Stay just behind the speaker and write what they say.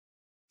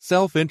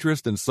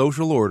Self-Interest and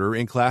Social Order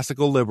in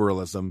Classical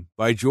Liberalism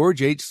by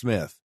George H.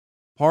 Smith,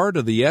 part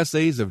of the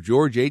Essays of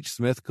George H.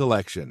 Smith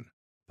collection,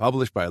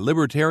 published by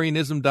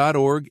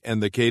Libertarianism.org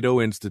and the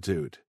Cato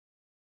Institute.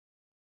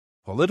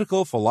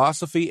 Political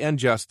Philosophy and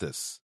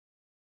Justice.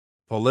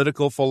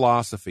 Political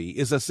philosophy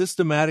is a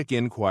systematic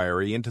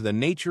inquiry into the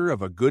nature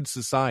of a good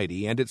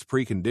society and its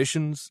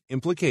preconditions,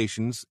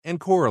 implications, and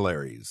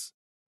corollaries.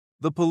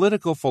 The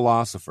political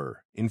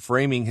philosopher, in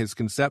framing his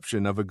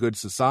conception of a good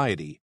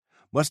society,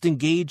 must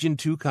engage in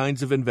two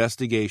kinds of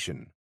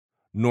investigation: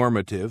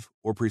 normative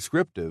or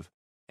prescriptive,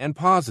 and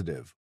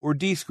positive or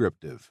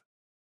descriptive.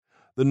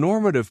 The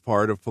normative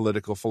part of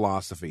political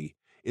philosophy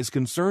is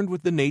concerned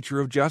with the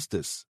nature of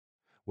justice,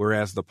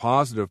 whereas the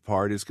positive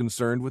part is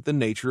concerned with the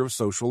nature of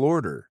social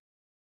order.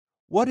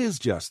 What is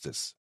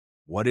justice?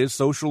 What is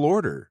social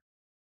order?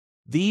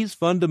 These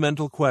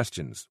fundamental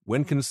questions,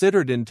 when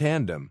considered in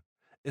tandem,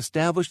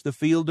 establish the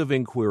field of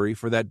inquiry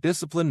for that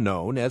discipline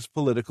known as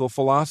political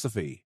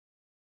philosophy.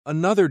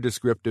 Another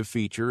descriptive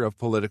feature of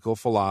political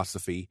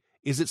philosophy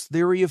is its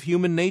theory of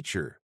human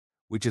nature,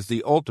 which is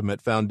the ultimate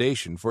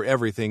foundation for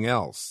everything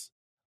else.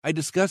 I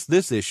discuss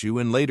this issue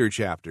in later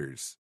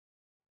chapters.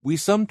 We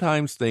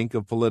sometimes think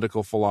of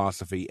political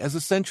philosophy as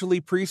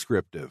essentially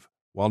prescriptive,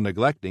 while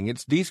neglecting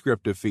its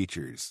descriptive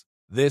features.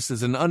 This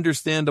is an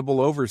understandable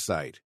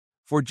oversight,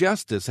 for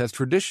justice has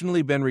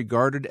traditionally been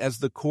regarded as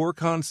the core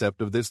concept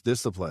of this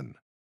discipline.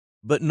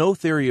 But no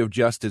theory of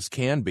justice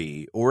can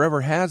be, or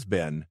ever has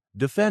been,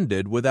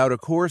 defended without a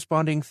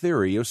corresponding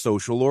theory of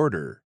social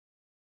order.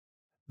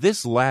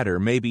 This latter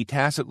may be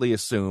tacitly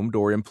assumed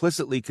or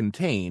implicitly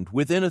contained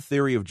within a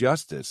theory of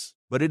justice,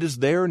 but it is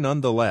there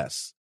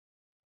nonetheless.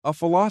 A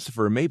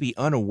philosopher may be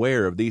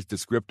unaware of these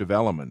descriptive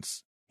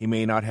elements. He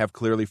may not have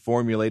clearly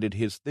formulated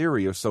his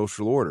theory of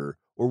social order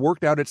or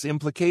worked out its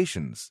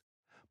implications,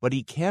 but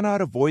he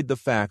cannot avoid the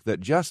fact that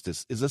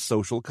justice is a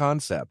social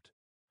concept.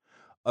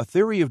 A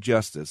theory of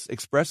justice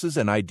expresses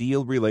an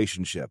ideal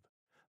relationship,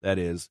 that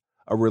is,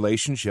 a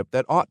relationship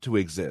that ought to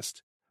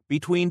exist,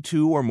 between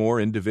two or more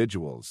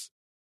individuals.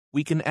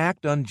 We can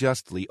act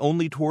unjustly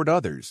only toward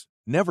others,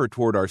 never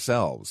toward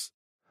ourselves.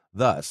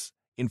 Thus,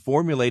 in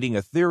formulating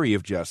a theory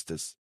of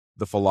justice,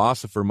 the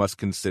philosopher must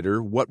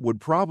consider what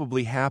would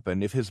probably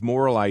happen if his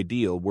moral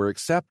ideal were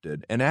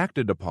accepted and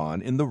acted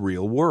upon in the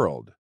real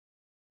world.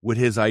 Would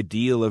his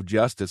ideal of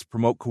justice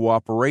promote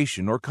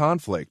cooperation or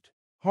conflict,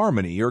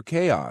 harmony or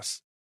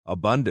chaos,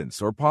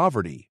 abundance or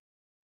poverty,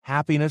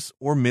 happiness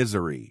or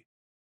misery?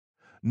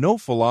 No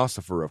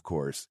philosopher, of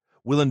course,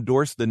 will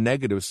endorse the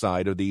negative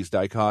side of these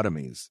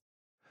dichotomies.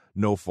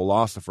 No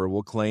philosopher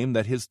will claim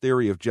that his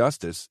theory of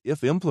justice,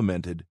 if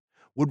implemented,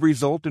 would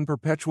result in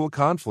perpetual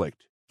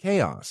conflict,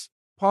 chaos,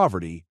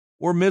 poverty,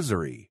 or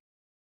misery.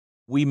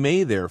 We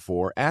may,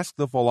 therefore, ask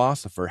the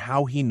philosopher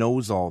how he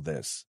knows all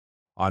this.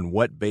 On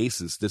what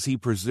basis does he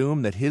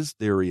presume that his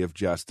theory of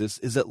justice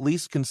is at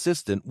least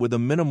consistent with a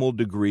minimal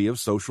degree of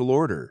social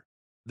order?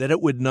 That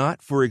it would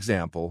not, for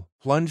example,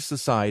 plunge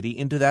society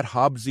into that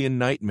Hobbesian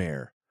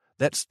nightmare,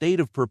 that state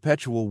of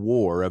perpetual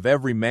war of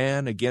every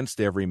man against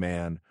every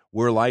man,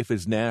 where life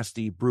is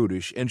nasty,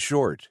 brutish, and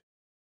short.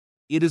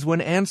 It is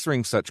when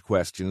answering such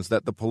questions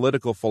that the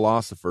political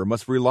philosopher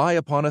must rely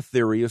upon a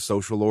theory of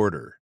social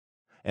order.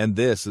 And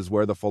this is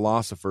where the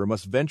philosopher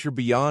must venture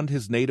beyond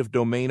his native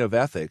domain of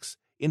ethics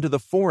into the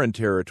foreign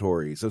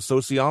territories of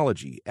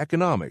sociology,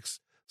 economics,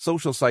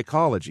 social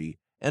psychology,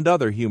 and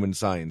other human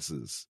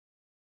sciences.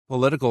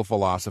 Political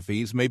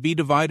philosophies may be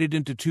divided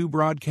into two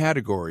broad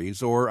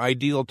categories or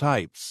ideal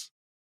types.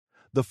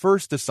 The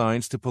first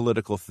assigns to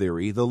political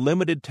theory the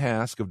limited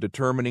task of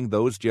determining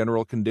those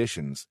general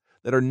conditions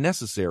that are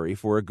necessary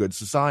for a good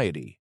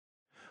society.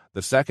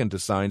 The second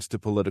assigns to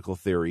political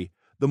theory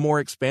the more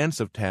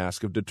expansive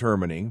task of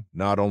determining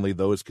not only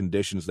those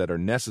conditions that are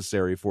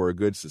necessary for a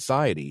good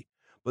society,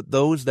 but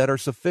those that are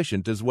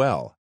sufficient as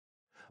well.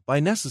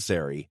 By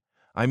necessary,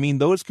 I mean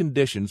those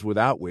conditions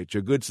without which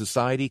a good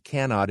society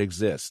cannot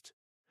exist.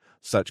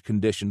 Such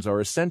conditions are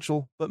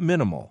essential but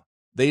minimal.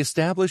 They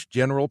establish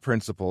general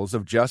principles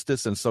of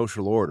justice and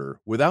social order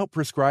without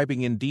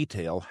prescribing in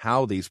detail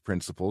how these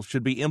principles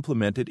should be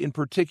implemented in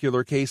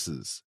particular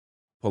cases.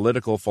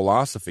 Political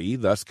philosophy,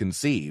 thus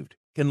conceived,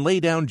 can lay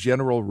down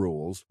general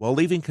rules while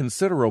leaving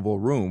considerable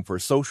room for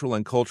social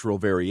and cultural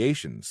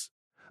variations,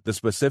 the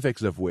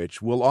specifics of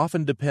which will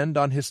often depend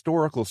on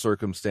historical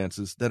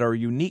circumstances that are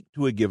unique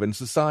to a given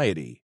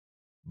society.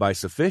 By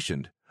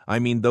sufficient, I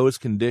mean those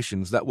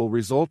conditions that will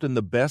result in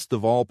the best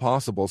of all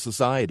possible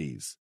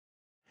societies.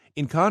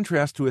 In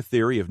contrast to a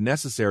theory of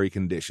necessary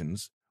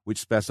conditions, which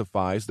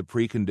specifies the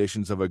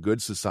preconditions of a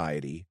good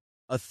society,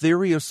 a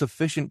theory of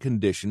sufficient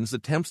conditions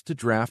attempts to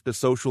draft a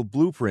social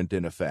blueprint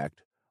in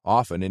effect,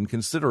 often in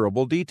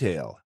considerable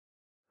detail.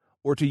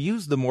 Or to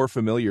use the more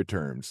familiar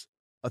terms,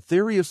 a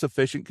theory of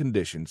sufficient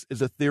conditions is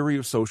a theory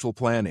of social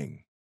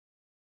planning.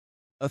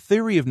 A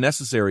theory of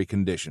necessary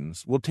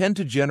conditions will tend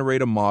to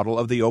generate a model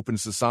of the open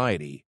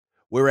society,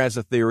 whereas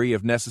a theory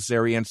of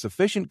necessary and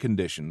sufficient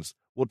conditions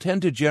will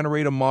tend to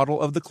generate a model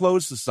of the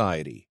closed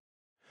society.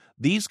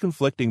 These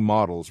conflicting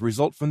models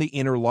result from the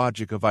inner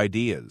logic of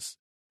ideas.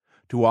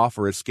 To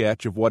offer a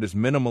sketch of what is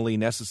minimally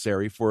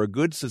necessary for a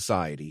good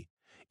society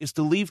is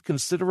to leave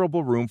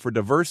considerable room for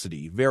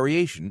diversity,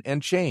 variation,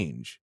 and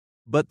change.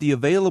 But the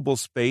available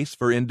space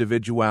for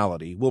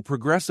individuality will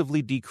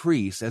progressively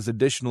decrease as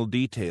additional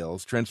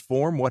details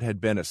transform what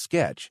had been a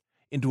sketch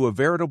into a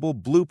veritable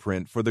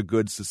blueprint for the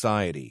good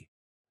society.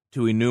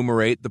 To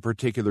enumerate the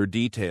particular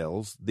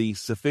details, the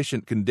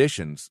sufficient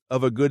conditions,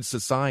 of a good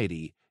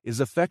society is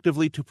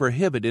effectively to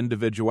prohibit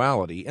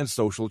individuality and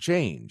social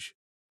change.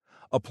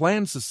 A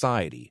planned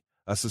society,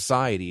 a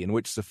society in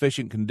which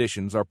sufficient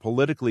conditions are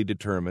politically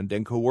determined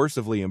and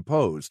coercively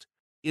imposed,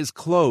 is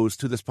closed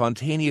to the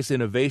spontaneous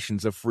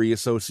innovations of free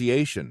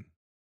association.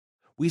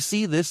 We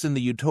see this in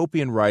the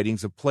utopian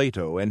writings of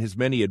Plato and his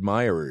many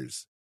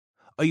admirers.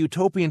 A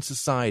utopian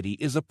society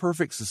is a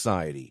perfect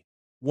society,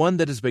 one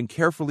that has been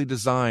carefully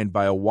designed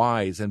by a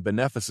wise and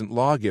beneficent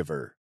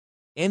lawgiver.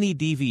 Any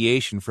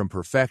deviation from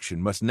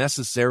perfection must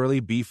necessarily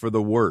be for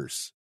the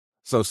worse.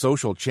 So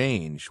social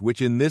change,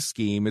 which in this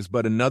scheme is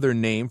but another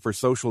name for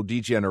social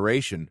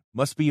degeneration,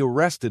 must be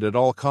arrested at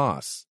all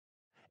costs.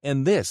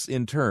 And this,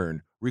 in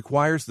turn,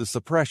 requires the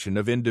suppression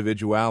of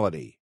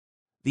individuality.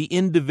 The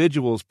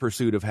individual's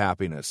pursuit of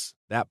happiness,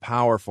 that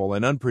powerful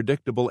and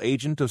unpredictable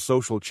agent of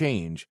social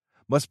change,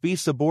 must be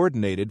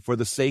subordinated for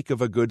the sake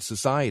of a good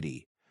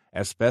society,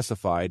 as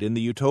specified in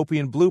the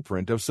utopian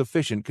blueprint of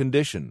sufficient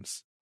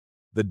conditions.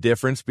 The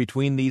difference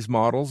between these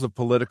models of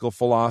political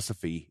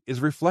philosophy is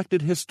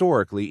reflected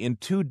historically in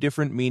two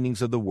different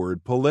meanings of the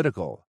word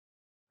political.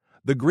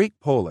 The Greek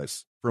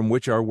polis, from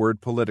which our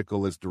word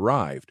political is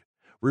derived,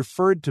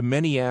 referred to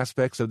many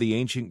aspects of the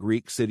ancient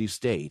Greek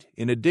city-state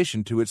in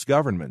addition to its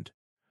government,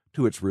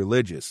 to its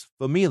religious,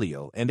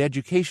 familial, and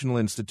educational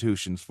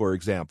institutions, for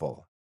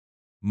example.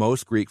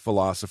 Most Greek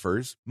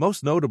philosophers,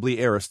 most notably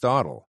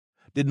Aristotle,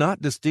 did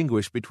not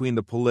distinguish between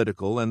the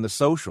political and the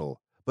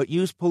social, but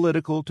used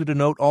political to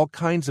denote all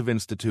kinds of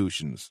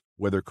institutions,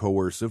 whether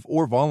coercive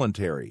or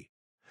voluntary.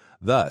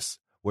 Thus,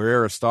 where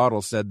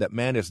Aristotle said that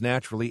man is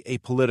naturally a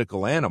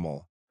political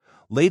animal,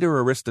 later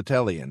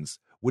Aristotelians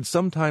would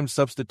sometimes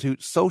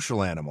substitute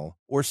social animal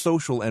or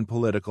social and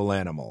political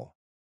animal.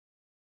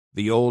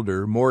 The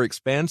older, more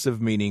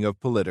expansive meaning of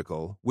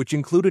political, which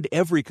included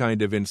every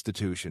kind of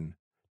institution,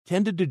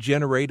 tended to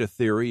generate a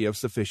theory of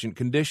sufficient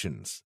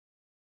conditions.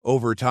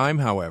 Over time,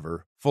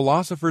 however,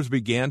 philosophers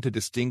began to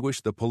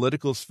distinguish the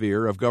political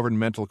sphere of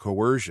governmental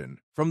coercion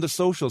from the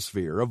social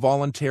sphere of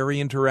voluntary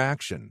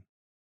interaction.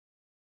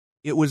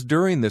 It was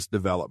during this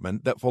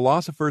development that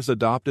philosophers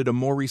adopted a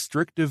more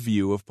restrictive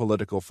view of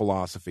political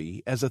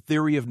philosophy as a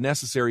theory of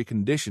necessary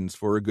conditions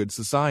for a good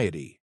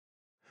society.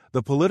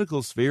 The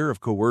political sphere of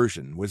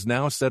coercion was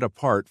now set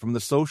apart from the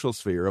social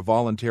sphere of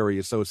voluntary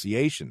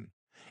association,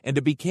 and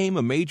it became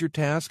a major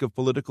task of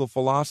political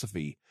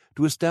philosophy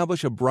to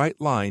establish a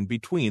bright line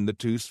between the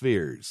two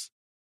spheres.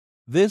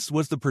 This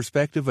was the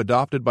perspective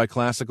adopted by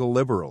classical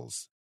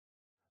liberals.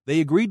 They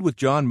agreed with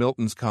John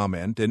Milton's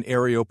comment in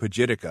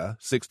Areopagitica,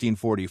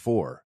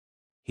 1644.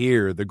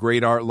 Here the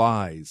great art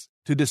lies,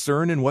 to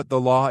discern in what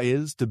the law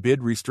is to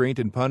bid restraint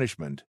and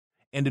punishment,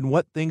 and in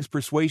what things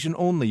persuasion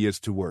only is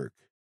to work.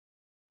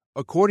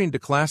 According to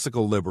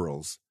classical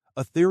liberals,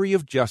 a theory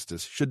of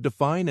justice should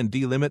define and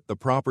delimit the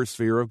proper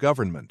sphere of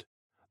government,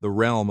 the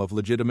realm of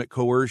legitimate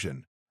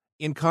coercion,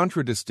 in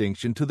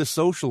contradistinction to the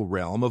social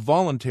realm of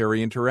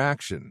voluntary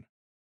interaction.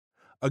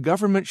 A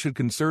government should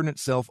concern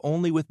itself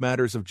only with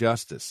matters of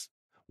justice,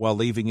 while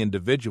leaving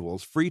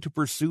individuals free to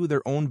pursue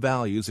their own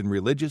values in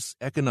religious,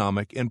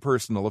 economic, and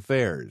personal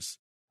affairs.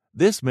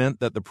 This meant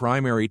that the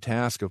primary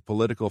task of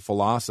political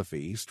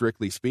philosophy,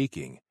 strictly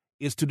speaking,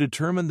 is to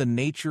determine the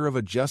nature of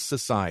a just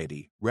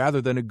society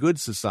rather than a good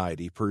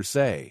society per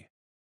se.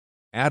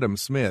 Adam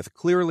Smith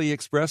clearly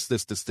expressed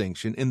this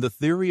distinction in The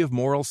Theory of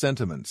Moral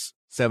Sentiments,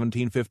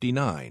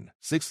 1759,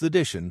 6th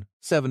edition,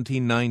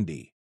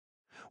 1790.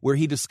 Where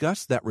he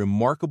discussed that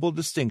remarkable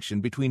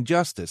distinction between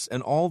justice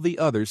and all the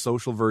other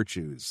social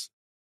virtues.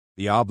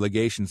 The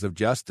obligations of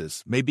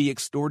justice may be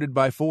extorted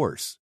by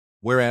force,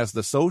 whereas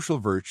the social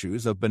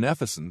virtues of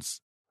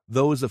beneficence,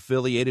 those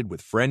affiliated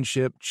with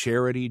friendship,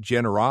 charity,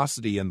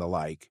 generosity, and the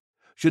like,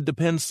 should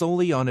depend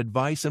solely on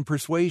advice and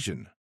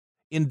persuasion.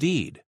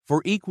 Indeed,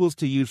 for equals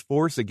to use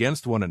force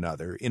against one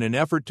another in an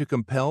effort to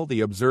compel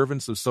the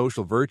observance of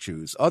social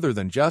virtues other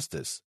than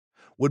justice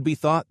would be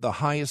thought the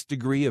highest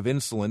degree of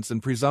insolence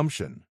and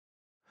presumption.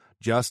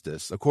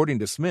 Justice, according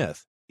to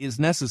Smith, is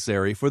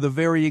necessary for the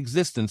very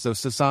existence of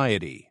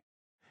society.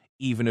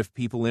 Even if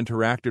people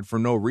interacted for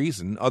no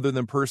reason other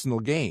than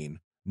personal gain,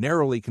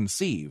 narrowly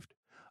conceived,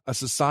 a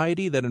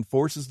society that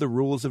enforces the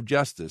rules of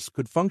justice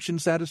could function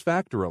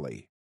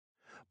satisfactorily.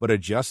 But a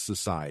just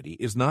society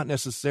is not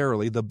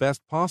necessarily the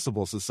best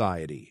possible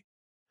society.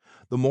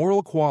 The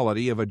moral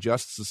quality of a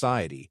just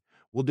society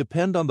will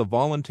depend on the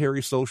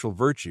voluntary social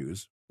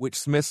virtues, which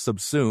Smith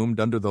subsumed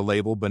under the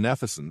label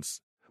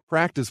beneficence,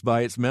 practiced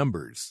by its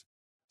members.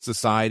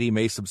 Society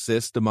may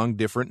subsist among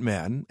different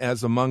men,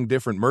 as among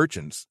different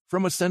merchants,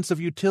 from a sense of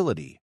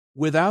utility,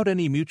 without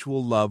any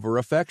mutual love or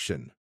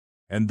affection.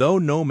 And though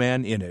no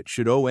man in it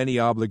should owe any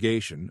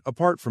obligation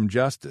apart from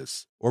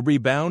justice, or be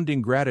bound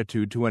in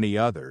gratitude to any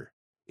other,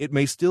 it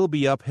may still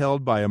be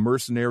upheld by a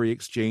mercenary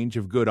exchange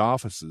of good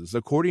offices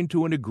according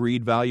to an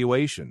agreed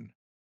valuation.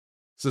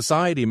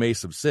 Society may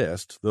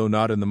subsist, though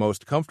not in the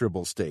most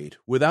comfortable state,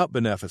 without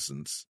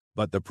beneficence,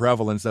 but the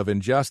prevalence of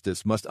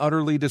injustice must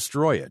utterly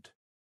destroy it.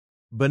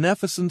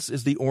 Beneficence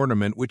is the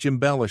ornament which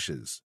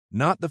embellishes,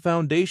 not the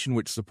foundation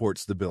which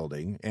supports the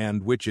building,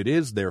 and which it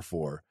is,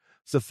 therefore,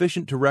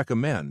 sufficient to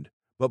recommend,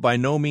 but by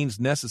no means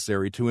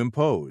necessary to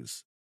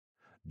impose.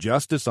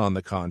 Justice, on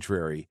the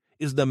contrary,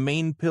 is the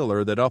main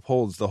pillar that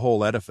upholds the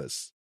whole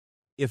edifice.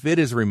 If it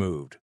is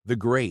removed,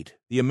 the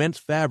immense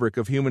fabric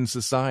of human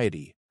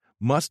society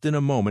must in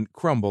a moment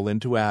crumble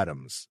into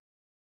atoms.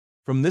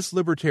 From this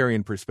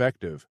libertarian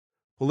perspective,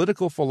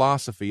 political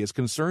philosophy is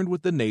concerned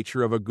with the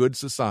nature of a good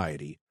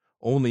society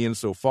only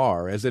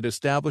insofar as it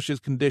establishes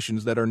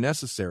conditions that are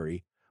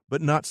necessary,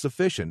 but not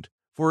sufficient,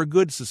 for a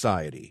good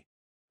society.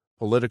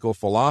 Political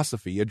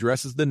philosophy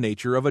addresses the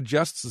nature of a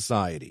just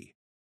society.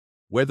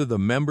 Whether the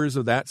members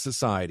of that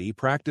society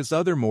practice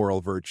other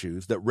moral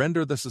virtues that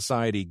render the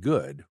society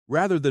good,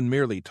 rather than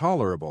merely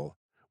tolerable,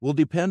 will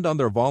depend on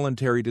their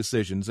voluntary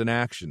decisions and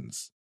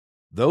actions.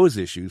 Those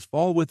issues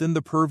fall within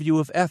the purview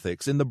of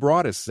ethics in the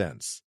broadest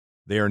sense.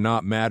 They are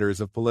not matters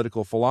of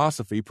political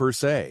philosophy per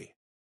se.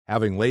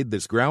 Having laid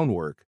this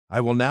groundwork,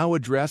 I will now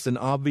address an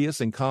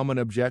obvious and common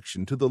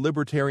objection to the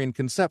libertarian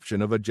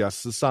conception of a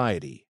just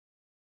society.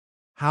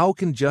 How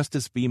can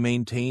justice be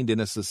maintained in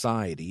a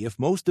society if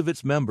most of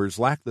its members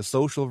lack the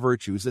social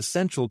virtues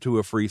essential to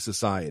a free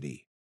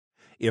society?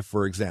 If,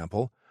 for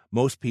example,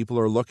 most people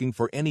are looking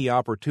for any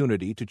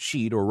opportunity to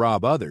cheat or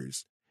rob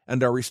others,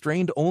 and are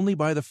restrained only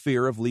by the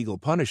fear of legal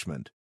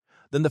punishment,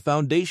 then the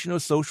foundation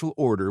of social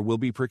order will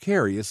be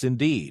precarious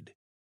indeed.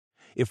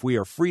 If we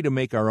are free to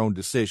make our own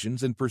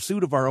decisions in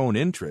pursuit of our own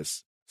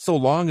interests, so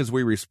long as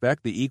we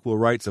respect the equal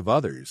rights of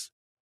others,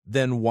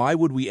 then why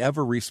would we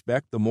ever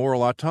respect the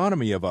moral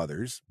autonomy of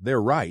others,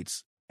 their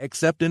rights,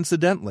 except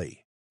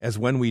incidentally, as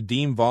when we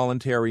deem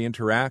voluntary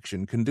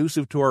interaction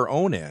conducive to our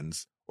own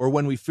ends, or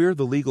when we fear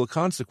the legal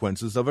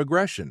consequences of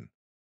aggression?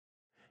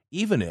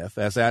 Even if,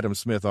 as Adam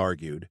Smith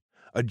argued,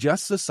 a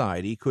just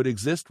society could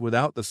exist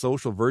without the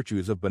social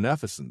virtues of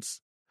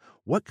beneficence,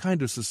 what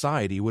kind of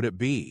society would it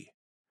be?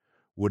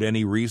 Would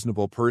any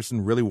reasonable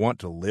person really want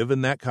to live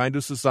in that kind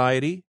of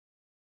society?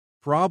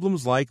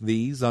 Problems like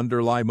these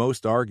underlie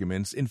most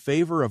arguments in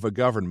favor of a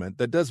government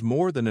that does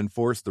more than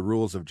enforce the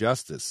rules of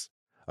justice,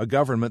 a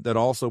government that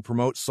also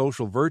promotes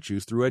social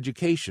virtues through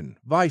education,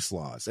 vice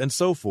laws, and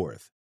so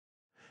forth.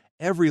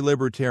 Every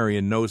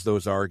libertarian knows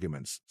those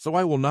arguments, so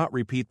I will not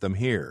repeat them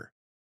here.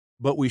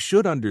 But we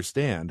should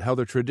understand how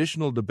the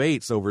traditional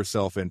debates over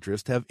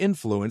self-interest have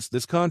influenced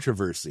this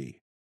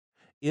controversy.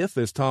 If,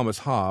 as Thomas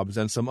Hobbes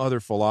and some other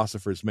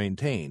philosophers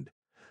maintained,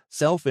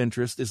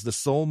 self-interest is the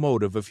sole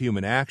motive of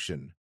human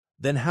action,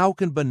 then how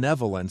can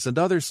benevolence and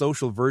other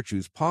social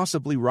virtues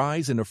possibly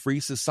rise in a free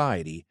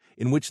society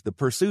in which the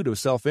pursuit of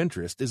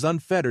self-interest is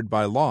unfettered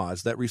by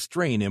laws that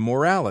restrain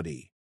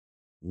immorality?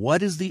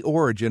 What is the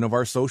origin of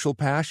our social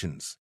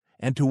passions,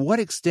 and to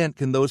what extent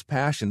can those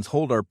passions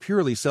hold our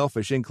purely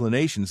selfish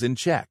inclinations in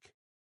check?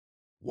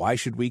 Why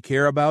should we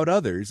care about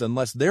others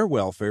unless their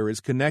welfare is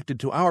connected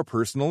to our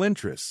personal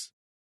interests?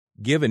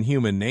 Given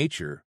human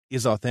nature,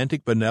 is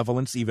authentic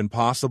benevolence even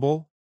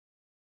possible?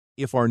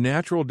 If our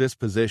natural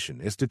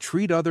disposition is to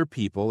treat other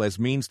people as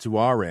means to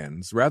our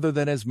ends rather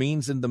than as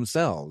means in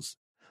themselves,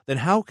 then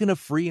how can a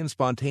free and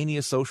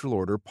spontaneous social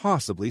order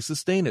possibly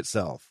sustain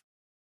itself?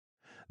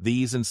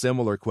 These and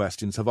similar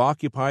questions have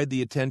occupied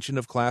the attention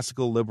of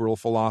classical liberal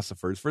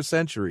philosophers for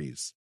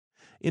centuries.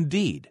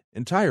 Indeed,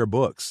 entire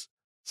books,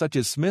 such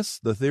as Smith's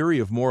The Theory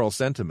of Moral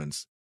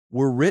Sentiments,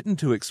 were written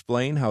to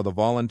explain how the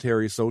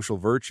voluntary social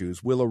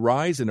virtues will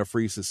arise in a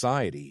free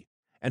society,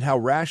 and how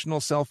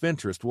rational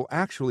self-interest will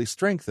actually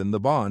strengthen the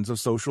bonds of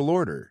social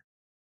order.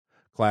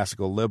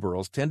 Classical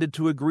liberals tended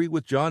to agree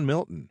with John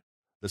Milton,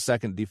 the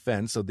Second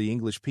Defense of the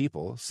English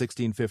People,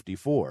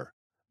 1654,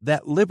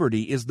 that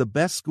liberty is the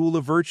best school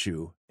of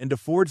virtue and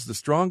affords the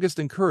strongest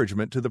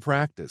encouragement to the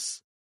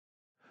practice.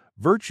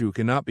 Virtue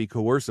cannot be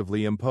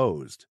coercively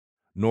imposed,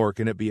 nor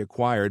can it be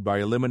acquired by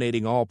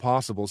eliminating all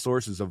possible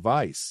sources of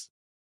vice.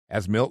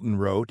 As Milton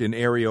wrote in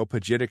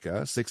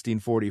Areopagitica,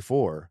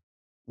 1644,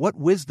 "What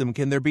wisdom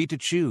can there be to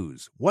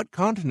choose, what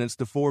continence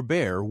to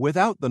forbear,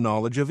 without the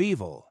knowledge of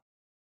evil?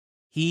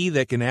 He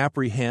that can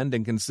apprehend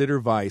and consider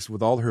vice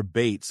with all her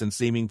baits and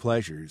seeming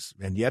pleasures,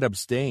 and yet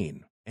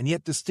abstain, and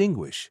yet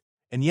distinguish,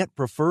 and yet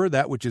prefer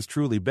that which is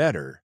truly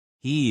better,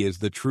 he is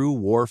the true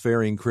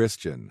warfaring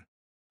Christian.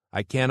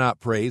 I cannot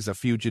praise a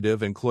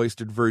fugitive and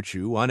cloistered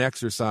virtue,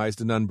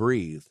 unexercised and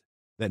unbreathed,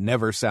 that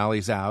never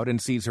sallies out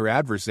and sees her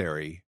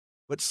adversary,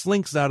 but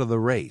slinks out of the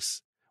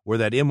race, where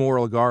that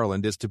immoral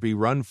garland is to be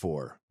run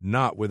for,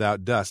 not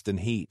without dust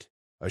and heat.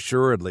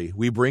 Assuredly,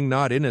 we bring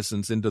not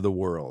innocence into the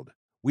world.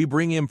 We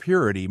bring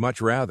impurity much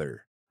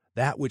rather.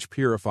 That which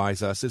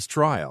purifies us is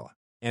trial,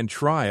 and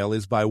trial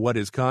is by what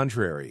is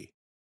contrary.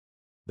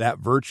 That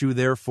virtue,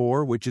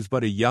 therefore, which is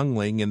but a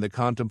youngling in the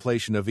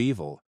contemplation of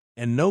evil,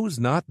 and knows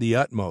not the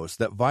utmost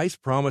that vice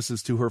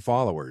promises to her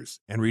followers,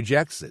 and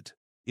rejects it,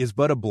 is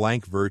but a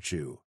blank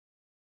virtue.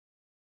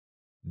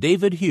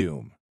 David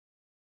Hume.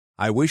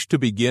 I wish to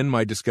begin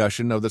my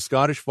discussion of the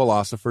Scottish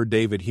philosopher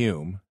David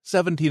Hume,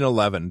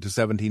 1711 to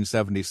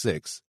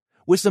 1776,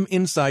 with some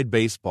inside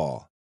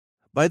baseball.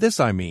 By this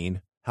I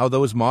mean how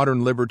those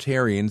modern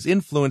libertarians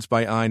influenced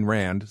by Ayn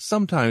Rand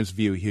sometimes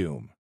view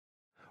Hume.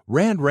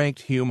 Rand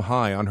ranked Hume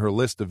high on her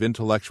list of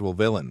intellectual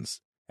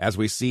villains, as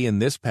we see in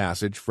this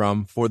passage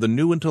from For the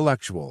New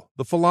Intellectual,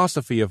 The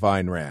Philosophy of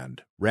Ayn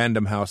Rand,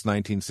 Random House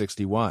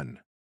 1961.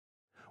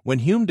 When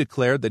Hume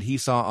declared that he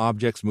saw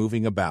objects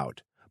moving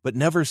about, but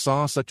never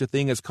saw such a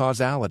thing as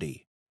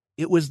causality,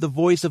 it was the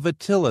voice of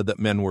Attila that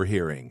men were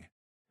hearing.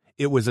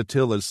 It was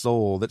Attila's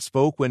soul that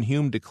spoke when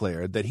Hume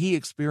declared that he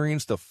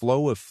experienced a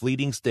flow of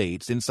fleeting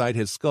states inside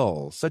his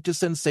skull, such as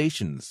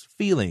sensations,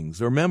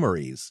 feelings, or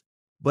memories,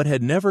 but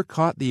had never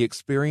caught the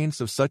experience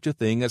of such a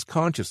thing as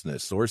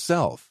consciousness or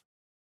self.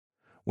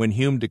 When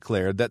Hume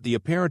declared that the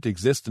apparent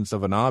existence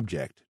of an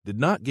object did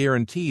not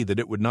guarantee that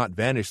it would not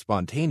vanish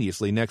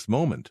spontaneously next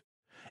moment,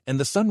 and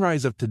the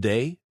sunrise of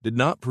today did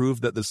not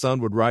prove that the sun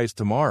would rise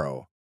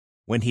tomorrow,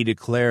 when he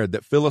declared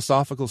that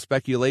philosophical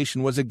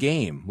speculation was a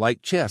game,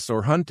 like chess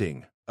or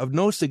hunting, of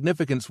no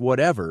significance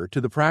whatever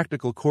to the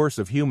practical course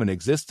of human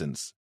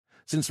existence,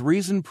 since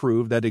reason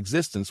proved that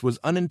existence was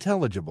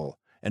unintelligible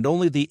and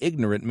only the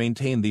ignorant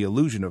maintained the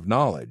illusion of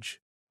knowledge.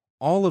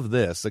 All of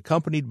this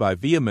accompanied by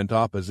vehement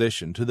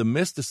opposition to the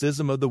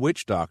mysticism of the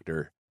witch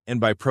doctor and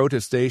by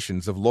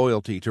protestations of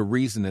loyalty to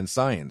reason and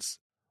science.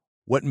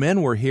 What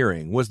men were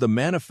hearing was the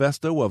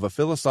manifesto of a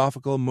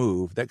philosophical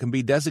move that can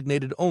be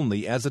designated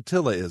only as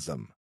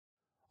Attilaism.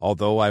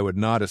 Although I would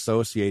not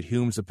associate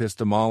Hume's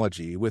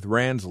epistemology with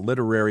Rand's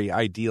literary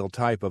ideal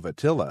type of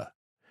Attila,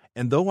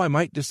 and though I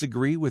might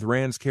disagree with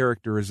Rand's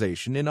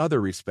characterization in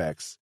other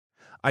respects,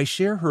 I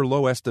share her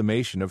low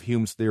estimation of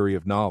Hume's theory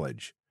of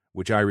knowledge,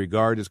 which I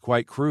regard as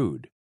quite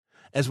crude,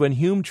 as when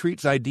Hume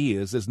treats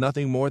ideas as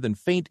nothing more than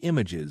faint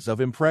images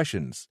of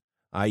impressions,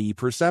 i.e.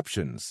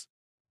 perceptions.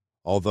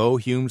 Although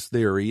Hume's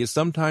theory is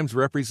sometimes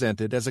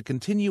represented as a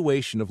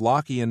continuation of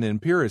Lockean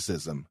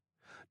empiricism,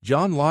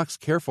 John Locke's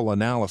careful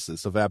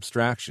analysis of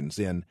abstractions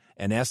in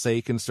An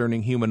Essay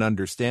Concerning Human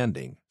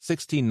Understanding,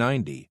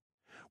 1690,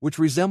 which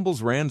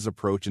resembles Rand's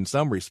approach in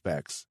some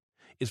respects,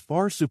 is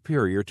far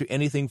superior to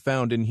anything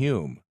found in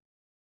Hume.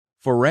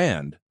 For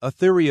Rand, a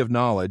theory of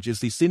knowledge is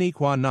the sine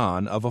qua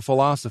non of a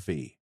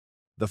philosophy,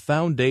 the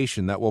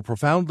foundation that will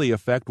profoundly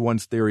affect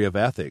one's theory of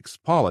ethics,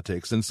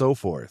 politics, and so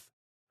forth.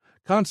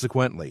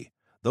 Consequently,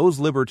 those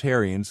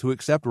libertarians who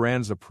accept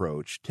Rand's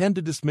approach tend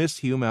to dismiss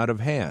Hume out of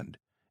hand,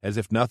 as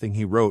if nothing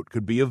he wrote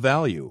could be of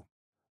value.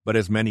 But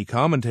as many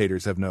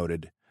commentators have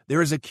noted,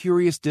 there is a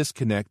curious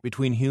disconnect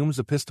between Hume's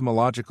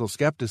epistemological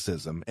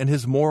skepticism and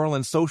his moral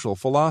and social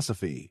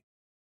philosophy.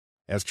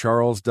 As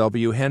Charles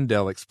W.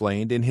 Hendel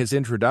explained in his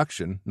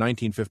introduction,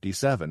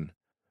 1957,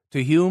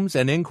 to Hume's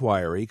An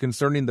Inquiry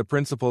Concerning the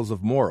Principles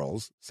of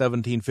Morals,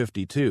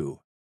 1752,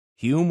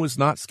 Hume was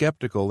not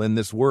skeptical in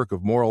this work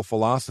of moral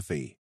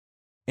philosophy.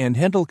 And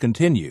Hendel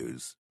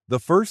continues, the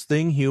first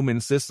thing Hume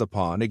insists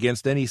upon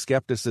against any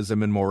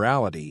skepticism in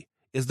morality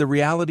is the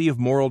reality of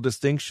moral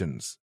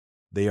distinctions.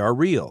 They are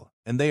real,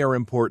 and they are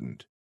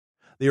important.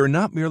 They are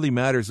not merely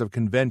matters of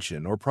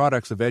convention or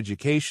products of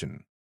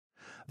education.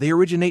 They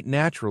originate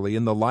naturally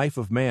in the life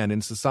of man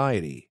in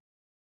society.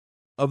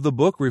 Of the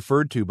book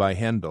referred to by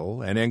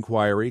Hendel, An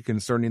Inquiry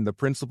Concerning the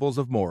Principles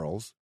of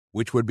Morals,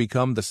 which would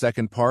become the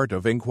second part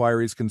of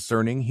Inquiries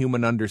Concerning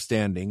Human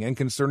Understanding and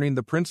Concerning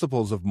the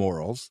Principles of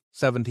Morals,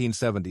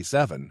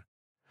 1777,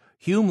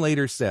 Hume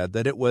later said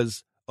that it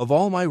was, of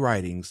all my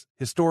writings,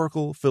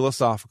 historical,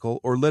 philosophical,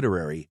 or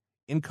literary,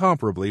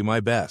 incomparably my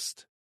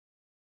best.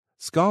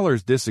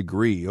 Scholars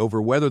disagree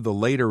over whether the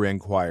later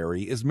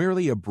Inquiry is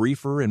merely a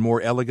briefer and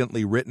more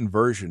elegantly written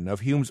version of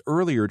Hume's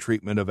earlier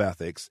treatment of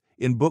ethics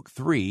in Book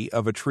 3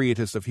 of A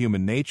Treatise of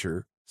Human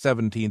Nature,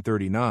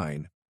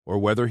 1739, or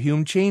whether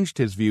Hume changed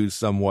his views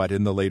somewhat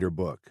in the later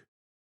book.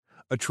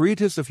 A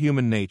Treatise of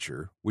Human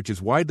Nature, which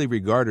is widely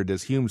regarded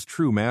as Hume's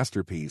true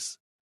masterpiece,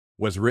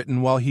 was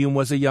written while Hume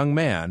was a young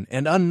man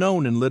and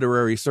unknown in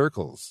literary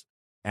circles.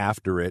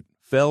 After it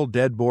fell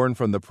dead-born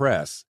from the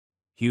press,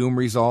 Hume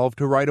resolved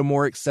to write a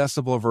more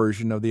accessible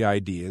version of the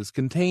ideas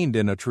contained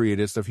in A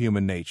Treatise of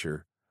Human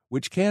Nature,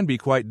 which can be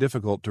quite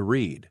difficult to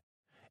read,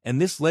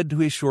 and this led to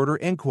his shorter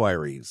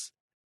Enquiries,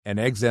 an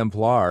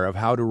exemplar of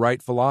how to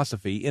write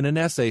philosophy in an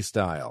essay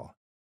style.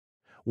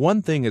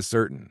 One thing is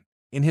certain,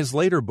 in his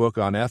later book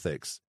on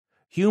ethics,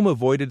 Hume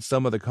avoided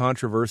some of the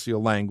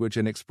controversial language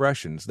and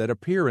expressions that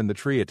appear in the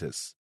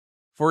treatise.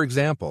 For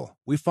example,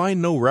 we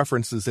find no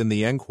references in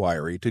the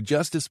Enquiry to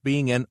justice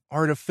being an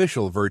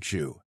artificial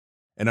virtue,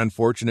 an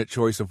unfortunate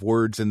choice of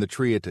words in the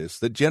treatise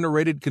that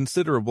generated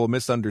considerable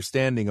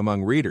misunderstanding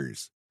among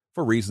readers,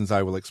 for reasons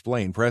I will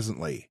explain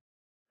presently.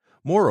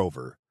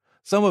 Moreover,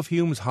 some of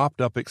Hume's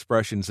hopped-up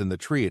expressions in the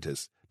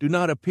treatise do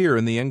not appear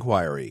in the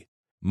inquiry,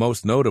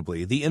 most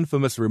notably the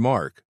infamous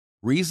remark,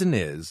 "Reason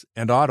is,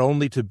 and ought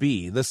only to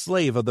be, the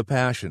slave of the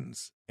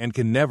passions, and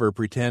can never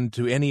pretend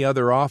to any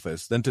other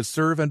office than to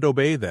serve and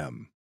obey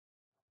them."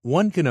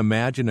 One can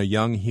imagine a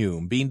young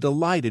Hume being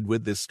delighted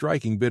with this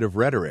striking bit of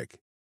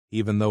rhetoric,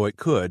 even though it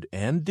could,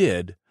 and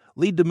did,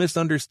 lead to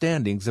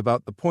misunderstandings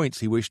about the points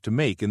he wished to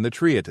make in the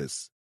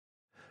treatise.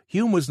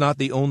 Hume was not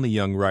the only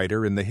young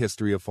writer in the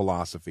history of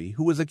philosophy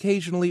who was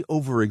occasionally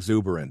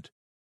over-exuberant.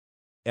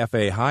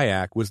 F.A.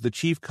 Hayek was the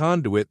chief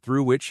conduit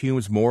through which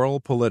Hume's moral,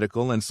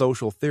 political, and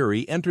social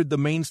theory entered the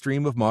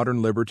mainstream of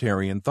modern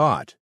libertarian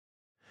thought.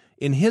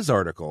 In his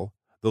article,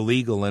 The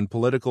Legal and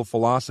Political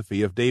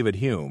Philosophy of David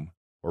Hume,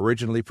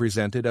 originally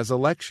presented as a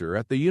lecture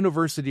at the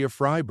University of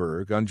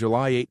Freiburg on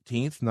July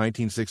 18,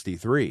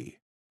 1963,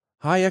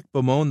 Hayek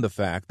bemoaned the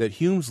fact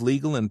that Hume's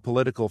legal and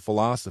political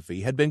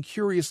philosophy had been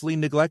curiously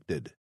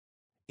neglected.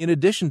 In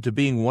addition to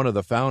being one of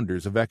the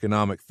founders of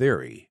economic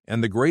theory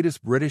and the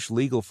greatest British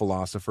legal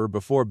philosopher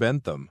before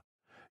Bentham,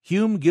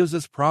 Hume gives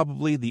us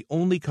probably the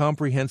only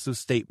comprehensive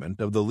statement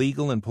of the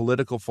legal and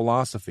political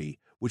philosophy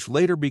which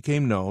later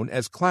became known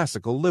as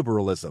classical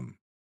liberalism.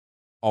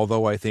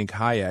 Although I think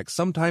Hayek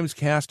sometimes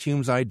cast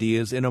Hume's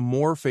ideas in a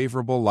more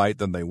favorable light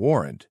than they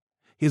warrant,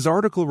 his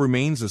article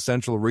remains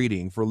essential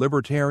reading for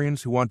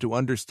libertarians who want to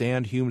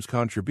understand Hume's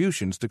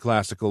contributions to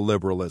classical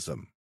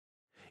liberalism.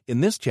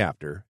 In this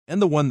chapter,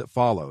 and the one that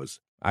follows,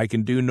 I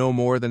can do no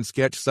more than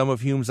sketch some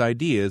of Hume's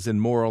ideas in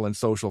moral and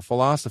social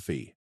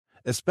philosophy,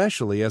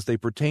 especially as they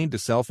pertain to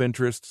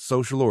self-interest,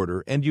 social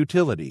order, and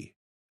utility.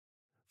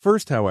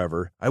 First,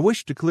 however, I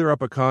wish to clear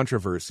up a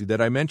controversy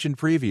that I mentioned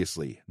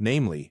previously,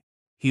 namely,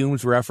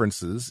 Hume's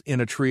references in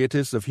A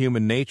Treatise of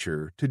Human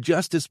Nature to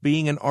justice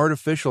being an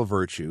artificial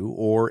virtue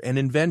or an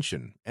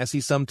invention, as he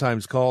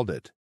sometimes called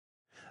it.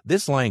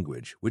 This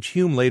language, which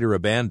Hume later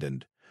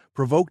abandoned,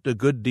 provoked a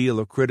good deal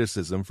of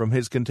criticism from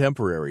his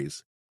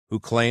contemporaries, who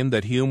claimed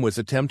that Hume was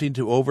attempting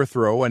to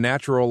overthrow a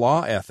natural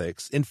law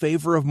ethics in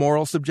favor of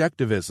moral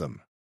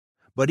subjectivism.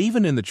 But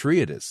even in the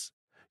treatise,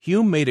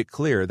 Hume made it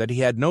clear that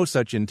he had no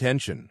such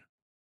intention.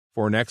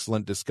 For an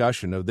excellent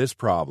discussion of this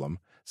problem,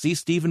 see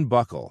Stephen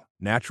Buckle,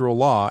 Natural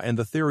Law and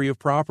the Theory of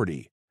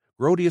Property,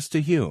 Grotius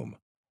to Hume,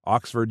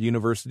 Oxford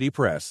University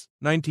Press,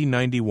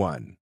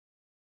 1991.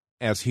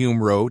 As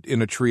Hume wrote in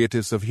A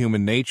Treatise of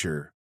Human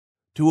Nature,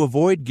 "To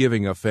avoid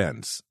giving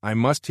offense, I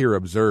must here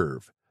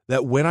observe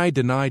that when I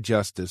deny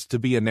justice to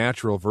be a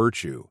natural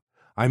virtue,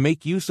 I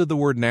make use of the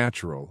word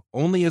natural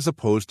only as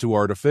opposed to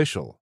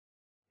artificial.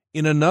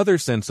 In another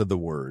sense of the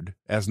word,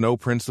 as no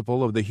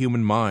principle of the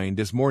human mind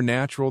is more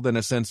natural than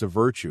a sense of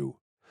virtue,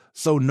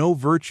 so no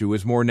virtue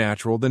is more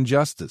natural than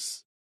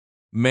justice.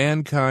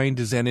 Mankind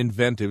is an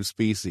inventive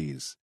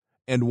species,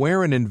 and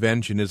where an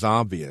invention is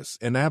obvious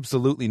and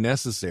absolutely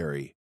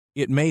necessary,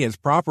 it may as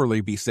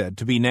properly be said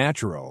to be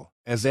natural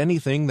as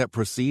anything that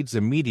proceeds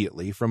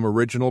immediately from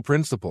original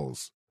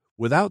principles,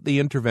 without the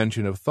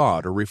intervention of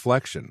thought or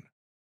reflection.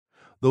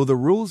 Though the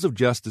rules of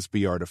justice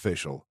be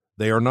artificial,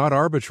 they are not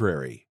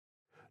arbitrary,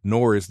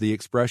 nor is the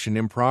expression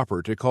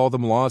improper to call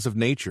them laws of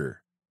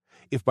nature.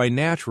 If by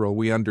natural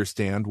we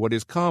understand what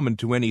is common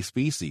to any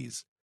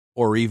species,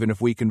 or even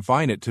if we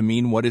confine it to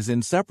mean what is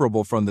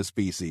inseparable from the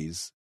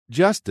species,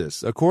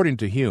 justice, according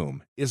to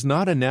Hume, is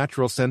not a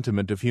natural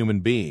sentiment of human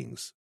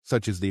beings,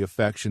 such as the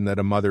affection that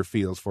a mother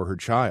feels for her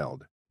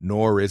child,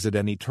 nor is it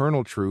an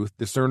eternal truth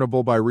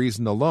discernible by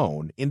reason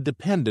alone,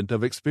 independent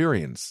of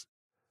experience.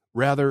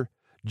 Rather,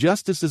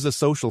 justice is a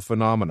social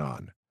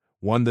phenomenon,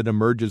 one that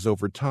emerges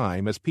over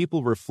time as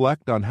people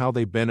reflect on how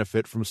they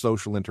benefit from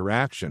social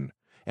interaction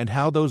and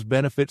how those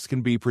benefits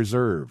can be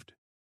preserved.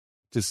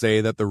 To say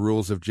that the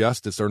rules of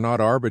justice are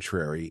not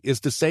arbitrary is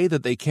to say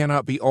that they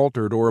cannot be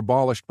altered or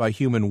abolished by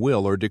human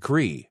will or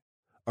decree,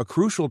 a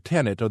crucial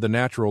tenet of the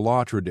natural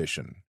law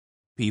tradition.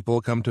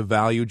 People come to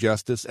value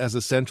justice as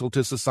essential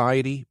to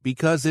society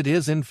because it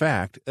is, in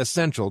fact,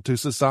 essential to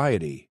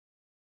society.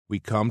 We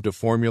come to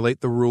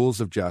formulate the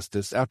rules of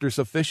justice after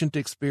sufficient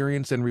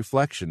experience and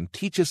reflection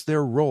teach us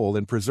their role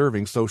in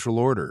preserving social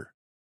order.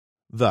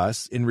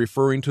 Thus, in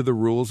referring to the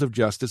rules of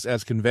justice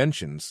as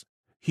conventions,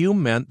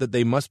 Hume meant that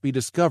they must be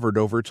discovered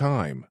over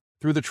time,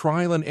 through the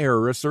trial and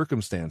error of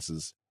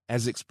circumstances,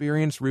 as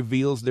experience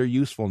reveals their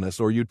usefulness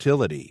or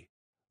utility.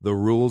 The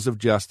rules of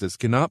justice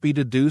cannot be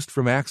deduced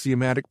from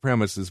axiomatic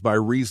premises by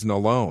reason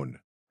alone.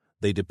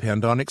 They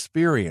depend on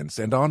experience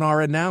and on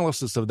our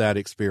analysis of that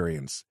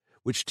experience,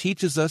 which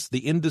teaches us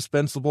the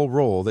indispensable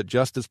role that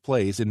justice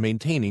plays in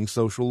maintaining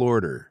social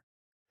order.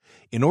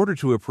 In order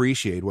to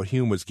appreciate what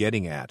Hume was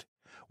getting at,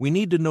 we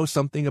need to know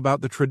something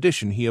about the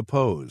tradition he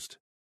opposed.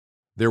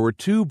 There were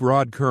two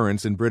broad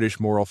currents in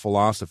British moral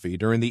philosophy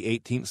during the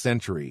 18th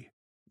century.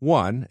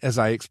 One, as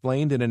I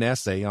explained in an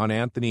essay on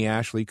Anthony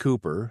Ashley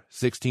Cooper,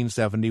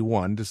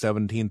 1671 to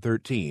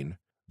 1713,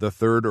 the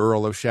 3rd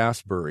Earl of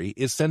Shaftesbury,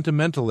 is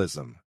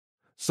sentimentalism,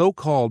 so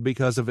called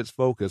because of its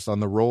focus on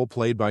the role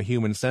played by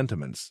human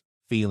sentiments,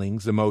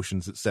 feelings,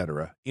 emotions,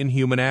 etc., in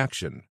human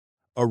action,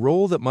 a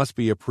role that must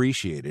be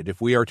appreciated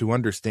if we are to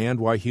understand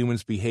why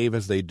humans behave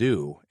as they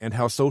do and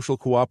how social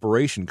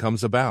cooperation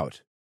comes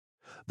about.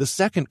 The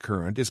second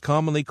current is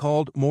commonly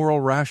called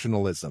moral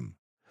rationalism,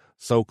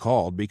 so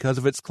called because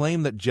of its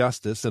claim that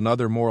justice and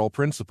other moral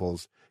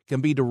principles can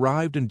be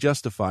derived and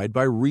justified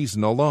by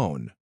reason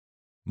alone.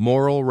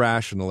 Moral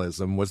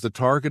rationalism was the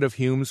target of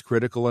Hume's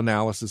critical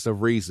analysis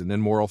of reason in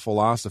moral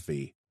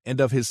philosophy and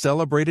of his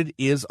celebrated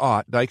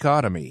is-ought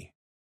dichotomy.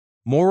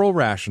 Moral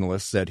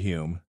rationalists, said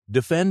Hume,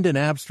 defend an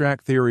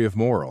abstract theory of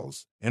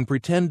morals and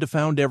pretend to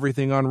found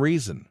everything on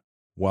reason,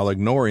 while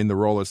ignoring the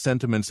role of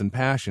sentiments and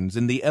passions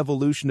in the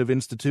evolution of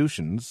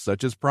institutions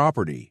such as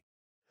property.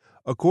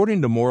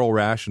 According to moral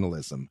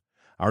rationalism,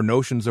 our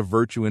notions of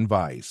virtue and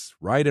vice,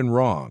 right and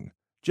wrong,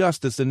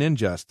 justice and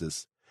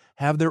injustice,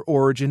 have their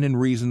origin in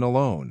reason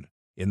alone,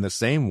 in the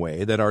same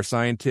way that our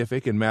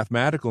scientific and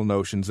mathematical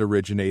notions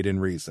originate in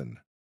reason.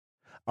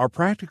 Our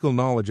practical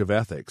knowledge of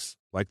ethics,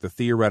 like the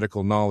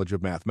theoretical knowledge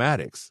of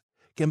mathematics,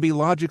 can be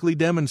logically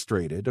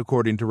demonstrated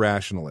according to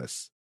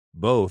rationalists.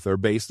 Both are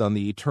based on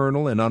the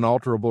eternal and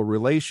unalterable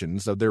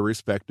relations of their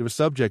respective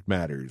subject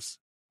matters.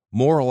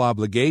 Moral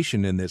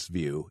obligation, in this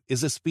view,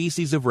 is a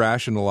species of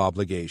rational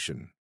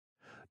obligation.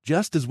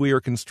 Just as we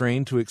are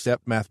constrained to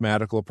accept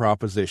mathematical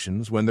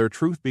propositions when their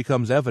truth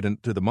becomes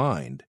evident to the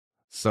mind,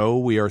 so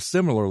we are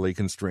similarly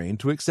constrained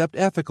to accept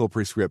ethical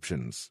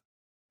prescriptions.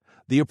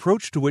 The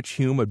approach to which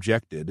Hume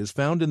objected is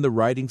found in the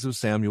writings of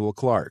Samuel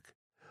Clarke,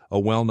 a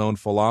well-known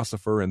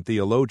philosopher and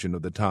theologian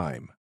of the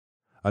time.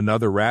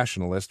 Another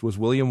rationalist was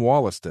William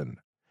Wollaston,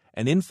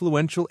 an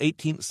influential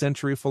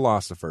 18th-century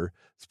philosopher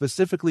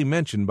specifically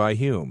mentioned by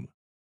Hume.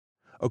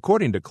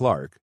 According to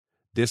Clarke,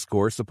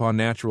 Discourse upon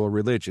Natural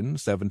Religion,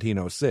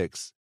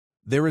 1706,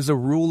 there is a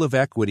rule of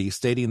equity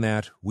stating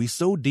that we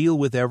so deal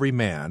with every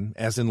man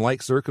as in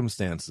like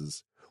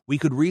circumstances we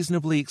could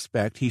reasonably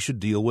expect he should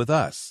deal with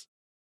us.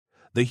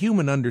 The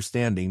human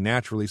understanding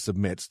naturally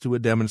submits to a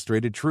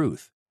demonstrated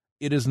truth.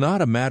 It is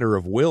not a matter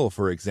of will,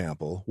 for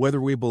example, whether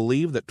we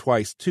believe that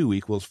twice 2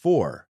 equals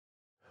 4.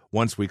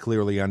 Once we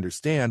clearly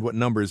understand what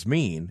numbers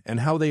mean and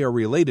how they are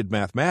related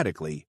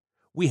mathematically,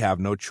 we have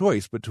no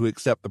choice but to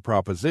accept the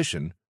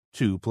proposition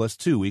 2 plus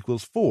 2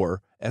 equals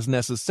 4 as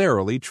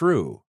necessarily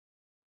true.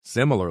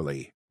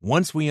 Similarly,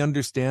 once we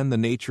understand the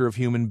nature of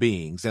human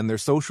beings and their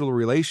social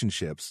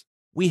relationships,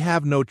 we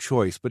have no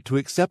choice but to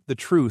accept the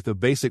truth of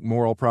basic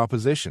moral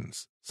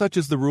propositions, such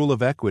as the rule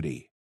of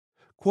equity.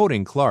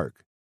 Quoting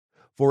Clarke,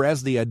 "For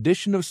as the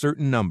addition of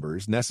certain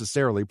numbers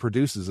necessarily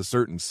produces a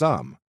certain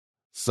sum,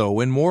 so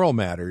in moral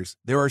matters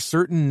there are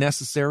certain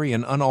necessary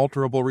and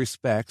unalterable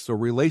respects or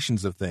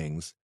relations of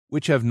things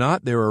which have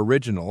not their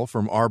original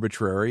from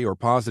arbitrary or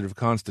positive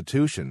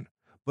constitution,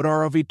 but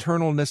are of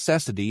eternal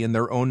necessity in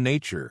their own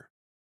nature."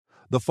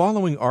 The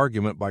following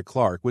argument by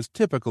Clarke was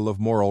typical of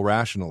moral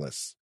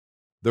rationalists.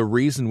 The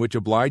reason which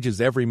obliges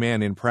every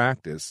man in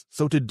practice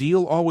so to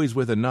deal always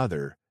with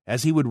another,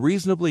 as he would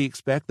reasonably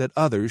expect that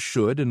others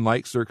should in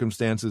like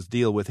circumstances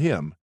deal with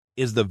him,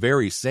 is the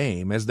very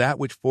same as that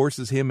which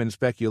forces him in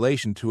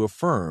speculation to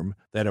affirm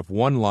that if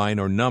one line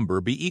or number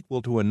be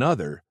equal to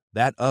another,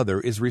 that other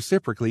is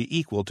reciprocally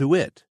equal to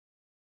it.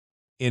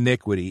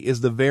 Iniquity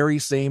is the very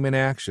same in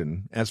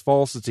action as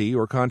falsity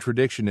or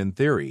contradiction in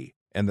theory,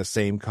 and the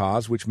same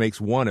cause which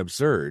makes one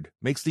absurd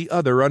makes the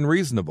other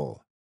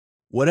unreasonable.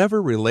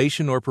 Whatever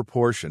relation or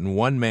proportion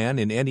one man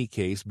in any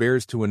case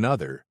bears to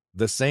another,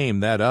 the same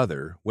that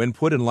other, when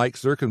put in like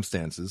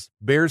circumstances,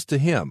 bears to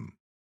him.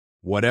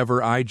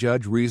 Whatever I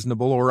judge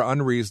reasonable or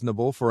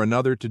unreasonable for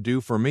another to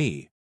do for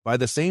me, by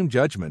the same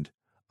judgment,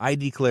 I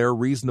declare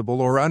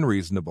reasonable or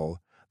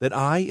unreasonable that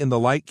I in the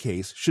like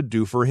case should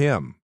do for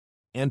him.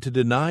 And to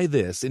deny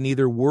this in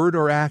either word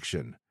or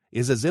action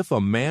is as if a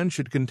man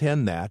should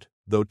contend that,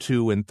 though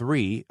 2 and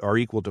 3 are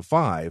equal to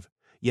 5,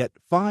 yet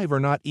 5 are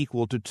not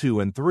equal to 2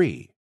 and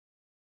 3.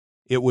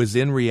 It was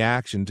in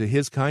reaction to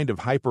his kind of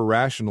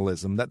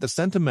hyper-rationalism that the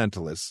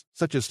sentimentalists,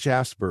 such as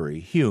Shaftesbury,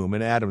 Hume,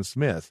 and Adam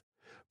Smith,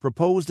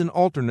 proposed an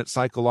alternate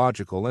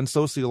psychological and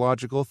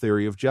sociological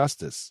theory of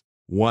justice,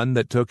 one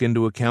that took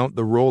into account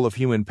the role of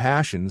human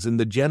passions in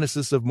the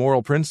genesis of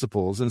moral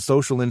principles and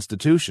social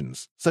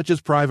institutions, such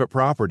as private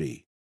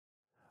property.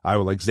 I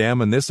will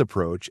examine this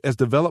approach as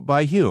developed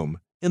by Hume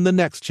in the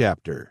next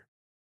chapter.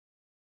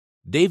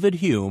 David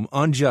Hume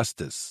on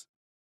justice.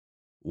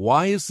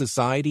 Why is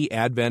society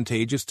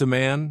advantageous to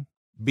man?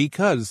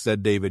 Because,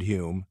 said David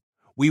Hume,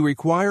 we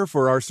require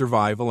for our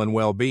survival and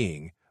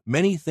well-being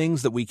many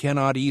things that we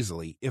cannot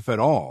easily, if at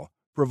all,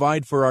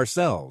 provide for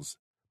ourselves,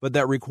 but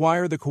that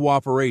require the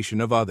cooperation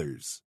of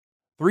others.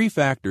 3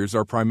 factors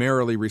are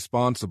primarily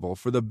responsible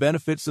for the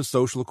benefits of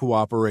social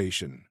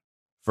cooperation.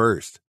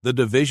 First, the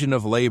division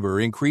of labor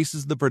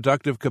increases the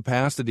productive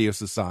capacity of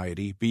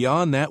society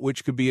beyond that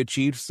which could be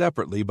achieved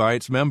separately by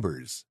its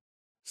members.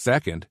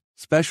 Second,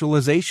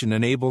 specialization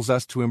enables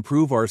us to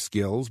improve our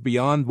skills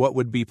beyond what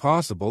would be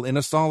possible in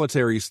a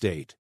solitary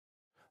state.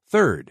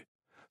 Third,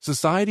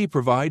 society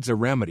provides a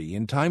remedy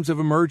in times of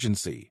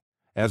emergency,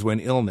 as when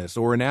illness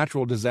or a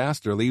natural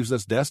disaster leaves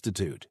us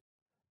destitute.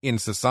 In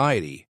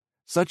society,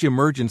 Such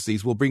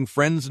emergencies will bring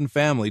friends and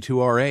family to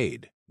our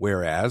aid,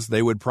 whereas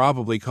they would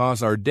probably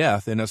cause our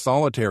death in a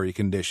solitary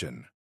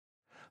condition.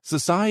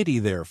 Society,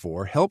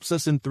 therefore, helps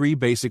us in three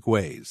basic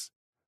ways.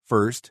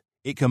 First,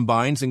 it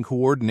combines and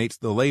coordinates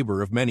the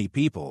labor of many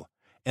people,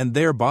 and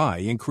thereby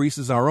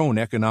increases our own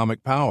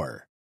economic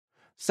power.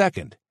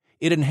 Second,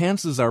 it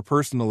enhances our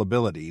personal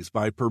abilities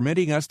by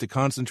permitting us to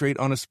concentrate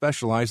on a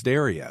specialized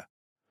area.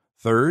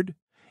 Third,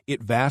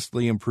 it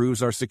vastly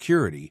improves our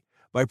security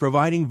by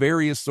providing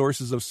various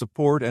sources of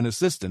support and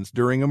assistance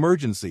during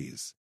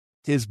emergencies.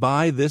 'Tis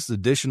by this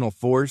additional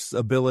force,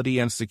 ability,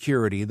 and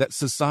security that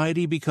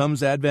society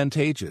becomes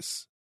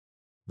advantageous.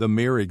 The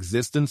mere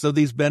existence of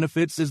these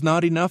benefits is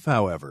not enough,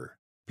 however.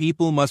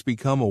 People must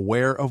become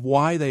aware of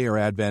why they are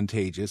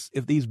advantageous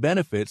if these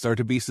benefits are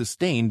to be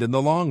sustained in the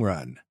long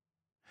run.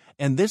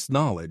 And this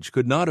knowledge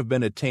could not have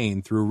been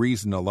attained through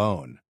reason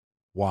alone.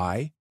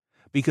 Why?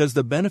 Because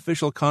the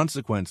beneficial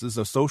consequences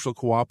of social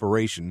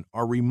cooperation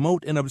are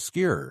remote and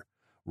obscure,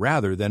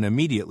 rather than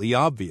immediately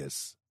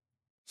obvious.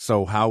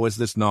 So how is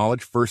this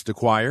knowledge first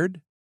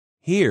acquired?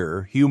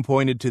 Here, Hume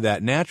pointed to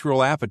that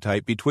natural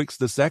appetite betwixt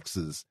the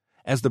sexes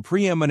as the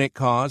preeminent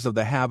cause of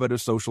the habit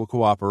of social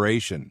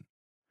cooperation.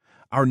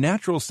 Our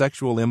natural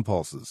sexual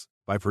impulses,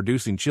 by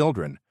producing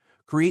children,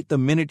 create the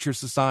miniature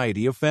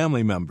society of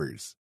family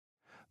members.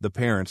 The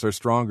parents are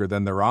stronger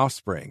than their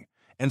offspring,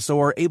 and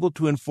so are able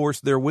to enforce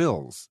their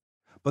wills.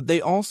 But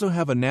they also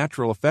have a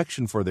natural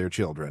affection for their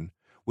children,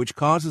 which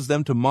causes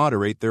them to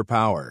moderate their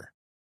power.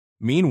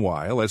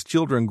 Meanwhile, as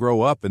children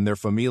grow up in their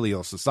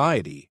familial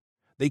society,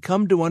 they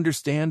come to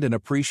understand and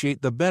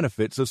appreciate the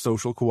benefits of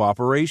social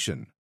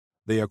cooperation.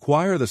 They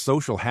acquire the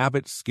social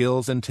habits,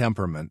 skills, and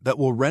temperament that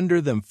will render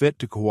them fit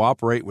to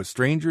cooperate with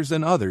strangers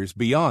and others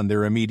beyond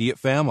their immediate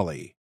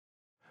family.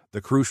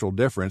 The crucial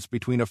difference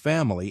between a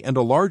family and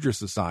a larger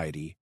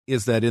society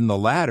is that in the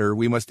latter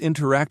we must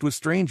interact with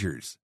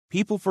strangers,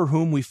 people for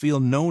whom we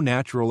feel no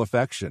natural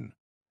affection.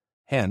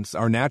 Hence,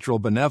 our natural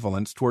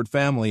benevolence toward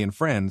family and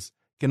friends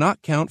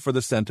cannot count for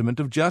the sentiment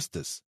of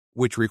justice,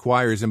 which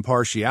requires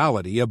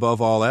impartiality above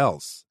all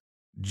else.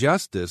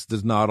 Justice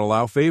does not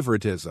allow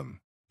favoritism.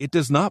 It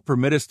does not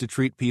permit us to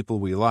treat people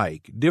we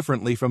like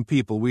differently from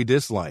people we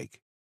dislike.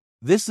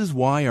 This is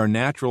why our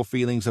natural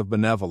feelings of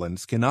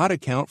benevolence cannot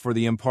account for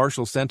the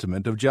impartial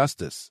sentiment of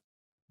justice.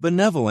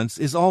 Benevolence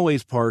is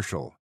always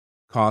partial,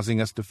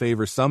 causing us to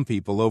favor some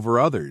people over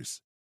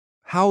others.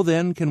 How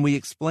then can we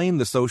explain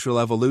the social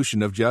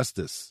evolution of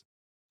justice?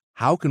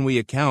 How can we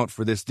account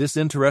for this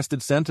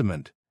disinterested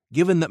sentiment,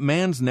 given that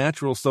man's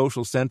natural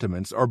social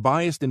sentiments are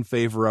biased in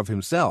favor of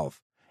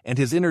himself and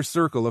his inner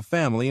circle of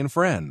family and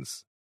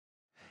friends?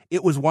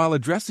 It was while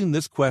addressing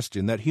this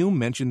question that Hume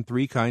mentioned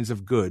three kinds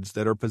of goods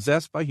that are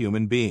possessed by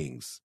human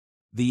beings: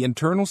 the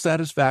internal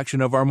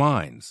satisfaction of our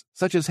minds,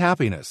 such as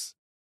happiness;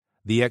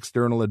 the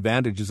external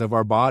advantages of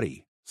our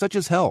body, such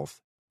as health;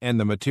 and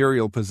the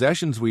material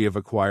possessions we have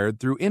acquired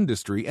through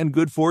industry and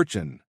good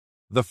fortune.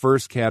 The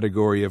first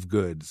category of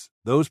goods,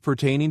 those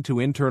pertaining to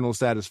internal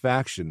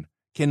satisfaction,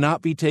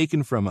 cannot be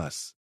taken from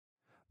us.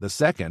 The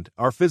second,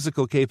 our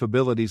physical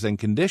capabilities and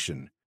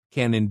condition,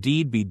 can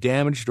indeed be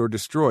damaged or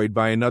destroyed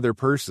by another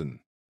person,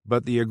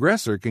 but the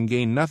aggressor can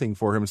gain nothing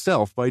for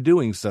himself by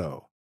doing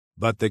so.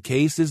 But the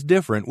case is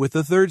different with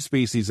the third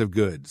species of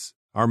goods,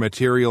 our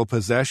material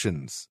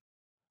possessions.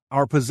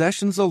 Our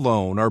possessions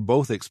alone are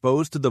both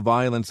exposed to the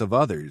violence of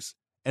others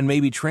and may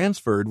be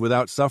transferred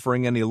without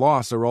suffering any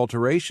loss or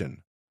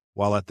alteration,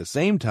 while at the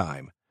same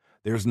time,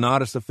 there's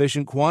not a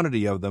sufficient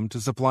quantity of them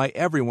to supply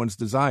everyone's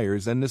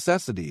desires and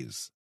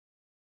necessities.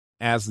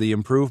 As the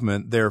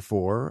improvement,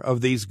 therefore,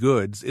 of these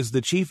goods is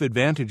the chief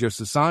advantage of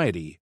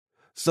society,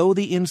 so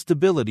the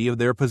instability of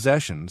their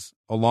possessions,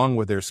 along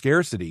with their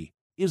scarcity,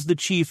 is the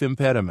chief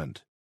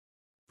impediment.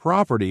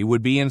 Property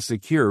would be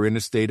insecure in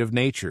a state of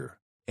nature,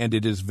 and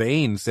it is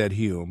vain, said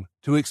Hume,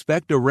 to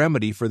expect a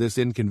remedy for this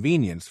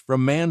inconvenience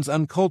from man's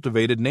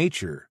uncultivated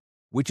nature,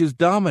 which is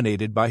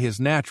dominated by his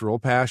natural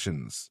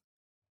passions.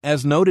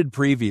 As noted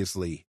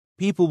previously,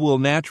 people will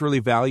naturally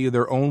value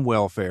their own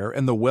welfare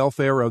and the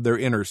welfare of their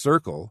inner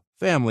circle,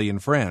 family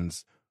and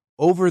friends,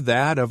 over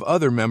that of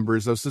other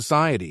members of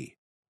society,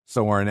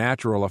 so our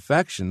natural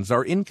affections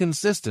are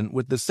inconsistent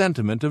with the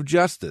sentiment of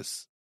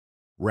justice.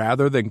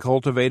 Rather than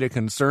cultivate a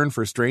concern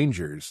for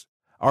strangers,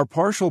 our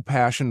partial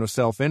passion of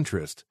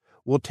self-interest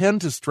will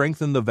tend to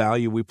strengthen the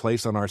value we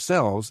place on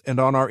ourselves and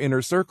on our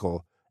inner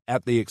circle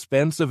at the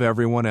expense of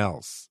everyone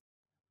else.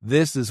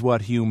 This is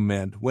what Hume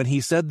meant when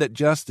he said that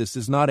justice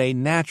is not a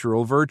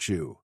natural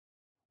virtue.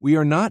 We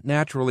are not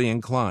naturally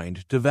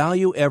inclined to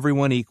value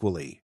everyone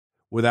equally,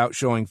 without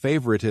showing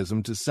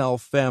favoritism to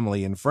self,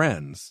 family, and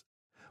friends.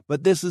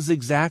 But this is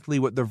exactly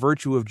what the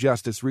virtue of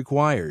justice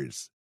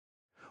requires.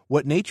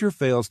 What nature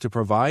fails to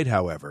provide,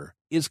 however,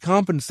 is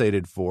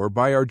compensated for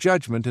by our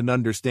judgment and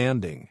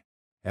understanding.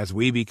 As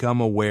we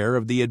become aware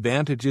of the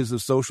advantages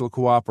of social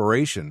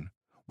cooperation,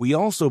 we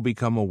also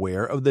become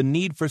aware of the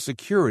need for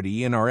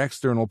security in our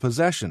external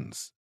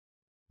possessions.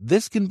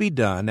 This can be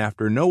done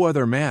after no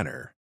other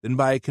manner than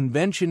by a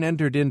convention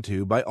entered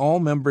into by all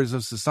members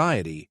of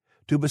society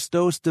to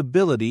bestow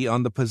stability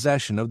on the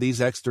possession of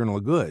these external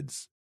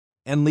goods,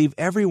 and leave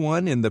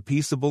everyone in the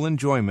peaceable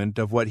enjoyment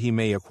of what he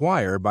may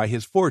acquire by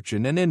his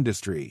fortune and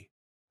industry.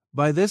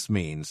 By this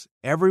means,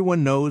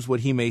 everyone knows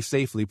what he may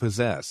safely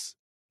possess,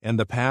 and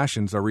the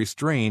passions are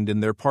restrained in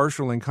their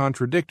partial and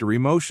contradictory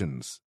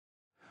motions.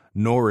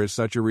 Nor is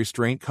such a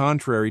restraint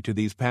contrary to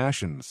these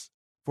passions,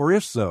 for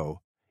if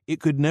so, it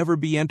could never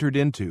be entered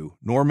into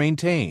nor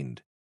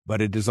maintained,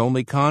 but it is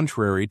only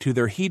contrary to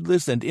their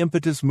heedless and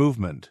impetuous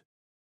movement.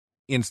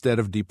 Instead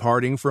of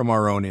departing from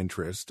our own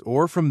interest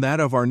or from that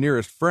of our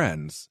nearest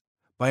friends,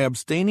 by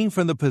abstaining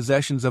from the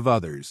possessions of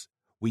others,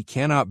 we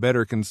cannot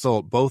better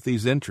consult both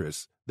these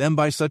interests than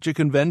by such a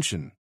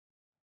convention,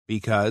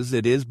 because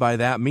it is by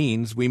that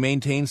means we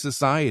maintain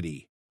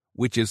society,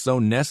 which is so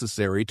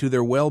necessary to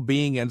their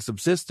well-being and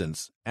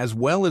subsistence as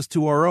well as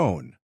to our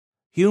own.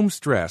 Hume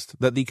stressed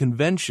that the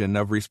convention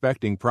of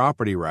respecting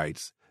property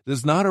rights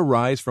does not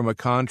arise from a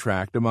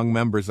contract among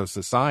members of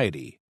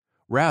society.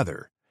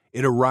 Rather,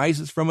 it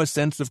arises from a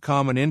sense of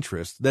common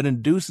interest that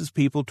induces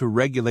people to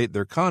regulate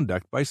their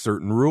conduct by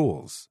certain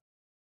rules.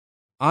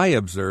 I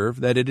observe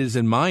that it is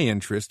in my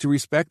interest to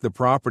respect the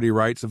property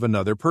rights of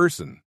another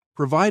person,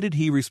 provided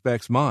he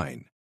respects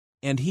mine,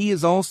 and he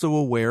is also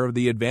aware of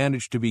the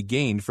advantage to be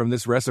gained from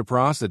this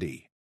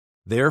reciprocity.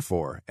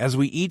 Therefore, as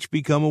we each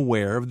become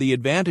aware of the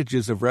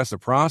advantages of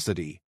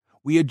reciprocity,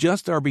 we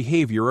adjust our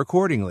behavior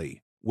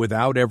accordingly,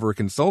 without ever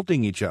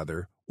consulting each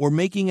other or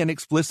making an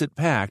explicit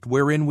pact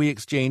wherein we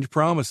exchange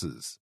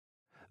promises.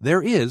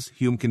 There is,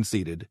 Hume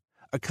conceded,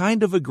 a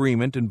kind of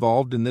agreement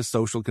involved in this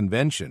social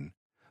convention,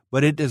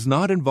 but it does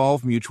not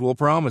involve mutual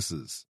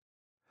promises.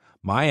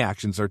 My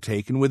actions are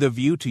taken with a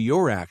view to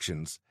your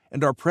actions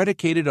and are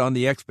predicated on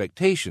the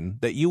expectation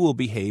that you will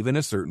behave in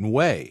a certain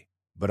way,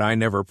 but I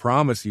never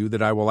promise you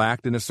that I will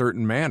act in a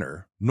certain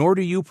manner, nor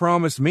do you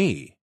promise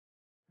me.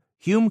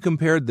 Hume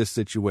compared this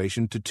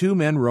situation to two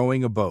men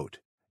rowing a boat.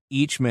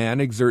 Each man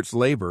exerts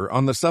labor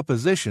on the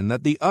supposition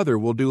that the other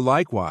will do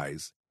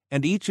likewise,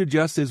 and each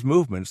adjusts his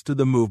movements to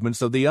the movements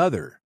of the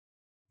other.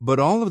 But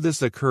all of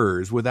this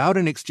occurs without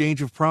an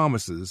exchange of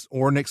promises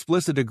or an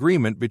explicit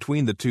agreement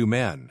between the two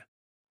men.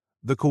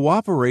 The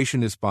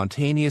cooperation is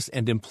spontaneous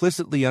and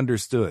implicitly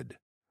understood,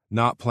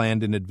 not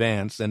planned in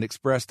advance and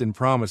expressed in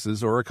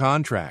promises or a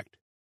contract.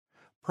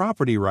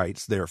 Property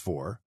rights,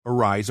 therefore,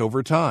 arise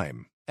over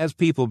time, as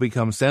people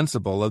become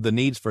sensible of the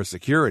needs for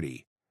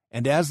security,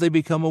 and as they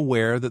become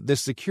aware that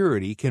this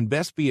security can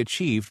best be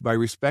achieved by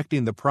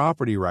respecting the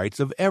property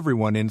rights of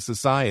everyone in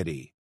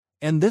society.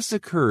 And this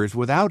occurs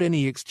without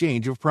any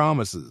exchange of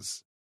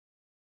promises.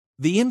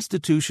 The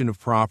institution of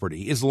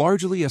property is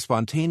largely a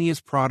spontaneous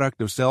product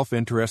of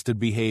self-interested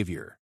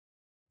behavior.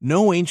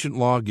 No ancient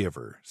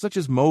lawgiver, such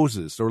as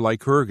Moses or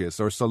Lycurgus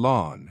or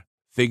Solon,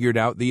 figured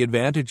out the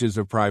advantages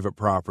of private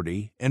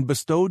property and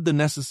bestowed the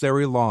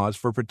necessary laws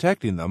for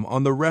protecting them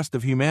on the rest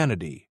of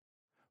humanity.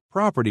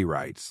 Property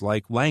rights,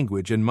 like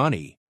language and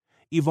money,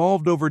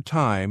 evolved over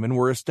time and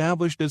were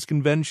established as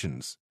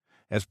conventions,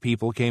 as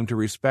people came to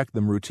respect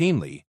them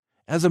routinely,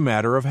 as a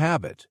matter of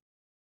habit.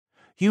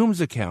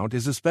 Hume's account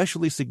is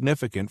especially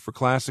significant for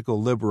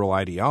classical liberal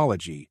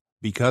ideology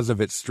because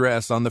of its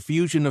stress on the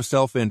fusion of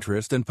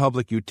self-interest and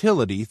public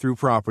utility through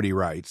property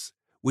rights,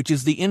 which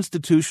is the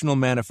institutional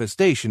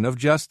manifestation of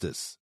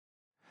justice.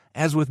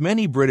 As with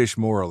many British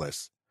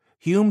moralists,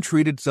 Hume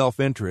treated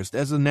self-interest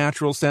as a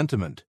natural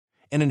sentiment,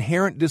 an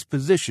inherent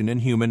disposition in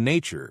human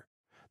nature,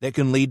 that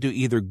can lead to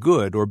either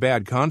good or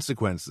bad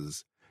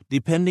consequences,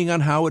 depending on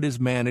how it is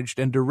managed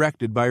and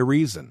directed by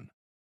reason.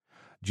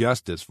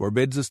 Justice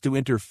forbids us to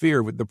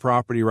interfere with the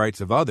property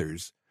rights of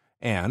others,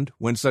 and,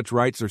 when such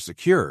rights are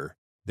secure,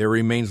 there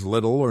remains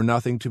little or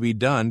nothing to be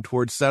done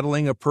towards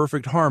settling a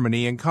perfect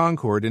harmony and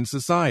concord in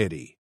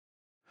society.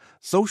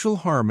 Social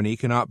harmony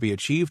cannot be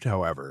achieved,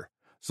 however,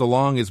 so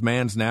long as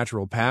man's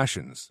natural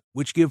passions,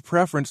 which give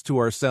preference to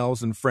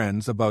ourselves and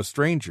friends above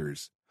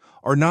strangers,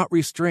 are not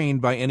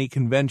restrained by any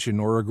convention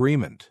or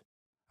agreement.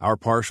 Our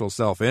partial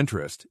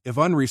self-interest, if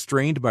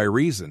unrestrained by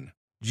reason,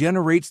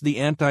 generates the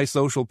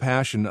antisocial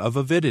passion of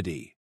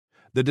avidity,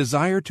 the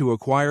desire to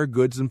acquire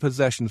goods and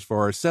possessions for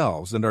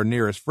ourselves and our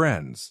nearest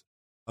friends.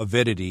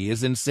 Avidity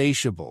is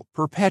insatiable,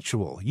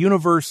 perpetual,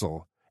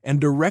 universal,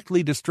 and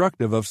directly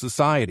destructive of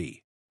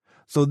society,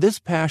 so this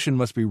passion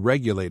must be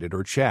regulated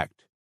or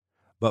checked.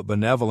 But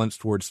benevolence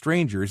toward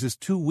strangers is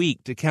too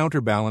weak to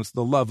counterbalance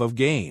the love of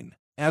gain,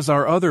 as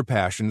are other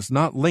passions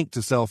not linked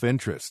to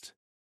self-interest.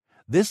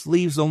 This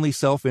leaves only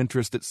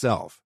self-interest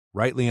itself,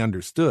 rightly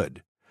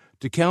understood,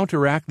 to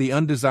counteract the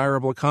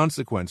undesirable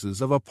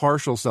consequences of a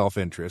partial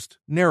self-interest,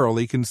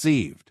 narrowly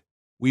conceived.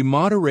 We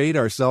moderate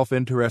our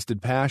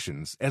self-interested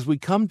passions as we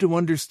come to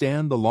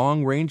understand the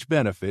long-range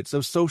benefits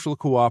of social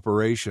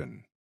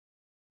cooperation.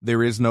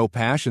 There is no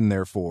passion,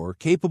 therefore,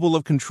 capable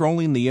of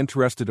controlling the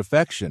interested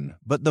affection,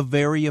 but the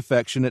very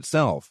affection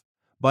itself,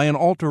 by an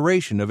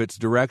alteration of its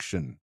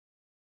direction.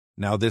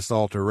 Now this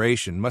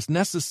alteration must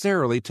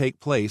necessarily take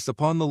place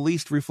upon the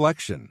least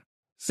reflection,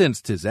 since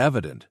 'tis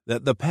evident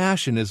that the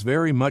passion is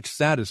very much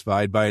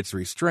satisfied by its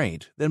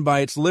restraint than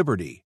by its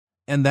liberty,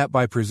 and that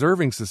by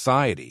preserving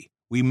society,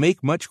 we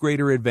make much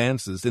greater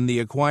advances in the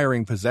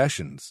acquiring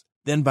possessions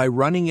than by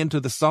running into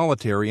the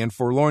solitary and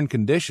forlorn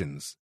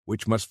conditions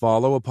which must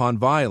follow upon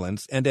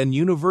violence and an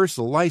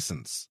universal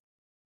license.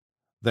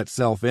 That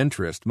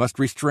self-interest must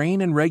restrain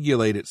and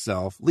regulate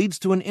itself leads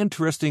to an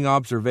interesting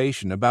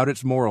observation about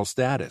its moral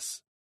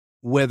status.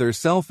 Whether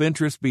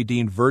self-interest be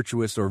deemed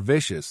virtuous or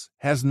vicious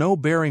has no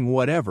bearing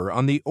whatever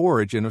on the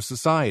origin of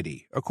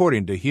society,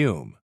 according to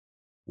Hume.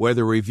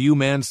 Whether we view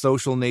man's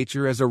social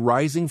nature as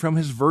arising from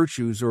his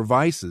virtues or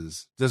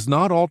vices does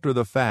not alter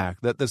the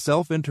fact that the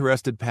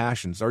self-interested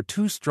passions are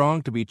too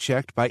strong to be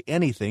checked by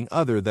anything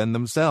other than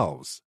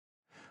themselves.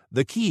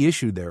 The key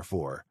issue,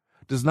 therefore,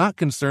 does not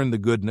concern the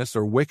goodness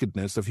or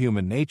wickedness of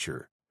human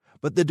nature,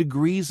 but the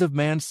degrees of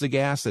man's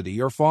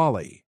sagacity or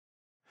folly.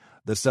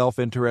 The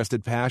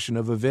self-interested passion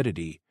of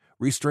avidity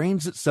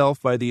restrains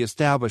itself by the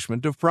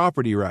establishment of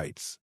property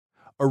rights,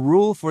 a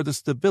rule for the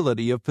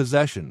stability of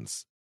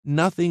possessions.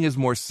 Nothing is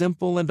more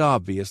simple and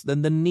obvious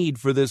than the need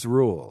for this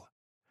rule.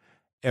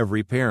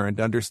 Every parent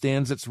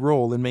understands its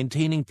role in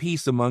maintaining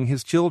peace among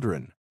his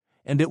children,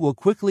 and it will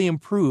quickly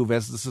improve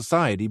as the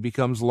society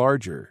becomes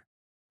larger.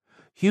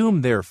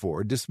 Hume,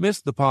 therefore,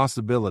 dismissed the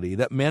possibility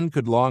that men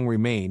could long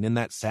remain in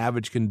that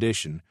savage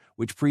condition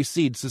which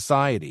precedes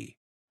society.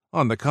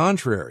 On the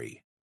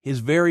contrary, his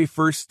very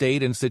first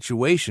state and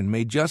situation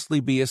may justly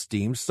be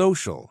esteemed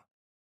social.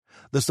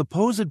 The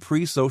supposed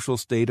pre-social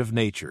state of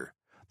nature,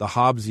 the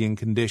Hobbesian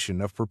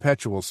condition of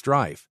perpetual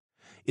strife,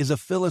 is a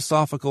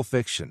philosophical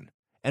fiction,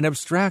 an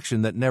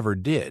abstraction that never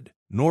did,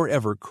 nor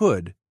ever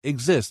could,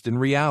 exist in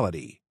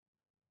reality.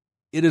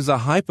 It is a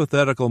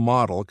hypothetical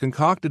model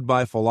concocted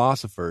by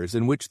philosophers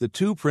in which the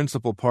two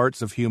principal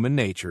parts of human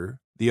nature,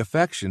 the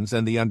affections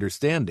and the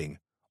understanding,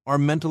 are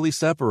mentally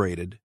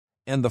separated,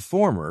 and the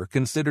former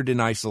considered in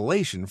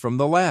isolation from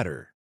the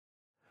latter.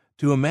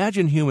 To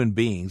imagine human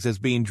beings as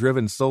being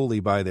driven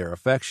solely by their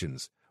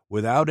affections,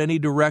 without any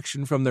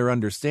direction from their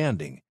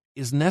understanding,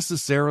 is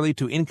necessarily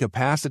to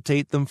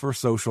incapacitate them for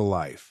social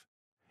life.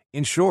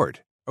 In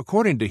short,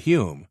 according to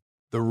Hume,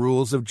 the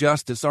rules of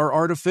justice are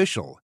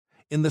artificial,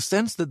 in the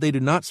sense that they do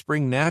not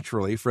spring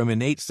naturally from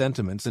innate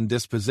sentiments and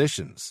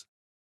dispositions.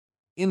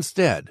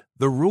 Instead,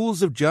 the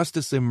rules of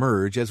justice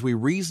emerge as we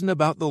reason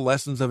about the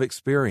lessons of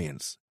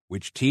experience,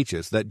 which teach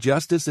us that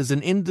justice is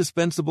an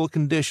indispensable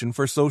condition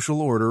for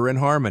social order and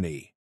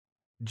harmony.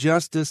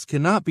 Justice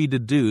cannot be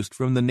deduced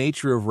from the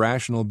nature of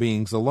rational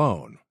beings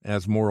alone,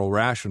 as moral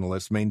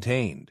rationalists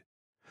maintained.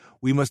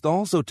 We must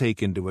also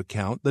take into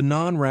account the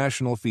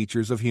non-rational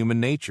features of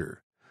human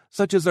nature,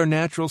 such as our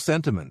natural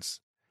sentiments,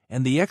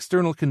 and the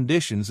external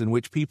conditions in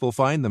which people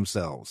find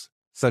themselves,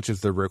 such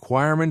as the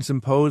requirements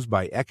imposed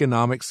by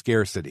economic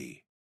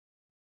scarcity.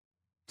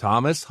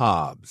 Thomas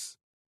Hobbes.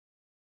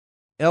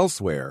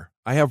 Elsewhere,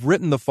 I have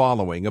written the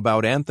following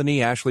about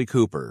Anthony Ashley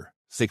Cooper,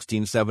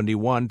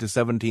 1671 to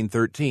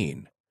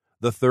 1713,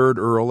 the third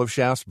Earl of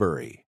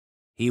Shaftesbury.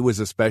 He was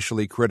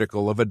especially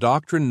critical of a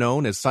doctrine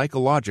known as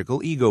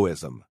psychological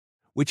egoism,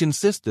 which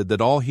insisted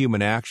that all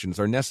human actions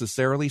are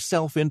necessarily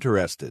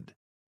self-interested.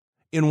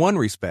 In one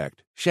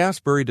respect,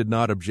 Shaftesbury did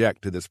not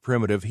object to this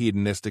primitive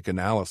hedonistic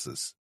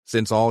analysis,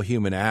 since all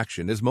human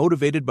action is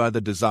motivated by the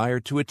desire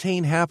to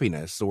attain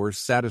happiness or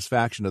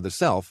satisfaction of the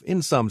self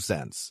in some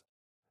sense.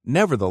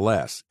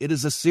 Nevertheless, it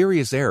is a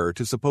serious error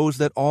to suppose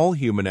that all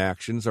human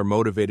actions are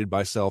motivated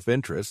by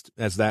self-interest,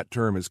 as that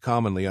term is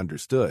commonly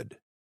understood.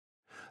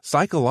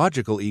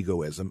 Psychological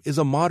egoism is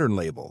a modern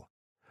label.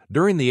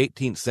 During the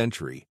 18th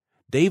century,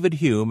 David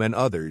Hume and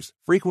others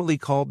frequently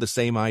called the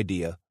same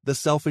idea the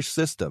selfish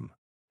system.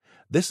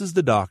 This is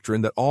the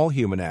doctrine that all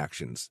human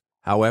actions,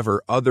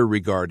 however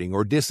other-regarding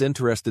or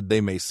disinterested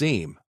they may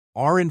seem,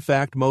 are in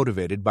fact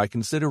motivated by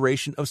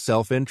consideration of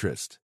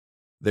self-interest.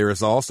 There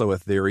is also a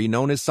theory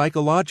known as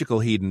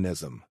psychological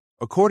hedonism,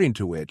 according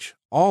to which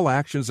all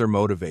actions are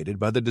motivated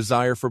by the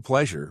desire for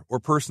pleasure or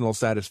personal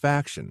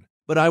satisfaction,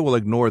 but I will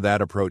ignore that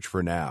approach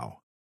for now.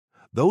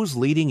 Those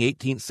leading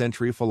 18th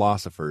century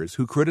philosophers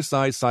who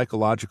criticized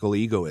psychological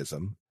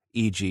egoism,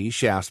 e.g.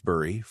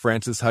 Shaftesbury,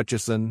 Francis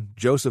Hutcheson,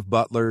 Joseph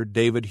Butler,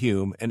 David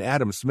Hume, and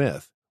Adam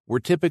Smith, were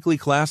typically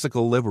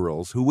classical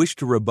liberals who wished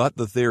to rebut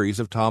the theories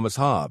of Thomas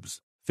Hobbes,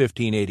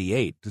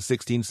 1588 to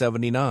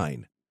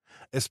 1679,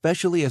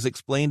 especially as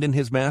explained in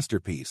his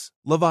masterpiece,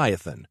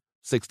 Leviathan,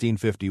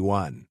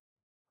 1651.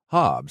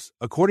 Hobbes,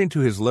 according to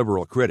his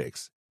liberal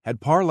critics,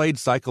 had parlayed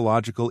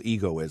psychological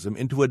egoism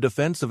into a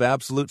defense of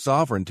absolute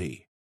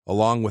sovereignty,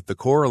 along with the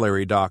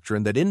corollary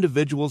doctrine that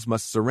individuals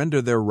must surrender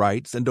their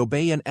rights and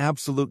obey an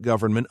absolute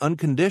government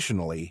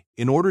unconditionally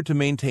in order to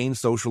maintain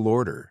social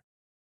order.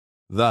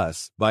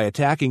 Thus, by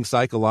attacking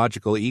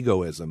psychological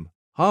egoism,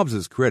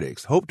 Hobbes's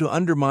critics hope to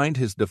undermine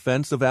his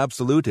defense of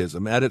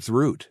absolutism at its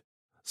root.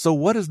 So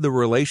what is the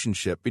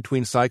relationship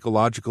between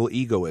psychological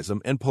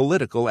egoism and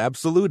political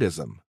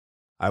absolutism?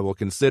 I will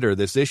consider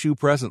this issue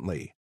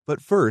presently,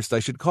 but first I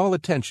should call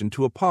attention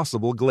to a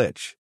possible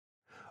glitch.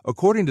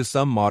 According to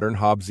some modern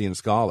Hobbesian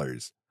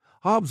scholars,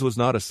 Hobbes was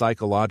not a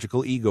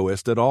psychological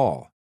egoist at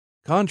all.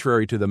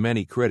 Contrary to the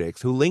many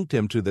critics who linked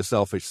him to the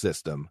selfish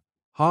system,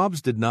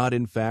 Hobbes did not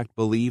in fact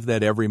believe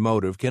that every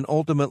motive can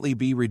ultimately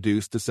be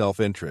reduced to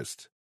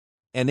self-interest.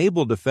 An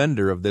able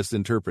defender of this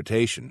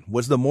interpretation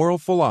was the moral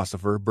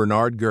philosopher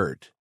Bernard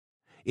Goethe.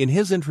 In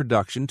his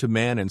introduction to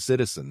Man and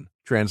Citizen,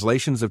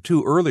 translations of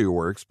two earlier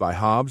works by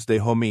Hobbes, De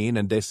Homine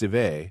and De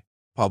Cive,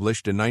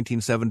 published in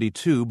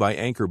 1972 by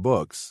Anchor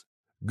Books,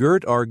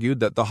 Goethe argued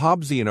that the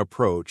Hobbesian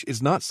approach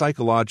is not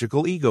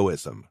psychological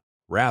egoism.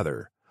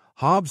 Rather,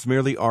 Hobbes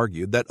merely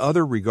argued that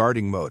other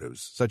regarding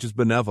motives, such as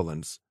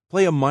benevolence,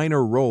 play a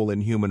minor role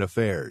in human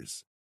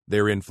affairs.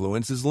 Their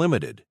influence is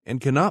limited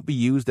and cannot be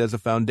used as a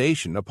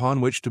foundation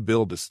upon which to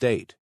build a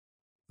state.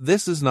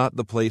 This is not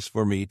the place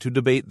for me to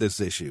debate this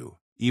issue,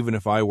 even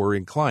if I were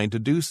inclined to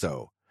do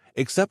so,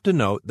 except to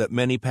note that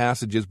many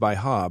passages by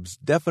Hobbes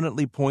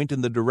definitely point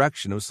in the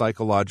direction of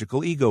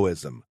psychological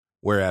egoism,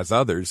 whereas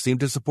others seem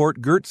to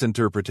support Goethe's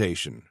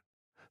interpretation.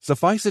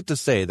 Suffice it to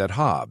say that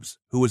Hobbes,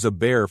 who was a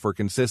bear for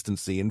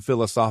consistency in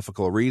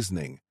philosophical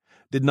reasoning,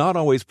 did not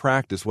always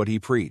practice what he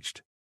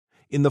preached.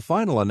 In the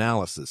final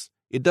analysis,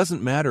 it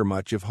doesn't matter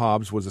much if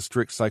Hobbes was a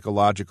strict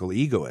psychological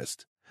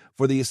egoist,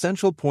 for the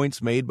essential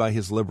points made by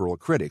his liberal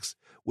critics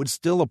would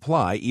still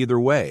apply either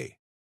way.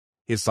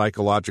 His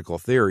psychological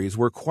theories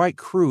were quite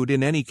crude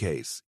in any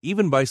case,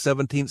 even by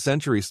 17th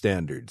century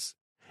standards,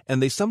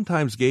 and they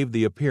sometimes gave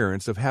the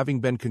appearance of having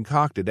been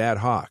concocted ad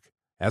hoc,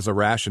 as a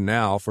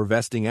rationale for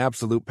vesting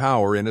absolute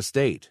power in a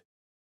state.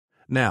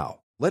 Now,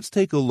 let's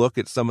take a look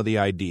at some of the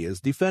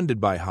ideas defended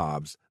by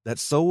Hobbes that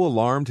so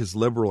alarmed his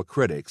liberal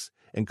critics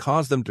and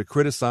caused them to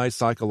criticize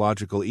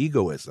psychological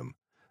egoism,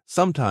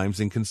 sometimes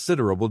in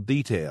considerable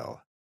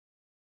detail.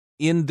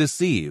 In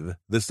Deceive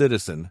the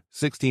Citizen,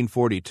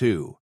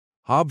 1642,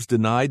 Hobbes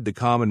denied the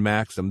common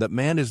maxim that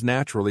man is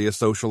naturally a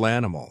social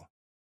animal.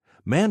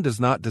 Man does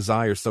not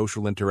desire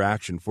social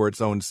interaction for its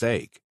own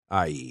sake,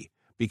 i.e.,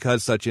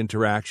 because such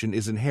interaction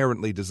is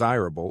inherently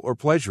desirable or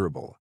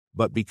pleasurable,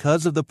 but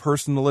because of the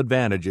personal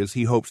advantages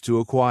he hopes to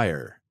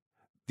acquire.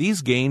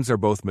 These gains are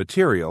both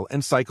material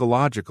and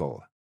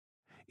psychological.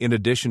 In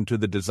addition to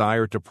the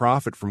desire to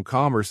profit from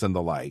commerce and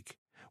the like,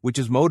 which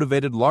is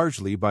motivated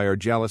largely by our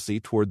jealousy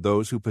toward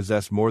those who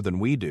possess more than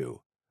we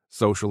do,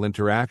 social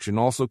interaction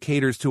also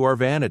caters to our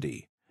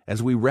vanity,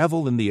 as we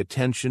revel in the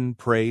attention,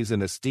 praise,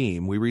 and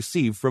esteem we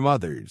receive from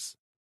others.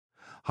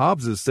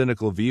 Hobbes's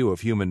cynical view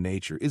of human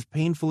nature is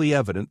painfully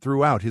evident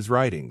throughout his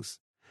writings,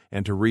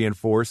 and to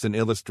reinforce and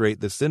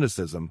illustrate this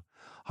cynicism,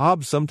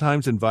 Hobbes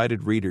sometimes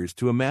invited readers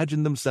to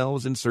imagine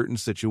themselves in certain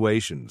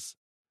situations.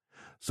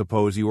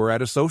 Suppose you are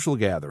at a social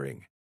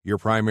gathering. Your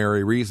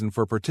primary reason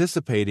for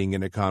participating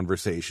in a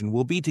conversation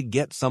will be to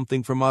get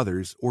something from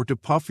others or to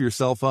puff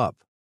yourself up.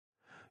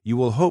 You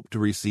will hope to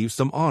receive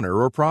some honor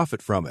or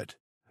profit from it.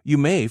 You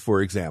may,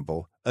 for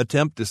example,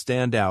 attempt to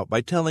stand out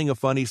by telling a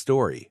funny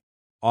story,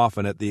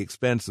 often at the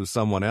expense of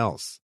someone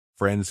else.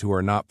 Friends who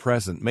are not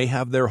present may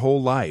have their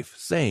whole life,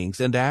 sayings,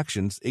 and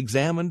actions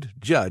examined,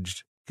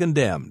 judged,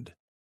 condemned.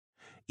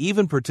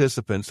 Even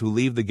participants who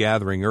leave the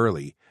gathering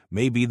early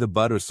may be the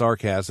butt of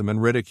sarcasm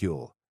and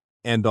ridicule,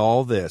 and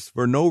all this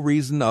for no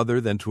reason other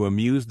than to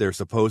amuse their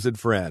supposed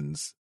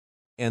friends.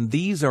 And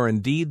these are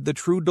indeed the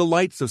true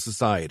delights of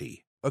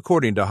society,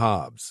 according to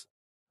Hobbes.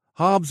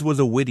 Hobbes was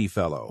a witty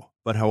fellow,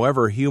 but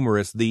however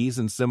humorous these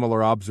and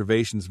similar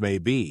observations may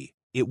be,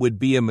 it would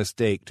be a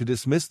mistake to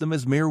dismiss them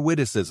as mere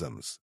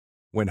witticisms.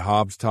 When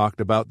Hobbes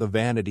talked about the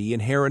vanity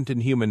inherent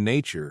in human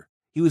nature,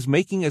 he was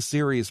making a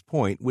serious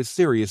point with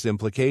serious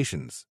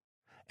implications.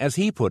 As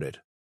he put it,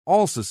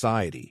 all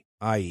society,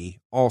 i.e.,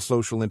 all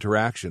social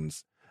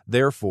interactions,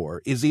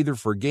 therefore, is either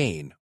for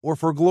gain or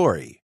for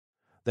glory.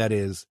 That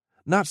is,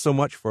 not so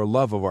much for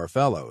love of our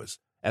fellows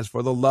as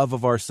for the love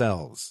of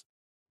ourselves.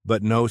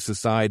 But no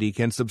society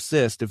can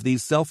subsist if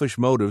these selfish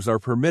motives are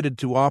permitted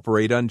to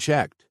operate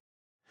unchecked.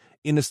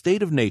 In a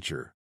state of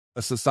nature,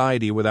 a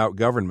society without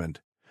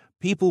government,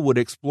 people would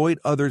exploit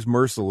others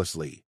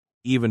mercilessly,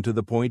 even to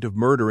the point of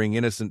murdering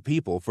innocent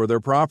people for their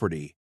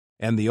property,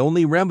 and the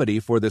only remedy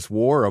for this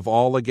war of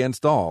all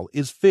against all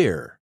is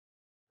fear.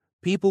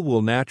 People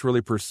will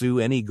naturally pursue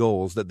any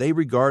goals that they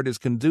regard as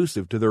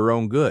conducive to their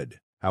own good,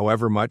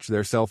 however much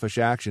their selfish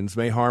actions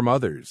may harm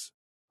others.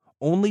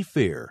 Only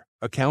fear,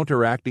 a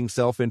counteracting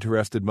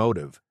self-interested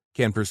motive,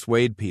 can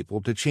persuade people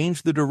to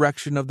change the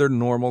direction of their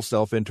normal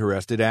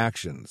self-interested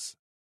actions.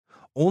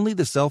 Only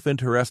the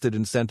self-interested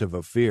incentive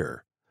of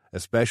fear,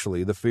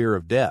 especially the fear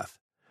of death,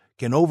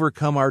 can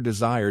overcome our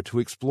desire to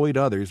exploit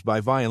others by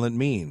violent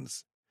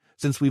means,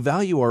 since we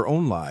value our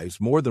own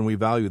lives more than we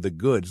value the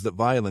goods that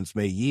violence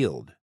may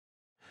yield.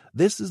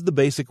 This is the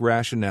basic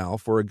rationale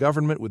for a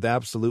government with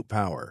absolute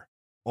power.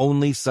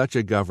 Only such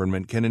a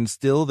government can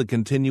instill the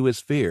continuous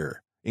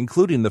fear,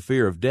 including the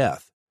fear of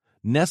death,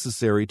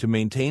 necessary to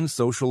maintain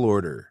social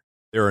order.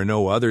 There are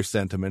no other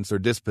sentiments or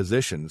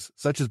dispositions,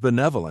 such as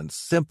benevolence,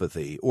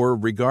 sympathy, or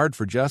regard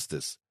for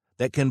justice,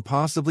 that can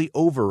possibly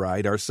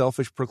override our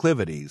selfish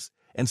proclivities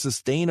and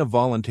sustain a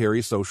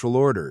voluntary social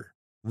order.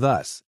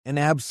 Thus, an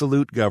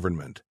absolute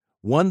government,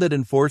 one that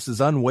enforces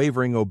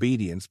unwavering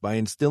obedience by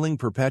instilling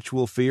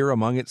perpetual fear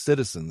among its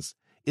citizens,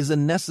 is a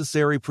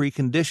necessary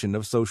precondition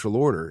of social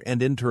order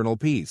and internal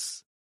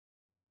peace.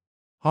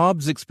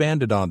 Hobbes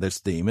expanded on this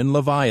theme in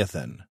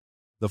Leviathan.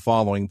 The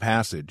following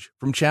passage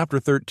from chapter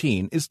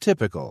 13 is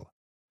typical.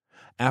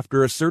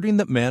 After asserting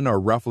that men are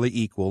roughly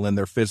equal in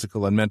their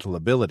physical and mental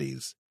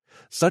abilities,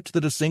 such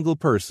that a single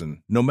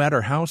person, no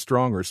matter how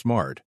strong or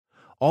smart,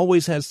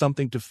 always has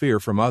something to fear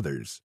from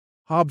others,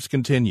 Hobbes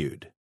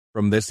continued,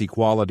 "From this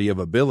equality of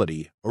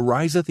ability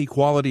ariseth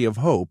equality of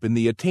hope in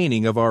the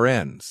attaining of our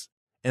ends.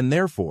 And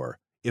therefore,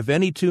 if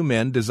any two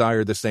men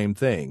desire the same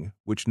thing,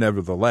 which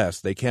nevertheless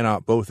they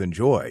cannot both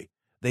enjoy,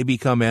 they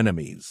become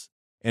enemies,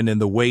 and in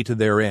the way to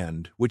their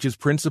end, which is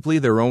principally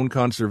their own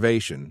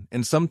conservation,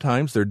 and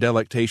sometimes their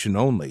delectation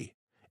only,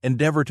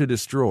 endeavor to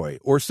destroy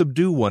or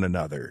subdue one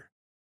another.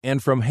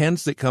 And from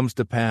hence it comes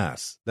to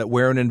pass, that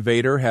where an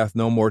invader hath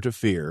no more to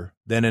fear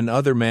than in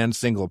other man's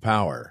single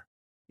power,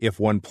 if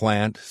one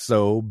plant,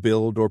 sow,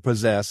 build, or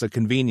possess a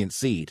convenient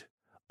seat,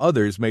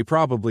 others may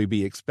probably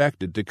be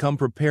expected to come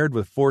prepared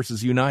with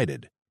forces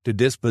united, to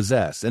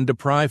dispossess and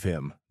deprive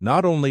him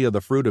not only of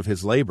the fruit of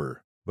his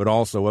labor, but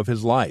also of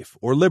his life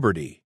or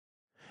liberty.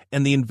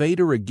 And the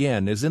invader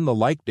again is in the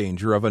like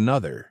danger of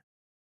another."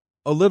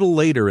 A little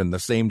later in the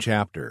same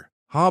chapter,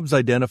 Hobbes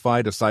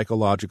identified a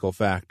psychological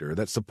factor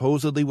that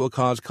supposedly will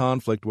cause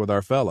conflict with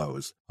our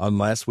fellows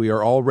unless we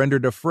are all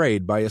rendered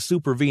afraid by a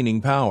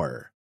supervening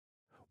power.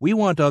 We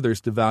want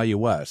others to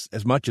value us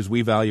as much as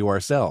we value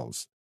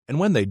ourselves, and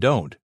when they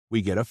don't,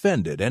 we get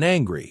offended and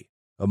angry,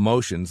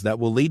 emotions that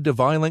will lead to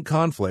violent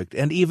conflict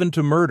and even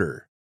to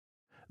murder.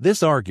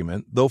 This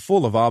argument, though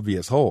full of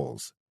obvious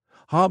holes,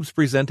 Hobbes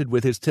presented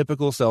with his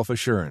typical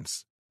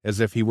self-assurance, as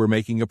if he were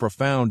making a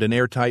profound and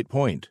airtight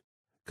point.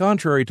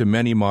 Contrary to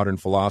many modern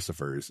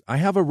philosophers, I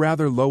have a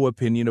rather low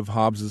opinion of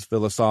Hobbes's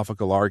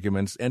philosophical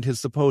arguments and his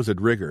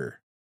supposed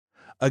rigor.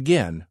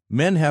 Again,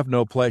 men have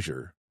no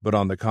pleasure, but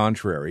on the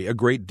contrary a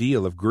great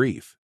deal of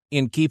grief,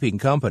 in keeping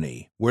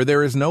company, where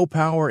there is no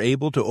power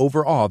able to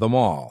overawe them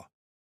all.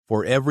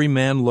 For every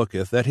man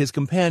looketh that his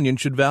companion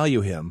should value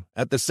him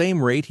at the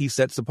same rate he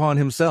sets upon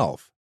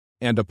himself,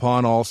 and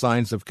upon all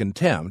signs of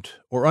contempt,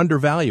 or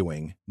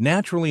undervaluing,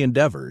 naturally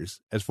endeavors,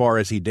 as far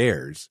as he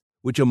dares,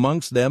 which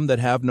amongst them that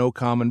have no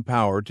common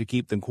power to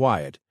keep them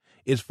quiet,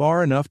 is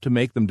far enough to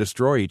make them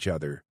destroy each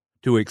other,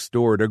 to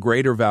extort a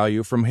greater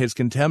value from his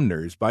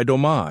contemners by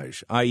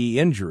dommage, i.e.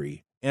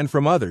 injury, and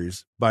from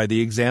others by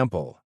the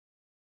example.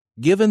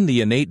 Given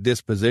the innate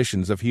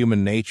dispositions of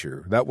human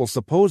nature that will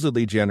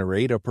supposedly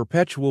generate a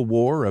perpetual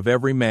war of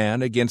every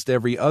man against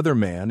every other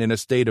man in a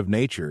state of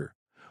nature,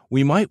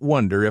 we might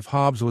wonder if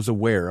Hobbes was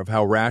aware of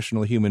how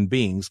rational human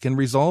beings can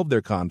resolve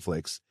their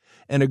conflicts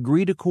and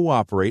agree to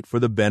cooperate for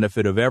the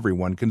benefit of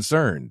everyone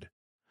concerned.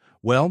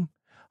 Well,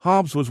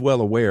 Hobbes was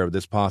well aware of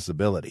this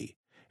possibility,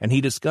 and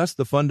he discussed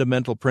the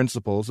fundamental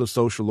principles of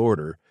social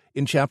order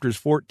in chapters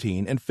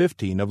 14 and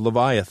 15 of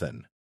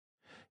Leviathan.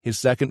 His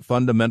second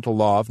fundamental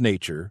law of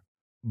nature.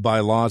 By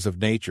laws of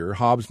nature,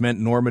 Hobbes meant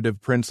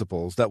normative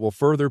principles that will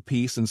further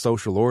peace and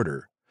social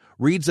order,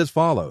 reads as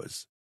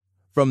follows: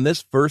 "From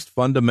this first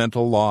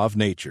fundamental law of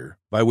nature,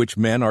 by which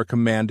men are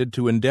commanded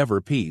to endeavor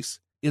peace,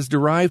 is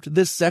derived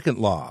this second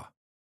law,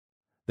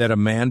 that a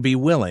man be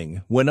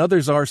willing, when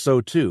others are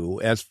so too,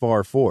 as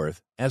far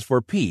forth, as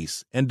for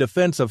peace and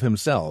defense of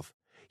himself,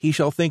 he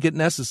shall think it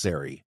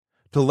necessary,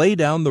 to lay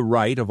down the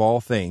right of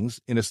all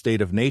things in a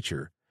state of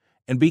nature,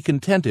 and be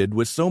contented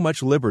with so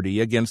much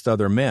liberty against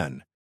other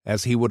men,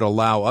 as he would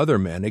allow other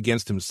men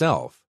against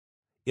himself,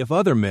 if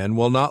other men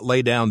will not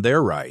lay down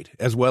their right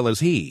as well as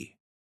he.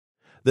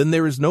 Then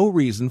there is no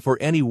reason for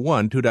any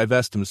one to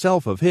divest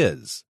himself of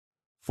his,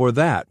 for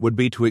that would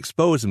be to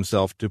expose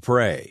himself to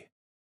prey."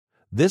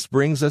 This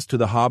brings us to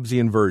the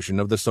Hobbesian version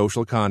of the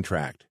social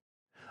contract.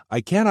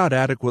 I cannot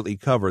adequately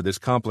cover this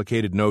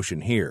complicated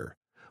notion here,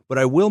 but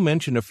I will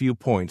mention a few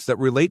points that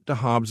relate to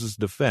Hobbes's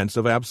defense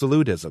of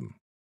absolutism.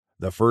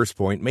 The first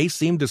point may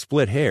seem to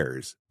split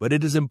hairs, but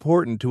it is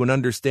important to an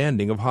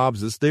understanding of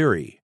Hobbes's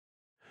theory.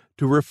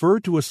 To refer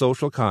to a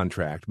social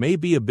contract may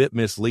be a bit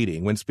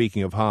misleading when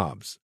speaking of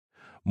Hobbes.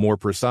 More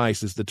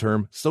precise is the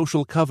term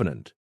social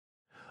covenant.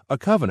 A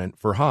covenant,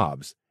 for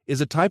Hobbes,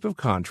 is a type of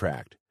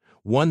contract,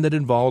 one that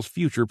involves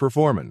future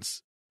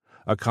performance.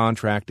 A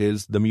contract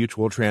is the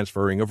mutual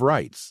transferring of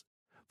rights.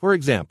 For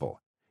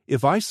example,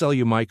 if I sell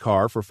you my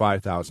car for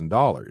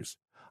 $5,000,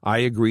 I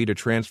agree to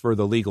transfer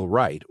the legal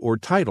right or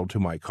title to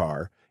my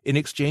car in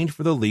exchange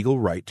for the legal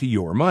right to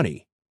your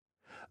money.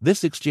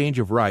 This exchange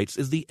of rights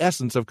is the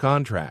essence of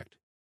contract.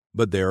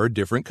 But there are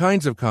different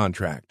kinds of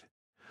contract.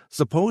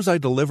 Suppose I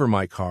deliver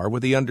my car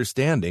with the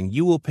understanding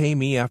you will pay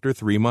me after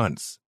 3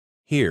 months.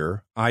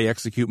 Here, I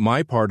execute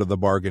my part of the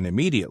bargain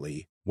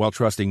immediately, while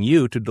trusting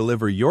you to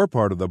deliver your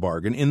part of the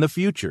bargain in the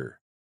future.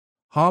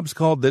 Hobbes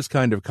called this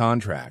kind of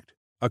contract,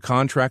 a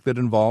contract that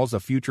involves a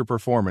future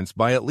performance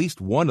by at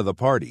least one of the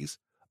parties,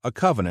 a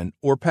covenant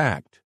or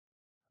pact.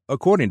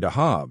 According to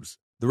Hobbes,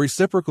 the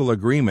reciprocal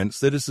agreement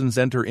citizens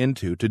enter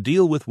into to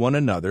deal with one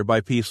another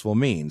by peaceful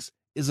means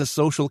is a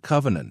social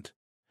covenant.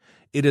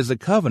 It is a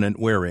covenant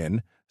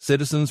wherein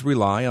Citizens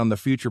rely on the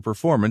future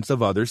performance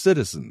of other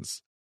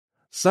citizens.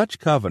 Such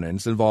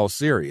covenants involve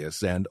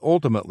serious and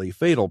ultimately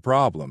fatal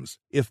problems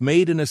if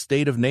made in a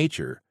state of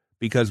nature,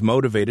 because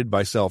motivated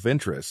by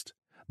self-interest,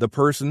 the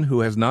person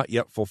who has not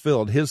yet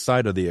fulfilled his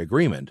side of the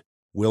agreement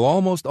will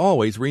almost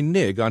always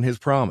renege on his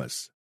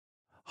promise.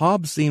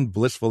 Hobbes seemed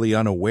blissfully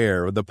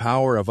unaware of the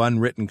power of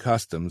unwritten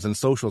customs and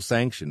social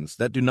sanctions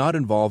that do not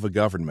involve a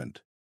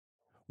government.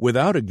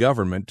 Without a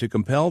government to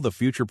compel the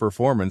future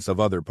performance of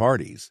other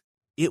parties,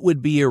 it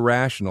would be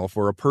irrational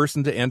for a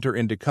person to enter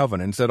into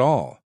covenants at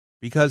all,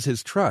 because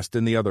his trust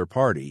in the other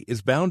party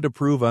is bound to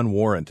prove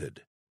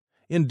unwarranted.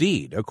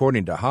 Indeed,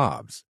 according to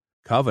Hobbes,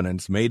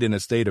 covenants made in a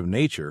state of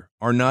nature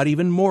are not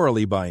even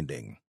morally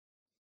binding.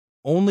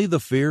 Only the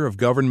fear of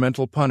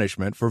governmental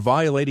punishment for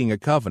violating a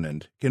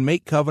covenant can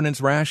make covenants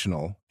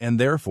rational and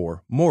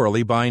therefore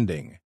morally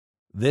binding.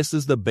 This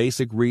is the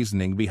basic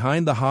reasoning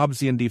behind the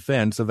Hobbesian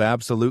defense of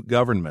absolute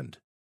government.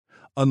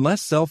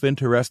 Unless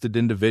self-interested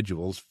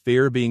individuals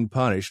fear being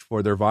punished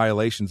for their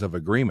violations of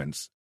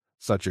agreements,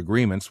 such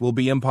agreements will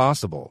be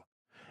impossible,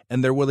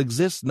 and there will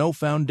exist no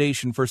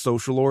foundation for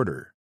social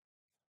order.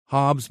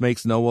 Hobbes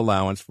makes no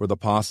allowance for the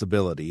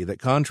possibility that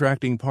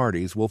contracting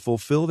parties will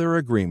fulfill their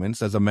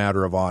agreements as a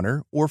matter of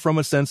honor or from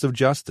a sense of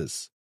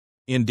justice.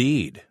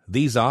 Indeed,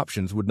 these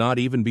options would not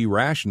even be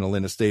rational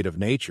in a state of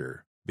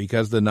nature,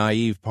 because the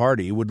naive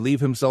party would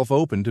leave himself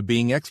open to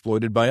being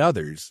exploited by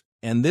others,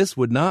 and this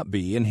would not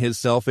be in his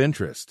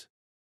self-interest.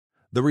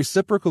 The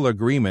reciprocal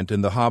agreement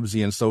in the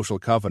Hobbesian social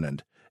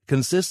covenant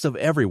consists of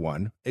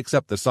everyone,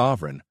 except the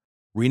sovereign,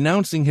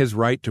 renouncing his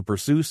right to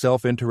pursue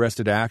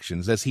self-interested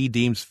actions as he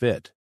deems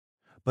fit.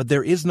 But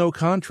there is no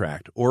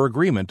contract or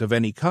agreement of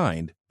any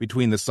kind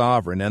between the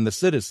sovereign and the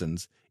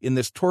citizens in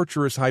this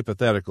tortuous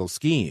hypothetical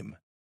scheme.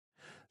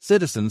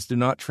 Citizens do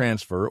not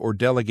transfer or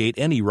delegate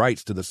any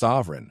rights to the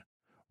sovereign.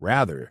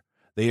 Rather,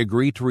 they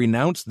agree to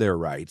renounce their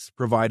rights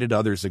provided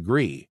others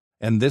agree,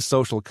 and this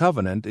social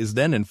covenant is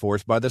then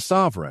enforced by the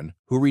sovereign,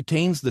 who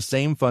retains the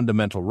same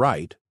fundamental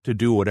right to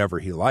do whatever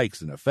he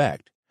likes in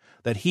effect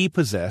that he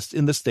possessed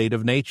in the state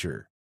of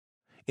nature.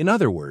 In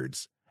other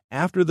words,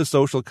 after the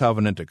social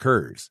covenant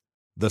occurs,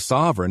 the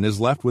sovereign is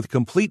left with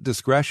complete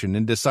discretion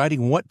in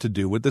deciding what to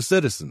do with the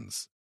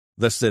citizens.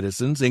 The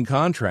citizens, in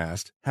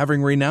contrast,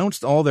 having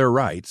renounced all their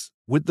rights,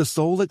 with the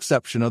sole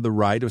exception of the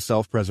right of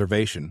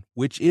self-preservation,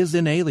 which is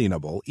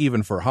inalienable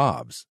even for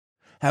Hobbes,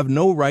 have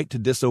no right to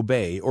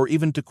disobey or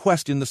even to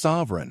question the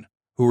sovereign,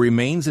 who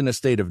remains in a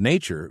state of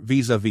nature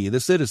vis-à-vis the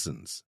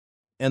citizens.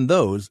 And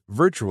those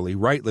virtually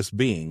rightless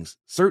beings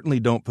certainly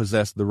don't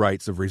possess the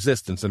rights of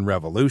resistance and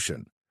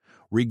revolution,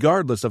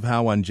 regardless of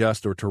how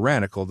unjust or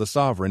tyrannical the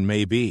sovereign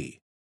may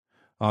be.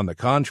 On the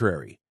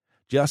contrary,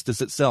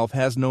 justice itself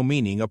has no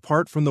meaning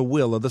apart from the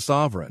will of the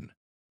sovereign.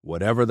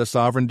 Whatever the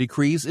sovereign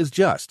decrees is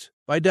just,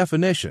 by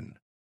definition.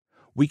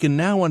 We can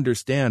now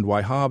understand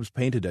why Hobbes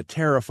painted a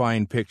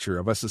terrifying picture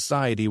of a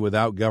society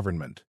without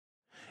government.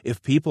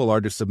 If people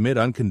are to submit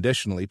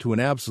unconditionally to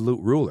an absolute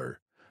ruler,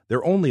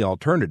 their only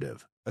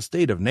alternative, a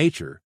state of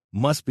nature,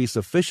 must be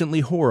sufficiently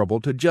horrible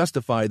to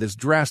justify this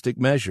drastic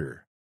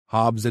measure.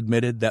 Hobbes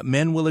admitted that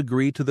men will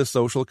agree to the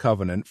social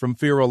covenant from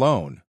fear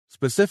alone,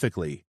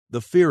 specifically,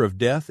 the fear of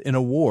death in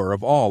a war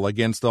of all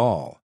against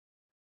all.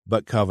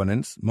 But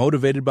covenants,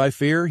 motivated by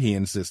fear, he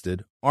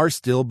insisted, are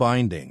still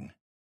binding.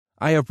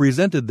 I have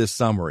presented this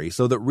summary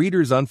so that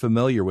readers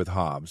unfamiliar with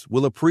Hobbes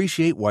will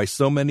appreciate why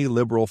so many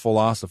liberal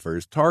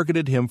philosophers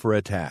targeted him for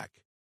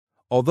attack.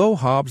 Although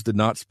Hobbes did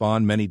not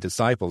spawn many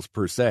disciples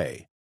per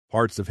se,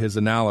 parts of his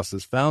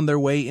analysis found their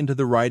way into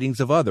the writings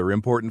of other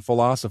important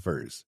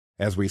philosophers,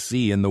 as we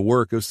see in the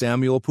work of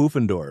Samuel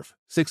Pufendorf,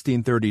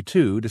 1632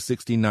 to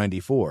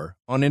 1694,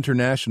 on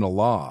international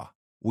law.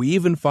 We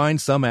even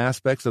find some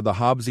aspects of the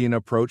Hobbesian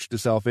approach to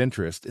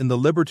self-interest in the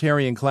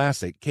libertarian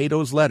classic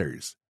Cato's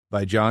Letters,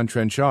 by John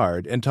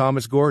Trenchard and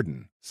Thomas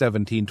Gordon,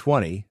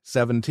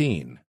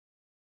 1720-17.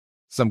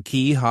 Some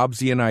key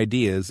Hobbesian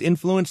ideas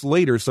influenced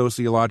later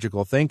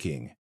sociological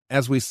thinking,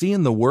 as we see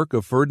in the work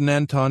of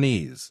Ferdinand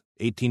Tönnies,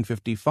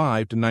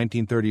 1855 to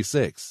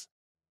 1936,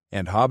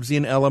 and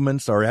Hobbesian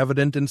elements are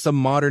evident in some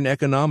modern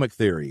economic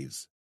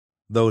theories.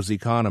 Those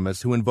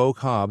economists who invoke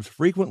Hobbes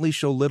frequently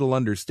show little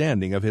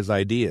understanding of his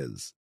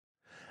ideas.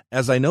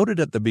 As I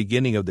noted at the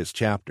beginning of this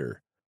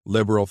chapter,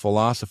 liberal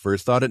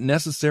philosophers thought it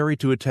necessary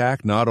to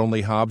attack not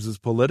only Hobbes's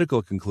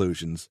political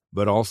conclusions,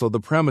 but also the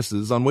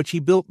premises on which he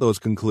built those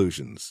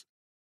conclusions.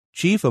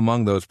 Chief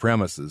among those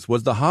premises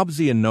was the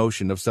Hobbesian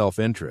notion of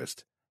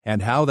self-interest,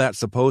 and how that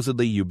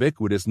supposedly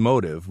ubiquitous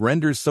motive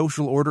renders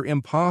social order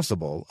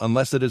impossible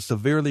unless it is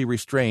severely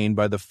restrained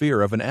by the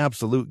fear of an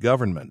absolute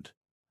government.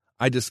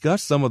 I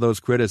discuss some of those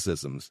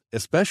criticisms,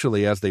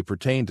 especially as they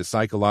pertain to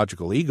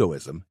psychological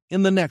egoism,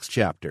 in the next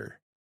chapter.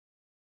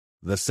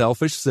 The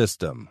Selfish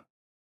System.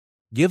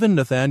 Given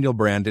Nathaniel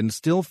Branden's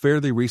still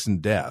fairly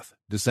recent death,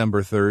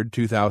 December 3,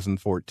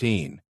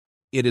 2014,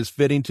 it is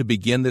fitting to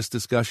begin this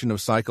discussion of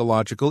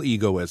psychological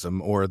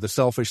egoism, or the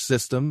selfish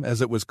system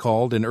as it was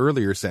called in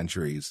earlier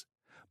centuries,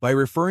 by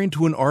referring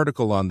to an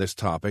article on this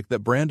topic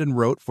that Brandon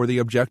wrote for the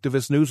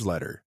Objectivist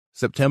newsletter,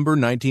 September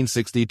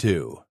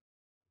 1962.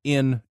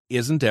 In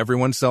Isn't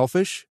Everyone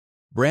Selfish?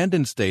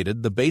 Brandon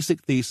stated the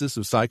basic thesis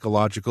of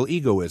psychological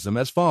egoism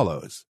as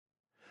follows.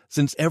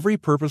 Since every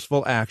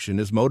purposeful action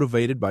is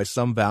motivated by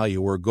some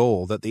value or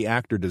goal that the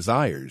actor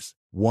desires,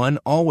 one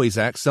always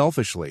acts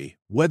selfishly,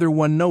 whether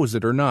one knows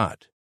it or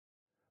not.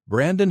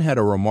 Brandon had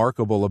a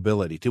remarkable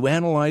ability to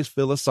analyze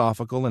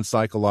philosophical and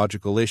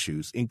psychological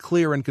issues in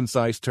clear and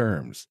concise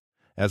terms,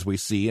 as we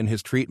see in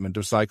his treatment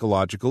of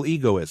psychological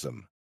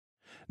egoism.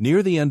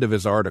 Near the end of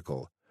his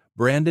article,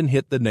 Brandon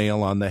hit the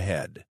nail on the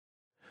head.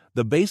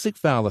 The basic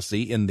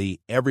fallacy in the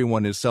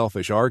everyone is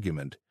selfish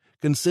argument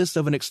consists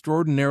of an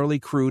extraordinarily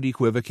crude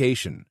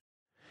equivocation.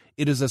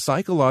 It is a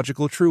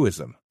psychological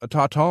truism, a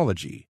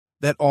tautology,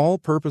 that all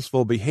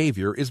purposeful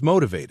behavior is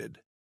motivated.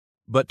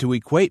 But to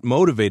equate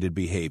motivated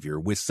behavior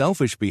with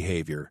selfish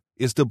behavior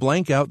is to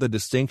blank out the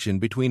distinction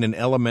between an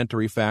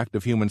elementary fact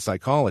of human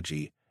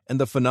psychology and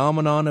the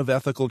phenomenon of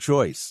ethical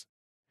choice.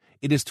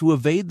 It is to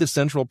evade the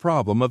central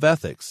problem of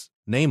ethics,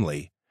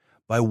 namely,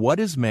 by what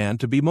is man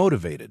to be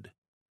motivated?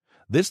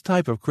 This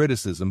type of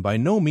criticism by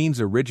no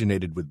means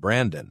originated with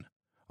Brandon.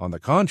 On the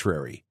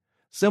contrary,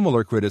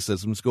 similar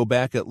criticisms go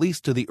back at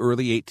least to the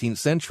early 18th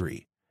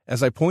century,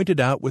 as I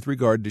pointed out with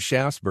regard to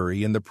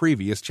Shaftesbury in the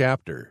previous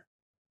chapter.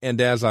 And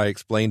as I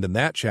explained in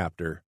that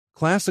chapter,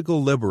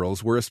 classical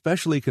liberals were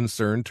especially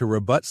concerned to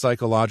rebut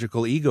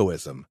psychological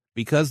egoism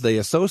because they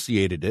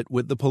associated it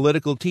with the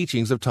political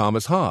teachings of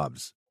Thomas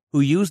Hobbes,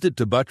 who used it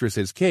to buttress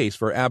his case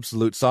for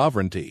absolute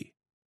sovereignty.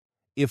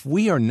 If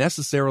we are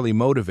necessarily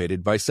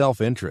motivated by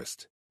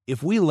self-interest,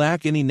 if we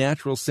lack any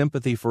natural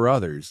sympathy for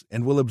others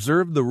and will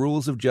observe the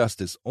rules of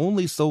justice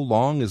only so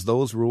long as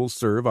those rules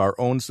serve our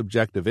own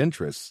subjective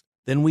interests,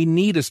 then we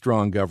need a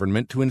strong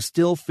government to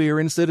instill fear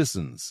in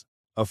citizens,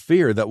 a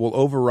fear that will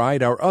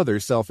override our other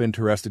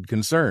self-interested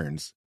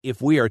concerns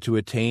if we are to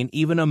attain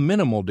even a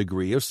minimal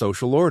degree of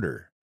social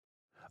order.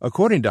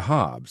 According to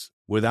Hobbes,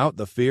 without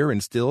the fear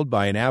instilled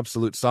by an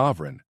absolute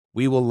sovereign,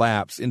 we will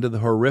lapse into the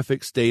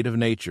horrific state of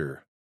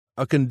nature,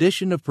 a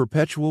condition of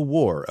perpetual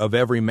war of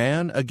every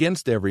man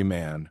against every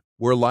man,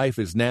 where life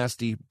is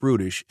nasty,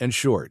 brutish, and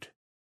short.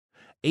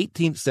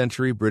 18th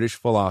century British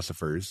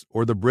philosophers,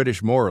 or the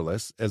British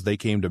moralists as they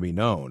came to be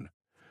known,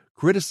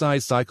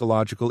 criticized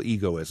psychological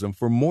egoism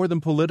for more than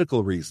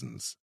political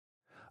reasons.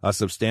 A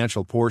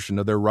substantial portion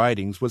of their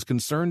writings was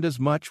concerned as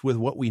much with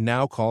what we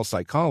now call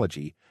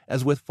psychology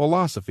as with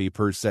philosophy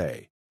per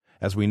se,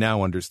 as we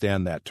now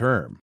understand that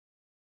term.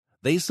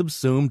 They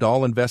subsumed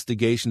all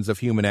investigations of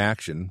human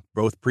action,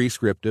 both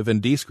prescriptive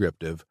and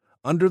descriptive,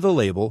 under the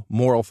label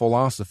moral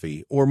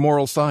philosophy or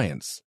moral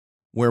science,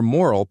 where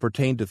moral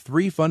pertained to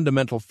three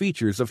fundamental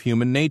features of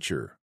human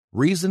nature: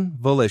 reason,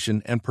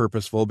 volition, and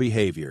purposeful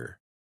behavior.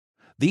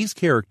 These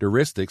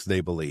characteristics, they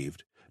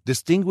believed,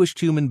 distinguished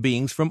human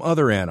beings from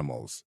other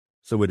animals,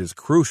 so it is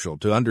crucial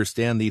to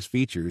understand these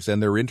features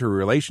and their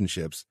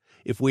interrelationships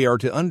if we are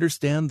to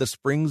understand the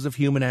springs of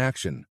human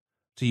action,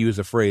 to use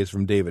a phrase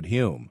from David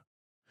Hume.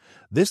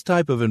 This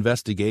type of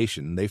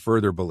investigation, they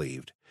further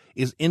believed,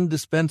 is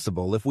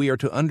indispensable if we are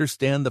to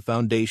understand the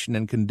foundation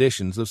and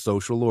conditions of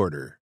social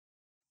order.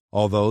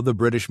 Although the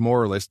British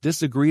moralists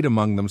disagreed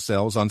among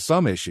themselves on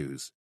some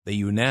issues, they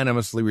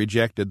unanimously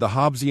rejected the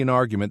Hobbesian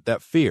argument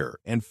that fear,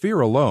 and fear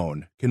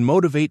alone, can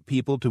motivate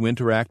people to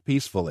interact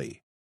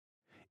peacefully.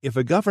 If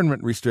a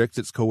government restricts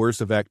its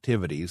coercive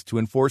activities to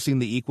enforcing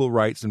the equal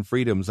rights and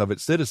freedoms of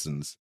its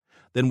citizens,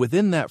 then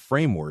within that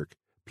framework,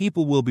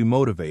 people will be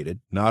motivated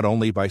not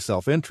only by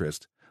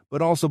self-interest,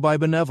 but also by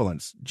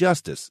benevolence,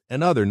 justice,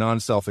 and other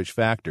non-selfish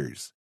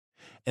factors.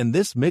 And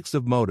this mix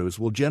of motives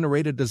will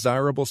generate a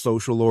desirable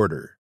social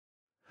order.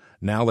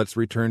 Now let's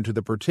return to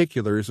the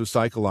particulars of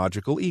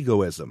psychological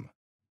egoism.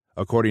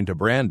 According to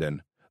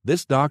Brandon,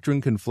 this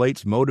doctrine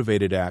conflates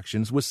motivated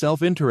actions with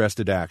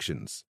self-interested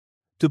actions.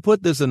 To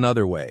put this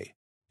another way,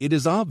 it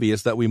is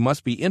obvious that we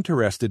must be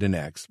interested in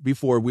X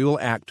before we will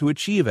act to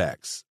achieve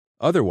X.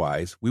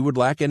 Otherwise, we would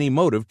lack any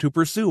motive to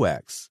pursue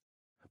X.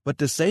 But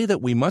to say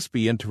that we must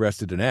be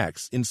interested in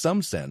X, in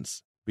some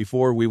sense,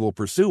 before we will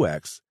pursue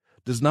X,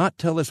 does not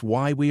tell us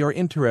why we are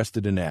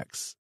interested in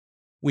X.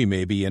 We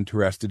may be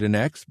interested in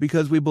X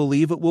because we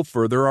believe it will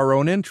further our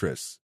own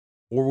interests,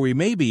 or we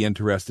may be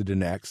interested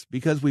in X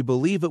because we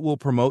believe it will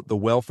promote the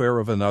welfare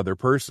of another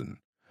person,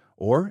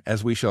 or,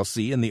 as we shall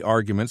see in the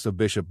arguments of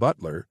Bishop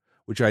Butler,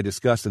 which I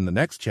discuss in the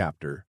next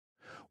chapter,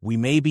 we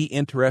may be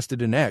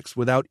interested in X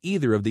without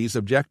either of these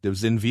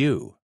objectives in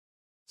view.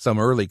 Some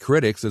early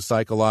critics of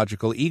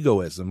psychological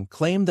egoism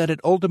claim that it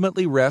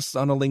ultimately rests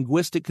on a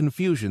linguistic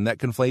confusion that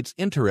conflates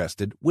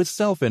interested with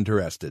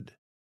self-interested.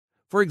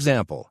 For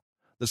example,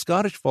 the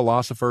Scottish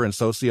philosopher and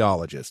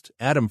sociologist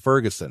Adam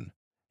Ferguson,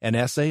 an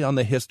essay on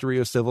the history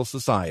of civil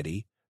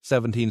society,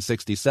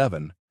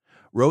 1767,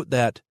 wrote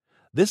that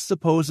this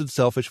supposed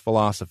selfish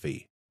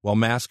philosophy, while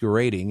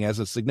masquerading as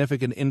a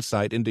significant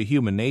insight into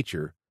human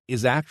nature,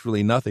 is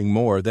actually nothing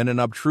more than an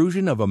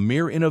obtrusion of a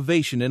mere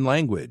innovation in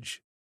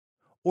language.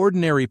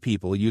 Ordinary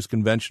people use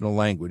conventional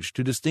language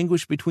to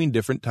distinguish between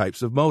different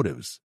types of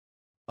motives.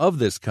 Of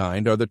this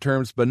kind are the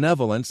terms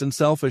benevolence and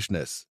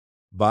selfishness,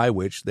 by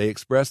which they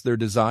express their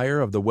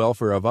desire of the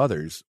welfare of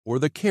others or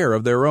the care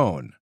of their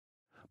own.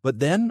 But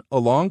then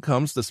along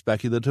comes the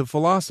speculative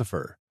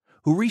philosopher,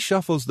 who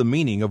reshuffles the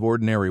meaning of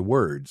ordinary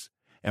words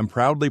and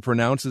proudly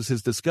pronounces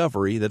his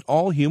discovery that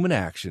all human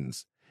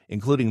actions,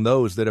 including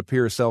those that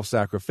appear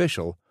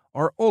self-sacrificial,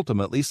 are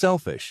ultimately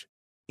selfish.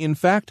 In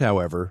fact,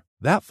 however,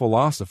 that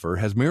philosopher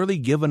has merely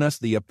given us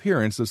the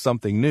appearance of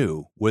something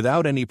new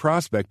without any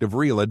prospect of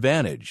real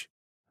advantage.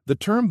 The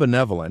term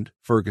benevolent,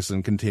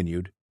 Ferguson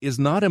continued, is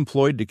not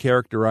employed to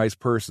characterize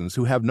persons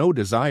who have no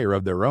desire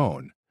of their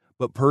own,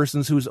 but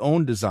persons whose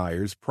own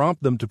desires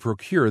prompt them to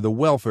procure the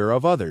welfare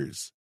of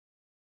others.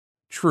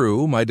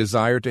 True, my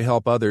desire to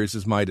help others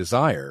is my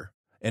desire,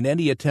 and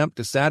any attempt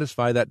to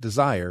satisfy that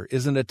desire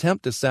is an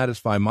attempt to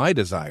satisfy my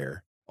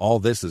desire. All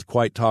this is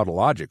quite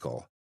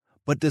tautological.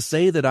 But to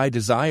say that I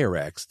desire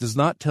X does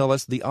not tell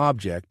us the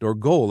object or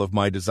goal of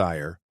my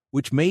desire,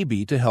 which may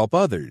be to help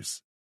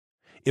others.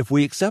 If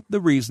we accept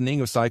the reasoning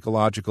of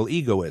psychological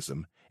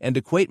egoism and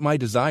equate my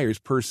desires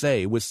per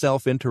se with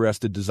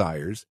self-interested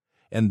desires,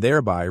 and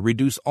thereby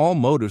reduce all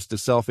motives to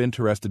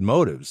self-interested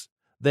motives,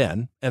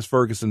 then, as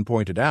Ferguson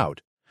pointed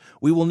out,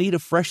 we will need a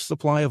fresh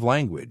supply of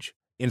language.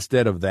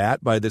 Instead of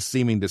that, by this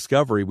seeming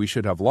discovery we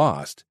should have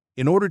lost,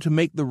 in order to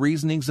make the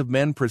reasonings of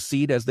men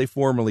proceed as they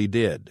formerly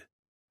did.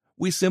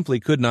 We simply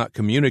could not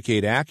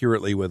communicate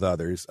accurately with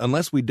others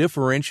unless we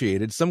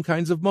differentiated some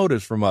kinds of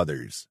motives from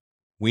others.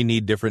 We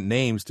need different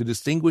names to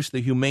distinguish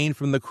the humane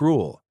from the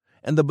cruel,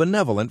 and the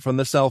benevolent from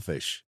the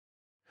selfish.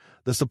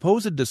 The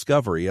supposed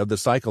discovery of the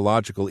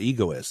psychological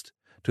egoist,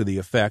 to the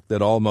effect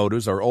that all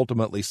motives are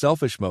ultimately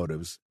selfish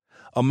motives,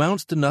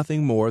 amounts to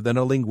nothing more than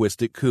a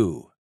linguistic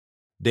coup.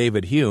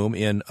 David Hume,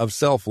 in Of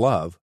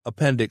Self-Love,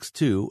 Appendix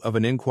 2 of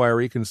an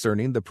Inquiry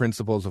Concerning the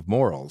Principles of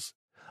Morals,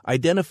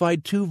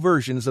 identified two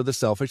versions of the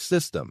selfish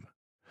system.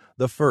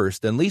 The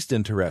first and least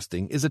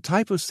interesting is a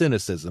type of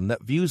cynicism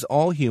that views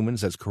all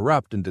humans as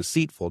corrupt and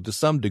deceitful to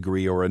some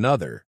degree or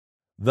another.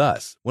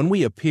 Thus, when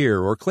we appear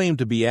or claim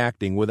to be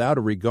acting without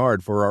a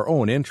regard for our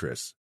own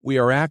interests, we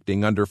are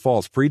acting under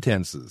false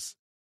pretenses.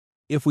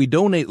 If we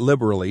donate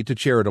liberally to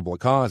charitable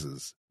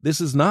causes,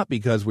 this is not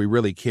because we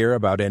really care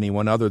about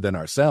anyone other than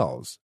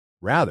ourselves.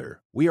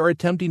 Rather, we are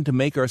attempting to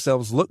make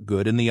ourselves look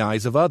good in the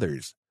eyes of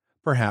others,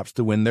 perhaps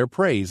to win their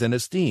praise and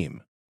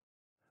esteem.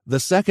 The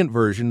second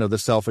version of the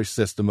selfish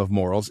system of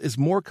morals is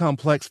more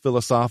complex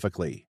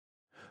philosophically.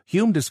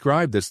 Hume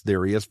described this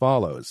theory as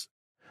follows.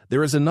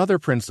 There is another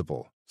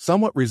principle,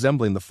 somewhat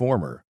resembling the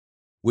former,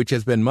 which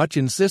has been much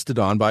insisted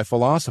on by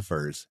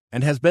philosophers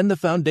and has been the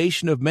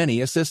foundation of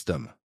many a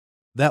system,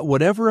 that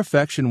whatever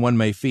affection one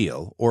may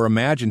feel or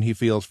imagine he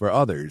feels for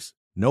others,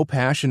 no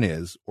passion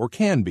is or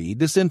can be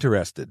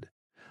disinterested,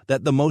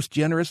 that the most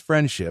generous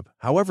friendship,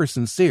 however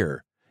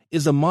sincere,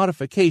 is a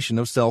modification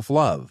of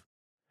self-love,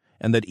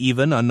 and that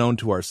even unknown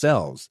to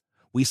ourselves,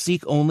 we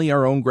seek only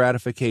our own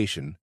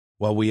gratification,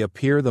 while we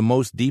appear the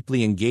most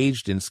deeply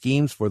engaged in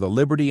schemes for the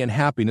liberty and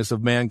happiness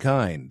of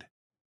mankind.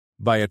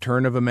 By a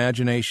turn of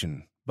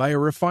imagination, by a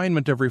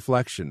refinement of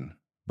reflection,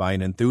 by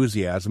an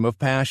enthusiasm of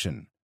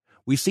passion,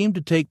 we seem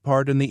to take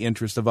part in the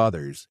interests of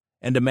others,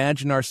 and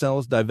imagine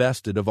ourselves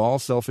divested of all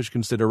selfish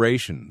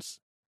considerations.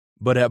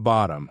 But at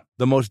bottom,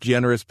 the most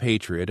generous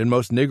patriot and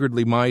most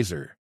niggardly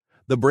miser,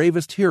 the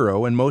bravest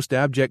hero and most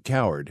abject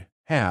coward,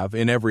 have,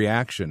 in every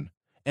action,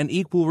 an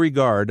equal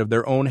regard of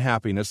their own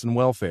happiness and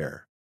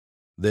welfare.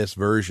 This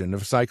version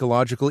of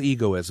psychological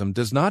egoism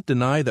does not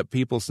deny that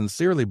people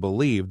sincerely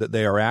believe that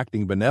they are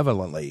acting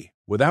benevolently,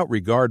 without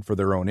regard for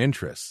their own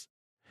interests.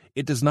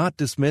 It does not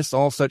dismiss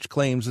all such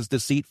claims as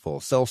deceitful,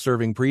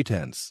 self-serving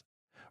pretense.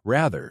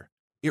 Rather,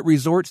 it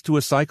resorts to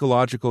a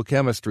psychological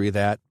chemistry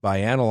that, by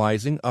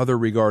analyzing other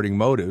regarding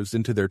motives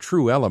into their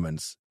true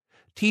elements,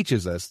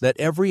 teaches us that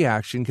every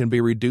action can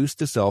be reduced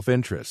to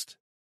self-interest.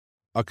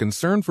 A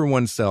concern for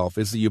oneself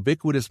is the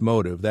ubiquitous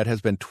motive that has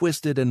been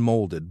twisted and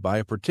molded by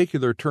a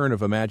particular turn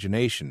of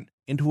imagination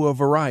into a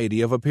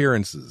variety of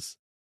appearances.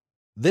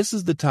 This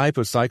is the type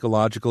of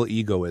psychological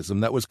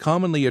egoism that was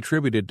commonly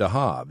attributed to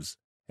Hobbes,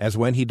 as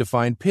when he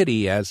defined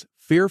pity as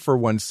fear for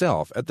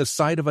oneself at the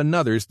sight of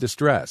another's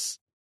distress.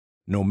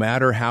 No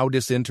matter how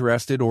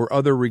disinterested or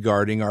other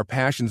regarding our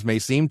passions may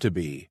seem to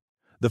be,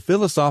 the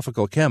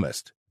philosophical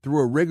chemist, through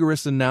a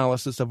rigorous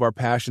analysis of our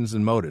passions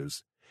and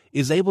motives,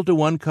 is able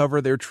to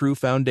uncover their true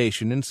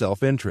foundation in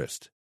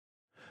self-interest.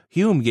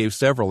 Hume gave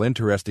several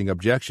interesting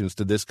objections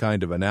to this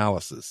kind of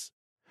analysis.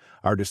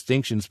 Our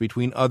distinctions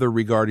between other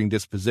regarding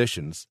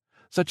dispositions,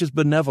 such as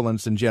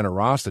benevolence and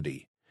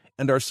generosity,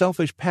 and our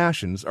selfish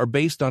passions are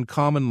based on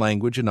common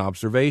language and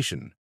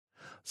observation,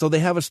 so they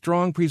have a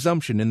strong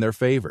presumption in their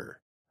favor.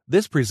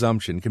 This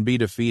presumption can be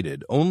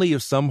defeated only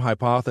if some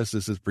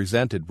hypothesis is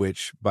presented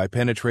which, by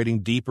penetrating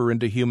deeper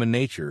into human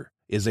nature,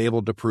 is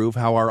able to prove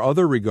how our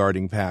other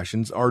regarding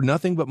passions are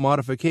nothing but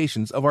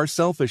modifications of our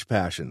selfish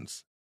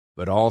passions.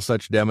 But all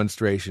such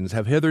demonstrations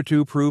have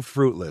hitherto proved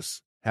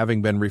fruitless,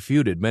 having been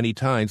refuted many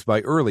times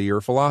by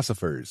earlier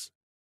philosophers.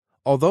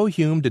 Although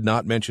Hume did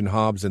not mention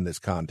Hobbes in this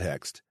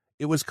context,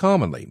 it was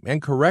commonly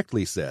and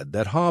correctly said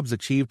that Hobbes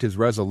achieved his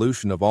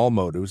resolution of all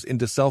motives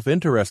into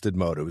self-interested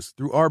motives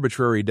through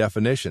arbitrary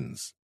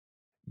definitions.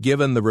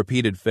 Given the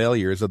repeated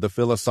failures of the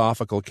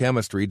philosophical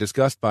chemistry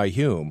discussed by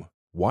Hume,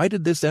 why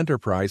did this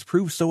enterprise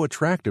prove so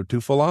attractive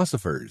to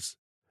philosophers?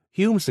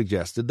 Hume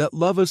suggested that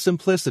love of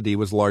simplicity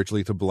was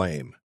largely to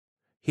blame.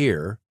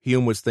 Here,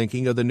 Hume was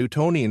thinking of the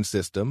Newtonian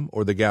system,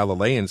 or the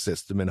Galilean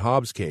system in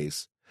Hobbes'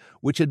 case,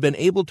 which had been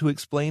able to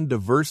explain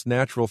diverse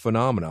natural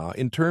phenomena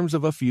in terms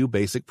of a few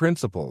basic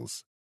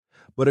principles.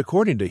 But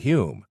according to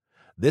Hume,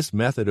 this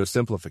method of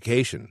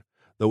simplification,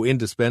 though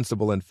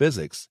indispensable in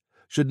physics,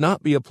 should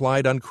not be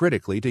applied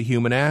uncritically to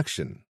human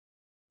action.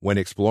 When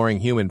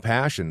exploring human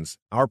passions,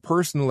 our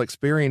personal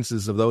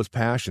experiences of those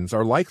passions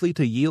are likely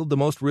to yield the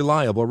most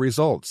reliable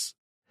results,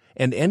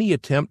 and any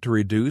attempt to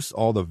reduce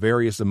all the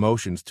various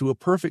emotions to a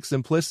perfect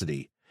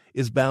simplicity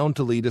is bound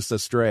to lead us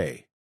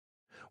astray.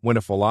 When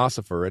a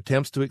philosopher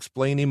attempts to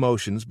explain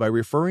emotions by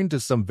referring to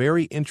some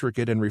very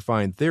intricate and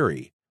refined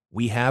theory,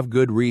 we have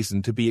good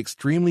reason to be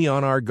extremely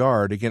on our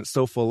guard against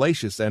so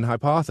fallacious an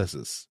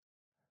hypothesis.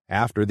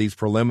 After these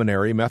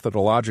preliminary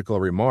methodological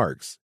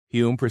remarks,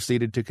 Hume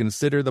proceeded to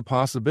consider the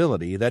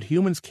possibility that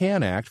humans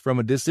can act from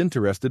a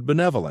disinterested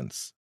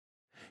benevolence.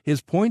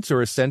 His points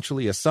are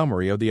essentially a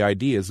summary of the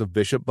ideas of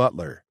Bishop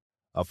Butler,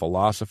 a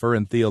philosopher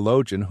and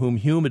theologian whom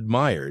Hume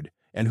admired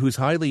and whose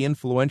highly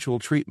influential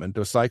treatment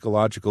of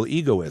psychological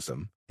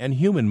egoism and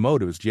human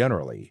motives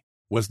generally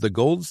was the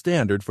gold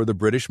standard for the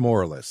British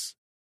moralists.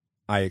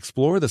 I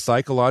explore the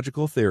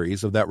psychological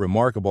theories of that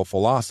remarkable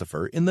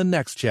philosopher in the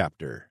next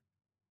chapter.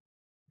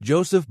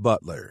 Joseph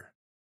Butler.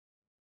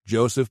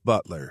 Joseph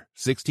Butler,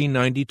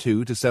 1692 to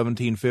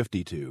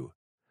 1752,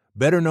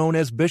 better known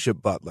as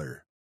Bishop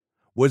Butler,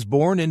 was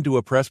born into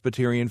a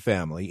Presbyterian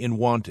family in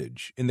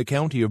Wantage, in the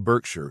county of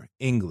Berkshire,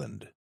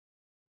 England.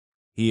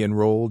 He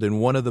enrolled in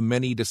one of the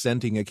many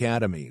dissenting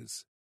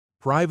academies,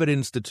 private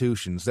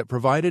institutions that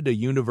provided a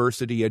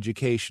university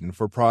education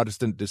for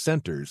Protestant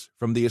dissenters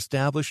from the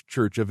established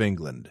Church of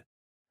England,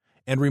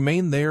 and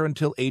remained there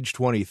until age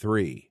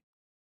 23.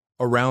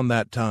 Around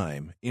that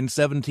time, in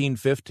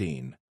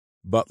 1715,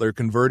 Butler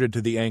converted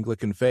to the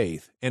Anglican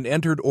faith and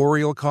entered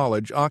Oriel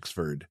College,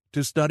 Oxford,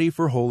 to study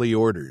for holy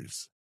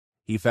orders.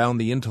 He found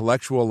the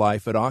intellectual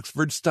life at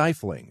Oxford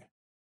stifling.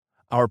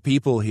 "Our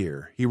people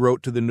here," he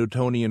wrote to the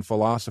Newtonian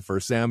philosopher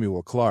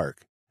Samuel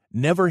Clarke,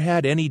 "never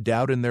had any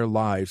doubt in their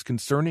lives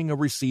concerning a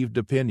received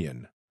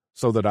opinion,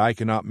 so that I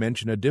cannot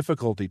mention a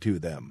difficulty to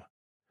them."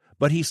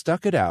 But he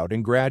stuck it out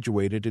and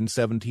graduated in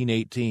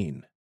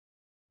 1718.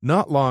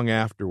 Not long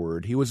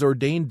afterward, he was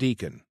ordained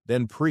deacon,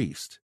 then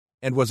priest,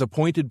 and was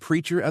appointed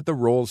preacher at the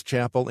Rolls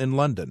Chapel in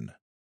London.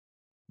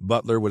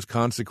 Butler was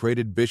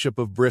consecrated Bishop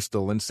of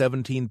Bristol in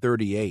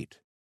 1738.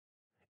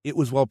 It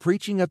was while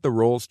preaching at the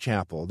Rolls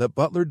Chapel that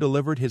Butler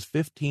delivered his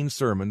 15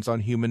 sermons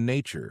on human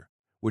nature,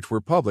 which were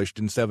published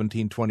in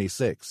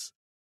 1726.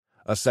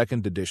 A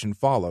second edition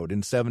followed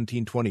in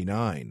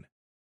 1729.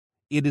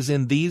 It is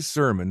in these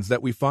sermons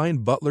that we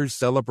find Butler's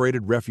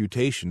celebrated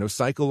refutation of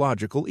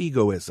psychological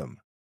egoism.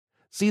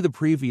 See the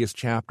previous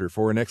chapter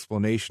for an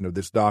explanation of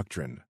this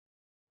doctrine.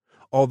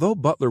 Although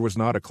Butler was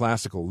not a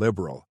classical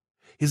liberal,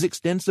 his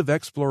extensive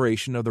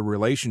exploration of the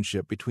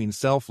relationship between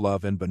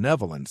self-love and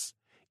benevolence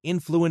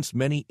influenced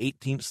many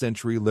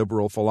 18th-century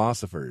liberal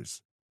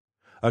philosophers.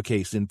 A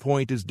case in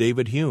point is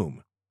David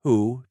Hume,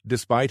 who,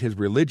 despite his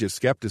religious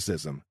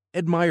skepticism,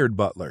 admired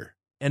Butler,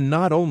 and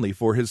not only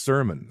for his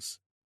sermons.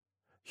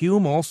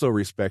 Hume also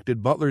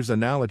respected Butler's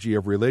Analogy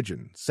of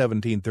Religion,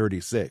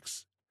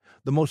 1736,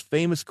 the most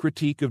famous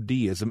critique of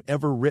deism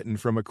ever written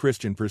from a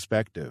Christian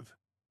perspective.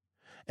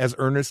 As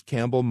Ernest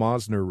Campbell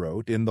Mosner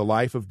wrote in The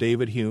Life of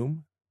David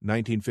Hume,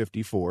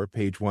 1954,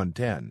 page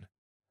 110,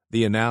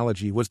 the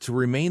analogy was to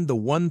remain the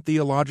one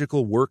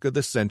theological work of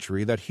the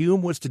century that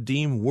Hume was to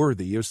deem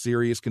worthy of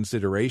serious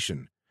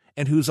consideration,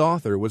 and whose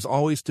author was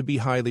always to be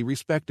highly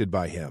respected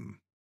by him.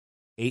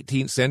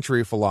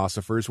 18th-century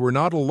philosophers were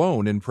not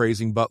alone in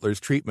praising Butler's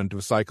treatment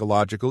of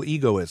psychological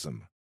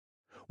egoism.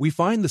 We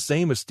find the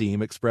same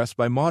esteem expressed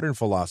by modern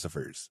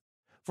philosophers.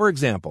 For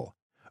example,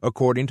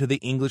 according to the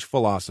English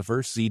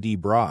philosopher C.D.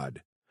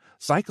 Broad,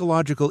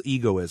 psychological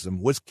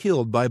egoism was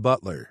killed by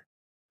Butler.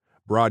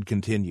 Broad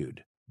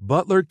continued,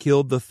 "Butler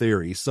killed the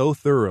theory so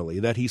thoroughly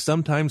that he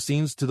sometimes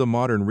seems to the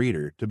modern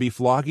reader to be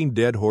flogging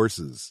dead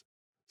horses.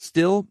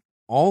 Still,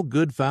 all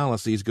good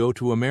fallacies go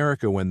to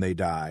America when they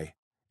die,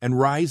 and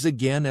rise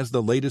again as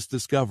the latest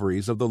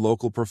discoveries of the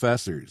local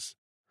professors.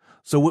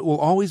 So it will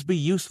always be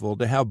useful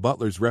to have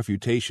Butler's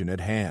refutation at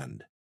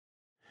hand."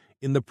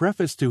 In the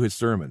preface to his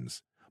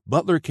sermons,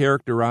 Butler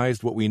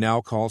characterized what we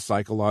now call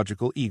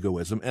psychological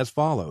egoism as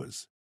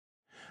follows: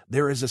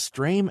 "There is a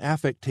strange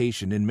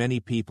affectation in many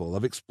people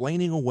of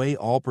explaining away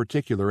all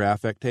particular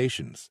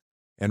affectations,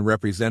 and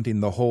representing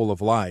the whole of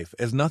life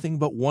as nothing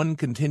but one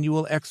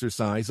continual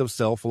exercise of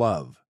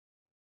self-love.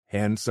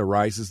 Hence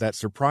arises that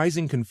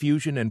surprising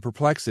confusion and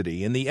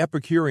perplexity in the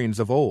Epicureans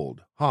of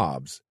old,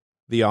 Hobbes,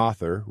 The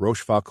author,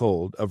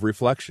 Rochefoucauld, of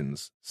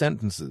Reflections,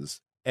 Sentences,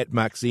 et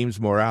Maximes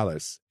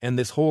Morales, and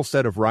this whole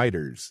set of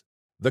writers,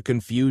 the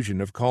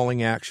confusion of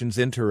calling actions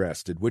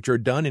interested which are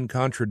done in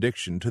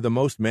contradiction to the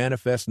most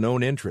manifest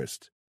known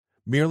interest,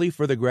 merely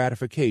for the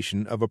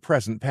gratification of a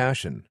present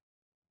passion.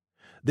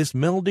 This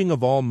melding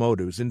of all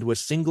motives into a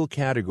single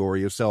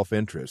category of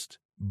self-interest,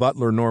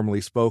 Butler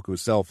normally spoke of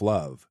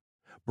self-love,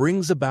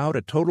 brings about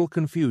a total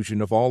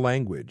confusion of all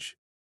language.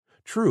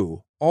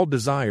 True, all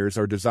desires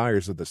are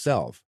desires of the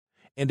self,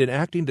 and in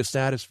acting to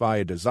satisfy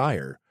a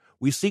desire,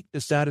 we seek to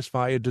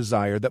satisfy a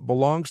desire that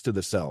belongs to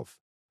the self,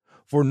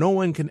 for no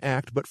one can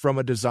act but from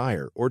a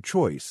desire or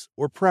choice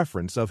or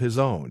preference of his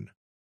own.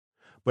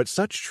 But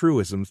such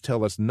truisms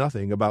tell us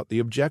nothing about the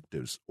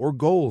objectives or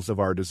goals of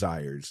our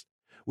desires,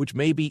 which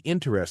may be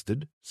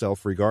interested,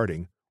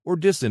 self-regarding, or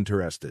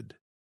disinterested.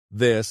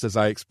 This, as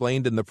I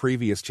explained in the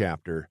previous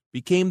chapter,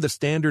 became the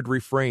standard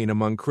refrain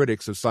among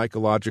critics of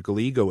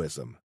psychological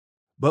egoism.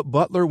 But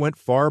Butler went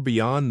far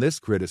beyond this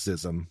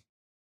criticism.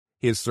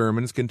 His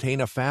sermons contain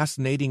a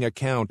fascinating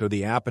account of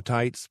the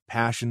appetites,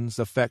 passions,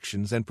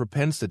 affections, and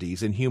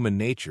propensities in human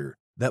nature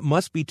that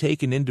must be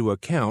taken into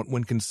account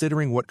when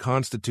considering what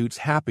constitutes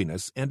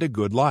happiness and a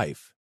good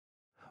life.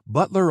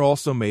 Butler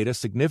also made a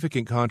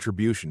significant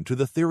contribution to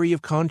the theory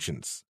of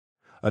conscience,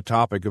 a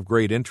topic of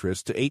great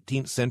interest to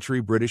 18th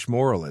century British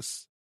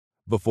moralists.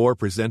 Before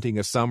presenting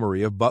a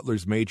summary of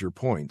Butler's major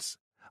points,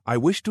 I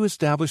wish to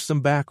establish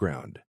some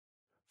background.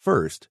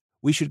 First,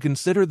 we should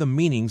consider the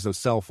meanings of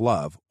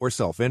self-love or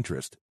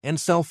self-interest and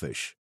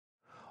selfish.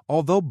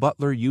 Although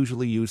Butler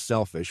usually used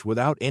selfish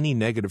without any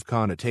negative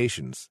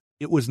connotations,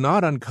 it was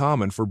not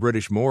uncommon for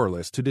British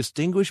moralists to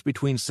distinguish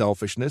between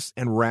selfishness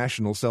and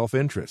rational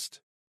self-interest.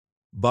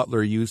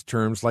 Butler used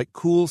terms like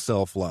cool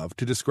self-love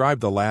to describe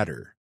the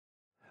latter.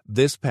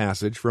 This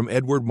passage from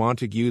Edward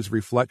Montagu's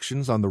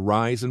Reflections on the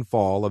Rise and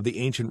Fall of the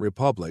Ancient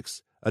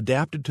Republics,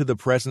 adapted to the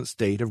present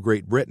state of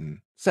Great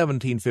Britain,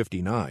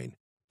 1759,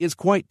 is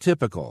quite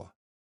typical.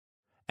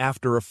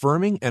 After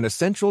affirming an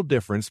essential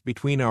difference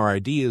between our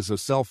ideas of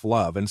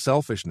self-love and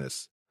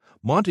selfishness,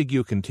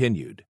 Montagu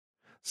continued,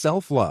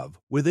 "Self-love,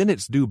 within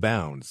its due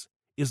bounds,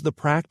 is the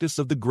practice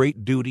of the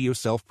great duty of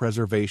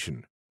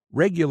self-preservation,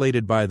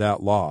 regulated by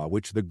that law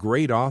which the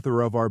great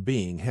author of our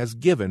being has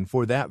given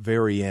for that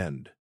very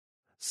end.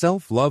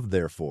 Self-love,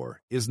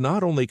 therefore, is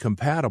not only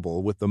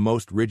compatible with the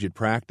most rigid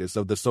practice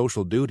of the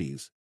social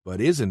duties, but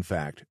is, in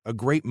fact, a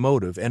great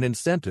motive and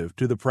incentive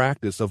to the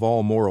practice of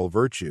all moral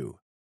virtue.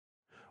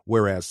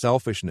 Whereas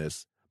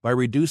selfishness, by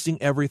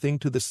reducing everything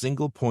to the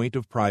single point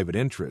of private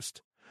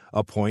interest,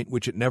 a point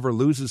which it never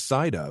loses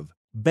sight of,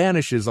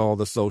 banishes all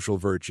the social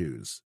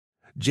virtues."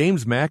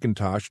 James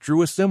Mackintosh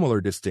drew a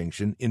similar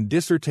distinction in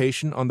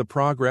Dissertation on the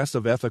Progress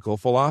of Ethical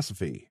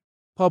Philosophy,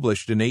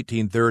 published in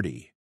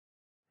 1830.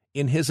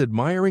 In his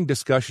admiring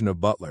discussion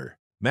of Butler,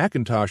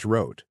 Mackintosh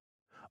wrote,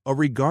 "A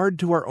regard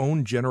to our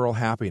own general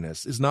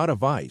happiness is not a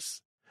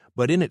vice,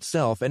 but in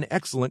itself an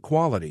excellent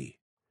quality.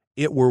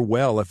 It were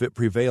well if it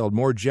prevailed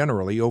more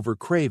generally over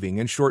craving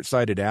and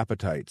short-sighted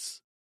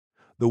appetites.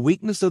 The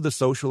weakness of the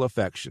social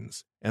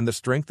affections and the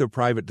strength of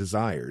private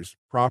desires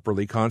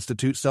properly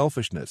constitute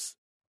selfishness,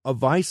 a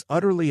vice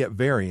utterly at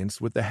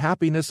variance with the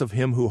happiness of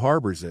him who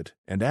harbors it,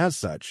 and as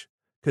such,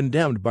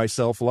 condemned by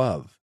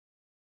self-love."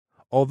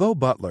 Although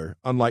Butler,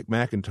 unlike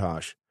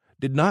Mackintosh,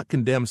 did not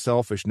condemn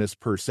selfishness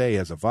per se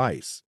as a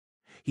vice,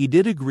 he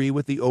did agree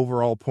with the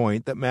overall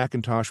point that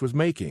Mackintosh was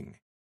making.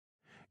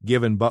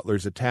 Given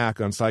Butler's attack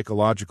on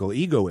psychological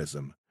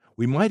egoism,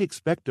 we might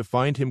expect to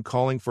find him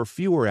calling for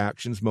fewer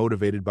actions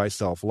motivated by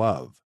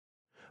self-love.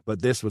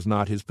 But this was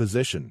not his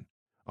position.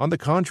 On the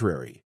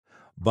contrary,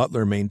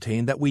 Butler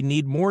maintained that we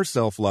need more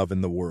self-love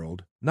in the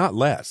world, not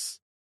less.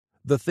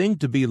 The thing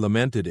to be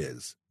lamented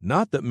is,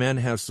 not that men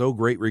have so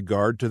great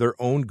regard to their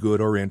own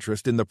good or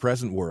interest in the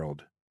present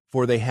world,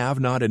 for they have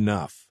not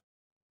enough.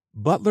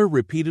 Butler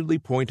repeatedly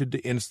pointed to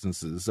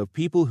instances of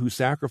people who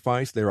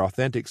sacrifice their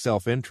authentic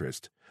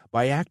self-interest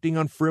by acting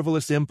on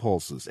frivolous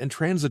impulses and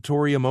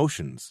transitory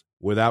emotions,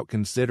 without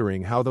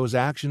considering how those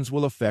actions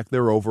will affect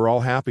their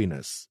overall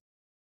happiness.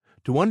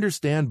 To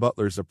understand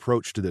Butler's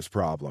approach to this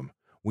problem,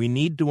 we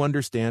need to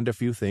understand a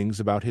few things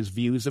about his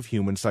views of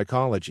human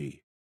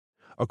psychology.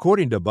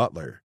 According to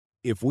Butler,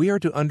 if we are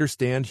to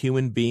understand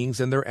human beings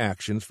and their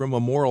actions from a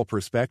moral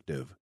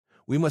perspective,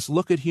 we must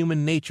look at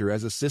human nature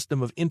as a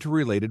system of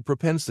interrelated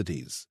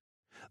propensities.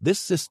 This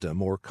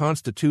system, or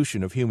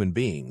constitution of human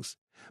beings,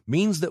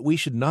 means that we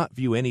should not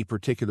view any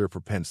particular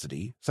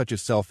propensity, such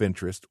as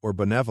self-interest or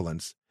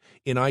benevolence,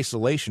 in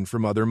isolation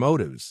from other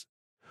motives.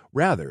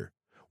 Rather,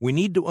 we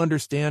need to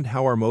understand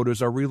how our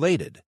motives are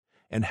related,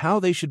 and how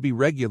they should be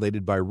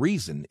regulated by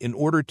reason in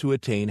order to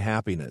attain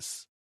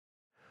happiness.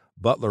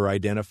 Butler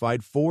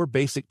identified 4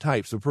 basic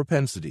types of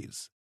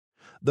propensities.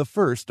 The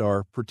first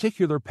are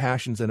particular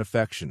passions and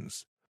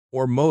affections,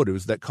 or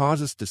motives that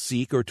cause us to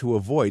seek or to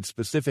avoid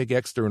specific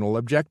external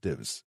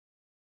objectives.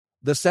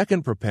 The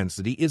second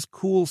propensity is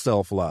cool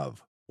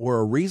self-love, or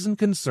a reasoned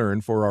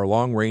concern for our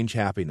long-range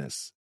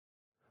happiness.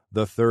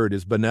 The third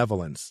is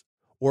benevolence,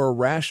 or a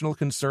rational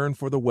concern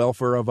for the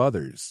welfare of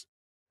others.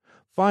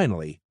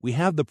 Finally, we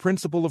have the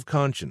principle of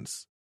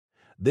conscience.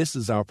 This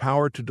is our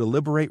power to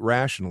deliberate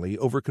rationally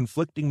over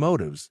conflicting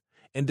motives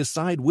and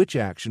decide which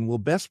action will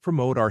best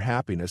promote our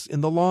happiness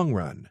in the long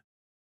run.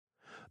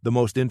 The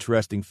most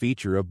interesting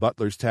feature of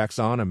Butler's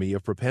taxonomy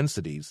of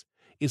propensities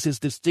is his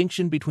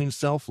distinction between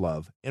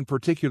self-love and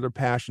particular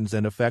passions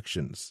and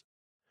affections.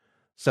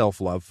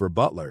 Self-love for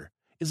Butler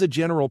is a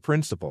general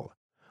principle,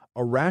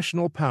 a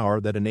rational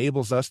power that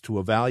enables us to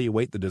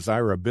evaluate the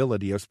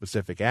desirability of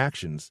specific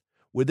actions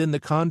within the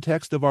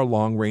context of our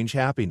long-range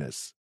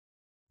happiness.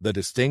 The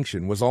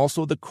distinction was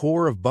also the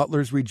core of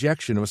Butler's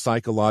rejection of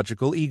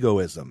psychological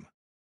egoism.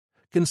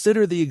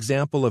 Consider the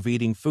example of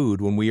eating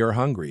food when we are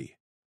hungry.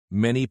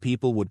 Many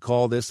people would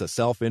call this a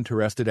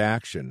self-interested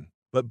action,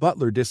 but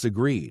Butler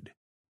disagreed.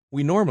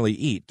 We normally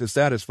eat to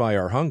satisfy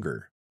our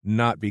hunger,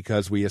 not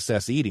because we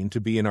assess eating to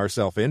be in our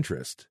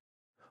self-interest.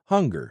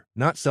 Hunger,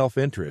 not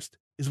self-interest,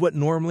 is what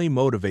normally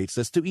motivates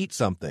us to eat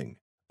something.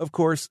 Of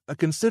course, a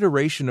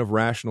consideration of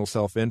rational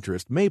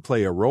self-interest may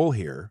play a role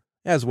here,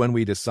 as when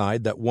we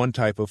decide that one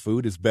type of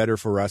food is better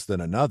for us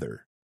than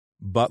another.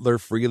 Butler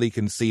freely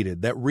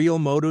conceded that real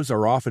motives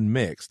are often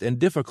mixed and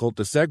difficult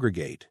to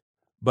segregate,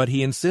 but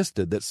he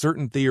insisted that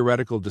certain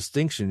theoretical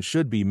distinctions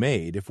should be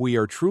made if we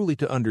are truly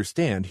to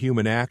understand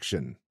human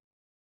action.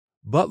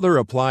 Butler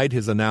applied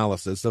his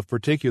analysis of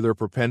particular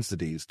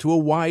propensities to a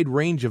wide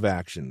range of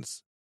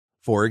actions.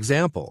 For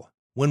example,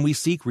 when we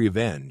seek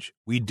revenge,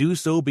 we do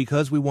so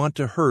because we want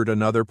to hurt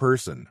another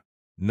person,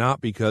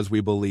 not because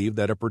we believe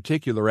that a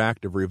particular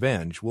act of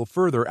revenge will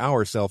further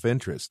our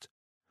self-interest.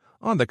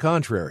 On the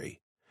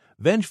contrary,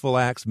 vengeful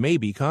acts may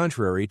be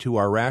contrary to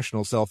our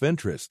rational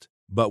self-interest,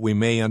 but we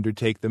may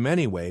undertake them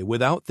anyway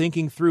without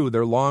thinking through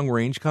their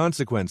long-range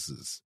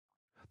consequences.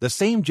 The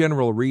same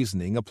general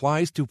reasoning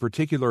applies to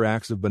particular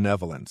acts of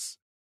benevolence.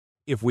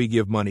 If we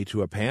give money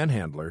to a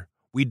panhandler,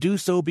 we do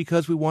so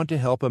because we want to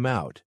help him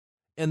out,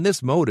 and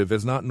this motive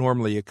is not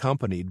normally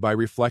accompanied by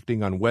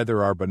reflecting on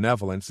whether our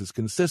benevolence is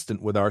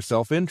consistent with our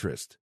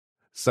self-interest.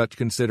 Such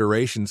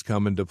considerations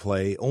come into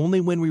play only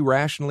when we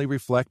rationally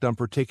reflect on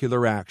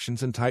particular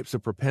actions and types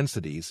of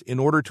propensities in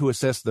order to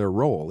assess their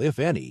role, if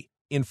any,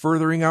 in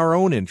furthering our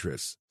own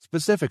interests,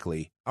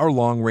 specifically our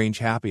long-range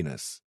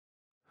happiness.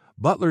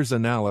 Butler's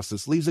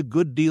analysis leaves a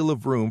good deal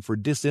of room for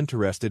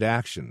disinterested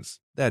actions,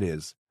 that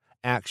is,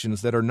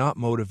 actions that are not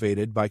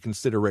motivated by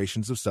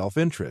considerations of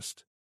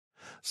self-interest.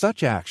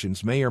 Such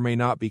actions may or may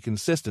not be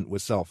consistent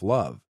with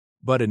self-love,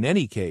 but in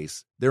any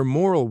case, their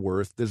moral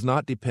worth does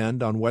not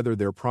depend on whether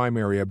their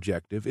primary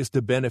objective is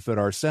to benefit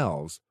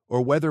ourselves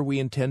or whether we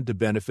intend to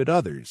benefit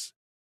others.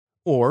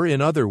 Or,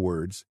 in other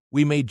words,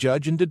 we may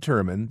judge and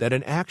determine that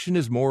an action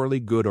is morally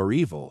good or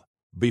evil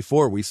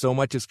before we so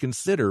much as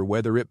consider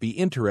whether it be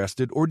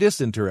interested or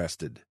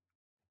disinterested.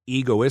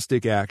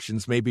 Egoistic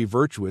actions may be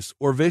virtuous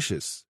or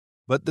vicious,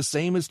 but the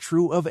same is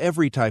true of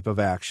every type of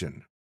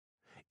action.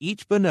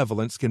 Each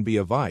benevolence can be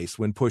a vice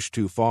when pushed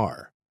too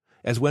far,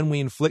 as when we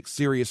inflict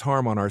serious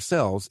harm on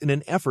ourselves in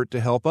an effort to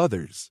help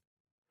others.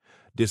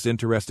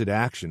 Disinterested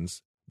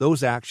actions,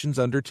 those actions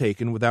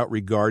undertaken without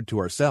regard to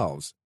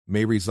ourselves,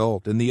 may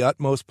result in the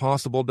utmost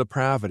possible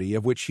depravity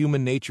of which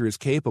human nature is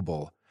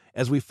capable,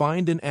 as we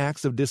find in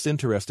acts of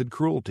disinterested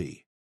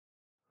cruelty.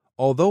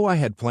 Although I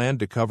had planned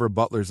to cover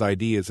Butler's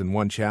ideas in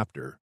one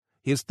chapter,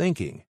 his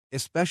thinking,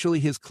 especially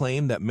his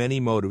claim that many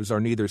motives are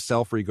neither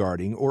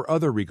self-regarding or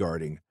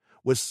other-regarding,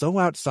 was so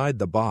outside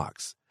the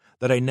box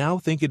that I now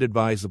think it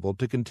advisable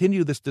to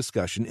continue this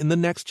discussion in the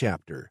next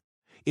chapter,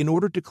 in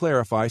order to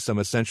clarify some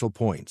essential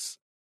points.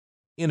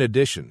 In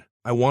addition,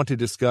 I want to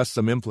discuss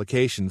some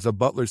implications of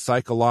Butler's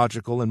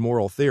psychological and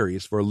moral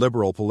theories for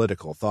liberal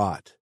political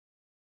thought.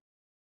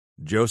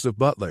 Joseph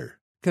Butler,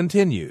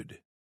 continued.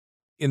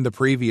 In the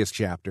previous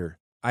chapter,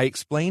 I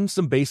explained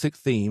some basic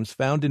themes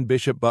found in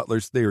Bishop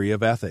Butler's theory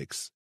of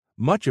ethics,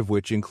 much of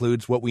which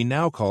includes what we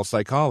now call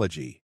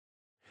psychology.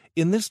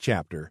 In this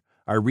chapter,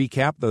 I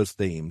recap those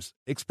themes,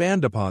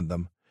 expand upon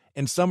them,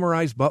 and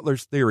summarize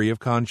Butler's theory of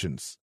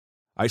conscience.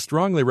 I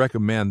strongly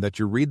recommend that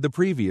you read the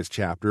previous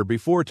chapter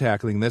before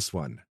tackling this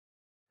one.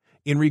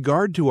 In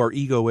regard to our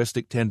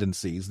egoistic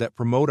tendencies that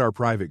promote our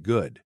private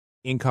good,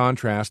 in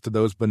contrast to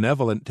those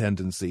benevolent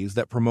tendencies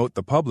that promote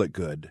the public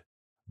good,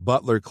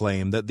 Butler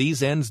claimed that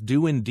these ends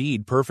do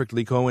indeed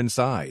perfectly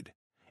coincide,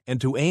 and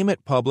to aim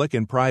at public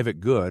and private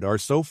good are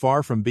so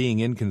far from being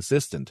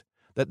inconsistent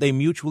that they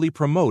mutually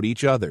promote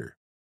each other.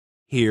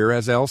 Here,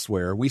 as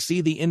elsewhere, we see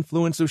the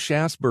influence of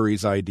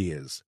Shaftesbury's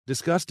ideas,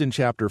 discussed in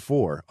Chapter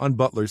 4, on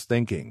Butler's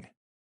thinking.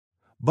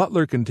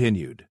 Butler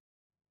continued,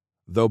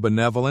 "Though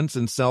benevolence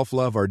and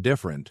self-love are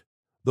different,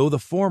 though the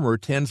former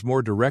tends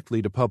more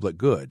directly to public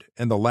good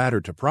and the latter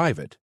to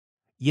private,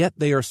 yet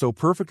they are so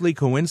perfectly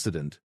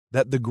coincident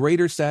that the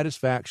greater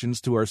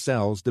satisfactions to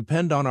ourselves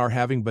depend on our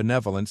having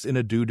benevolence in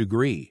a due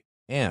degree,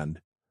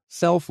 and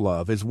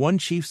self-love is one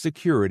chief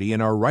security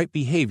in our right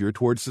behavior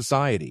towards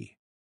society.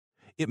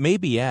 It may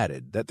be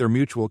added that their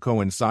mutual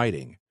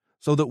coinciding,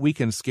 so that we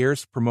can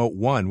scarce promote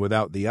one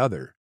without the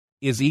other,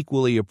 is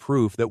equally a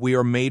proof that we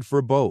are made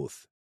for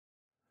both,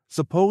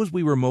 Suppose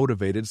we were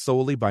motivated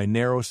solely by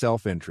narrow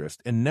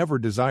self-interest and never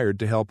desired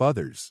to help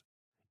others.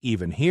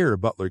 Even here,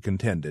 Butler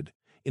contended,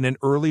 in an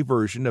early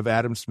version of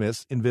Adam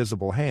Smith's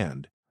Invisible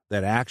Hand,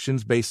 that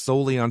actions based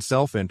solely on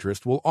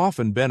self-interest will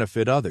often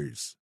benefit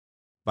others.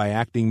 By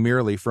acting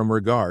merely from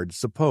regard,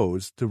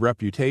 suppose, to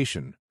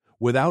reputation,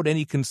 without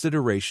any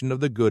consideration of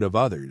the good of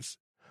others,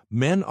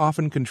 men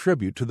often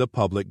contribute to the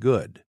public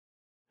good.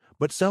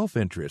 But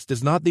self-interest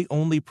is not the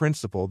only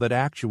principle that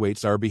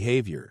actuates our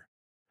behavior.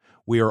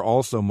 We are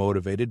also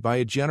motivated by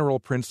a general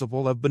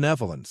principle of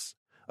benevolence,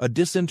 a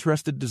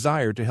disinterested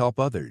desire to help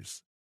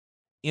others.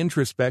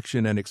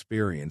 Introspection and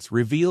experience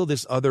reveal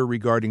this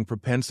other-regarding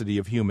propensity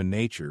of human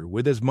nature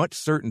with as much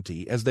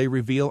certainty as they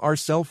reveal our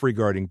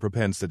self-regarding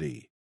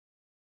propensity.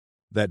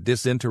 That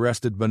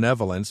disinterested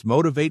benevolence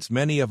motivates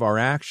many of our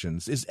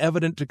actions is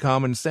evident to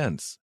common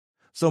sense,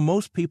 so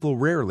most people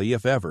rarely,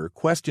 if ever,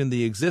 question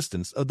the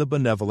existence of the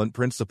benevolent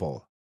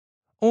principle.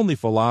 Only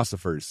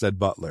philosophers, said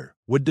Butler,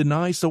 would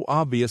deny so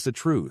obvious a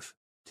truth,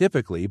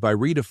 typically by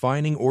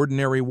redefining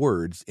ordinary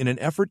words in an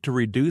effort to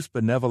reduce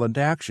benevolent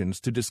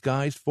actions to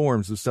disguised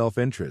forms of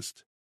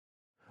self-interest.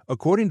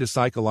 According to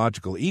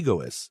psychological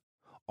egoists,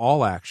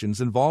 all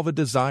actions involve a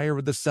desire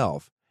of the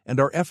self and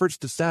are efforts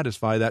to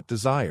satisfy that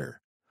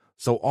desire,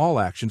 so all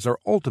actions are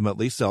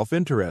ultimately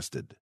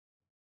self-interested.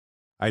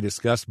 I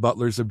discussed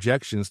Butler's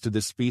objections to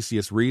this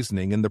specious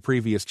reasoning in the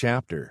previous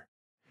chapter.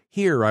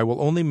 Here I will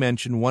only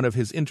mention one of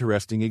his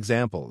interesting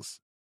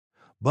examples.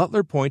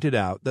 Butler pointed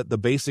out that the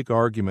basic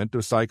argument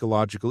of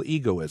psychological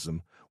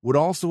egoism would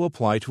also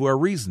apply to our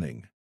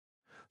reasoning.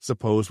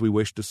 Suppose we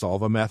wish to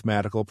solve a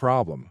mathematical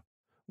problem.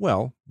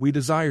 Well, we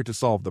desire to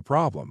solve the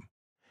problem,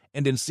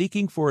 and in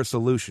seeking for a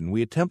solution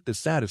we attempt to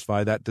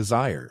satisfy that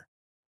desire.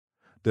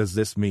 Does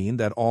this mean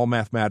that all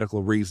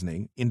mathematical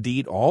reasoning,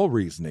 indeed all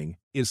reasoning,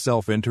 is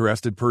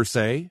self-interested per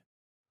se?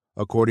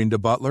 According to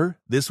Butler,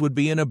 this would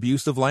be an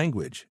abuse of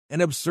language,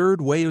 an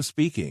absurd way of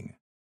speaking.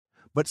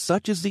 But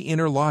such is the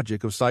inner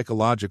logic of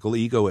psychological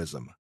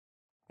egoism.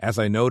 As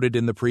I noted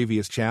in the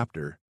previous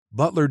chapter,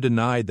 Butler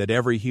denied that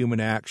every human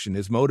action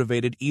is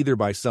motivated either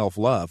by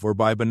self-love or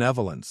by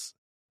benevolence.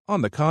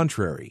 On the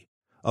contrary,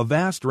 a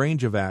vast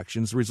range of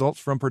actions results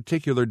from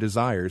particular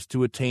desires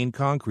to attain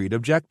concrete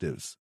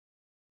objectives.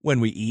 When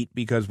we eat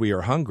because we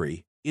are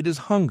hungry, it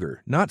is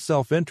hunger, not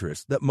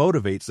self-interest, that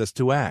motivates us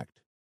to act.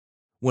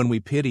 When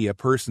we pity a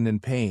person in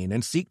pain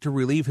and seek to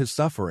relieve his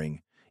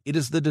suffering, it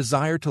is the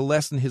desire to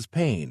lessen his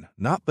pain,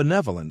 not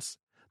benevolence,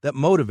 that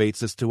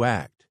motivates us to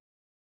act.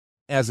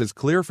 As is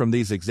clear from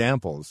these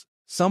examples,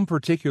 some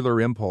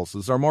particular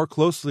impulses are more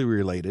closely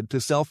related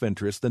to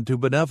self-interest than to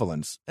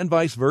benevolence, and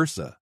vice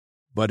versa.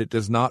 But it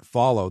does not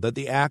follow that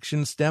the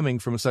actions stemming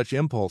from such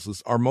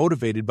impulses are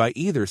motivated by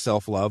either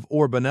self-love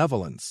or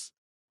benevolence.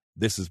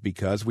 This is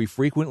because we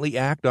frequently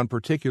act on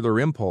particular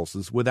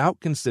impulses without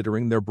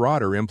considering their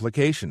broader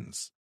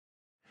implications.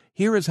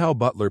 Here is how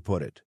Butler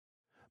put it.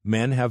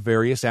 Men have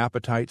various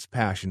appetites,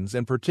 passions,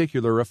 and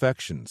particular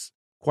affections,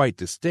 quite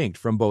distinct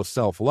from both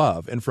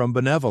self-love and from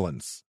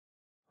benevolence.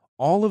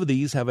 All of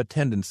these have a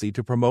tendency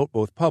to promote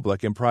both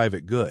public and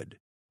private good,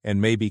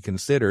 and may be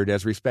considered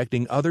as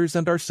respecting others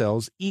and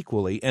ourselves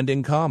equally and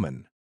in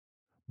common.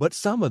 But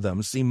some of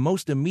them seem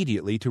most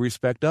immediately to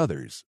respect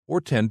others, or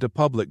tend to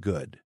public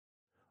good.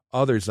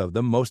 Others of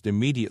them most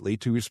immediately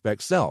to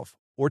respect self,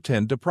 or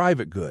tend to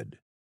private good.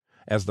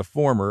 As the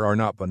former are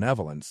not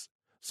benevolence,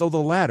 so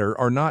the latter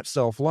are not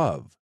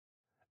self-love.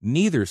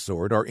 Neither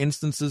sort are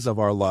instances of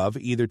our love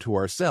either to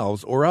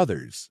ourselves or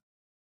others,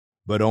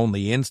 but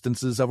only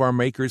instances of our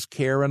Maker's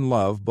care and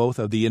love both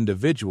of the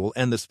individual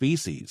and the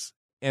species,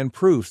 and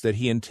proofs that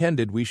he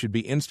intended we should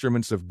be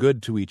instruments of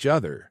good to each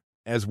other,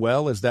 as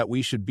well as that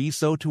we should be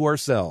so to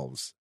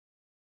ourselves.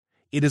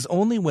 It is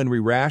only when we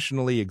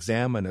rationally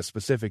examine a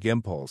specific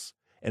impulse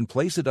and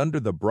place it under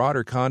the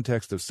broader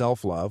context of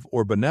self-love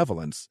or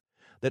benevolence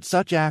that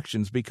such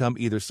actions become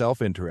either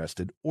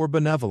self-interested or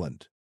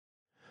benevolent.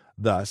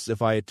 Thus,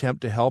 if I attempt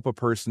to help a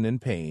person in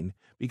pain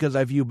because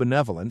I view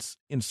benevolence,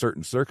 in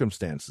certain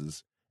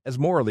circumstances, as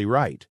morally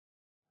right,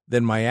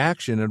 then my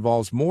action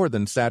involves more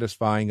than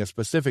satisfying a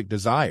specific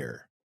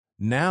desire.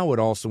 Now it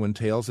also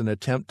entails an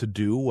attempt to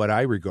do what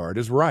I regard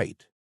as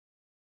right.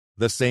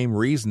 The same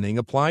reasoning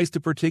applies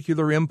to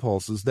particular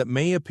impulses that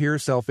may appear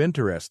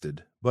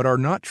self-interested, but are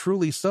not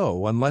truly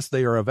so unless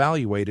they are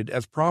evaluated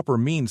as proper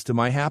means to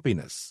my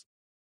happiness.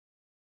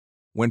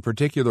 When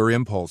particular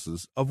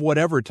impulses, of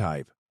whatever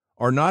type,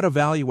 are not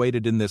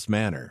evaluated in this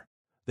manner,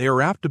 they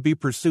are apt to be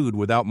pursued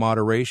without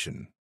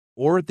moderation,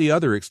 or at the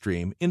other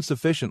extreme,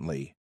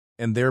 insufficiently,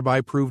 and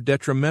thereby prove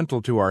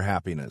detrimental to our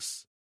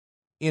happiness.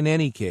 In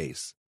any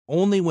case,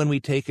 only when we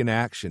take an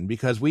action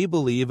because we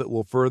believe it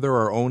will further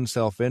our own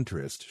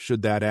self-interest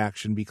should that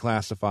action be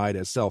classified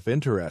as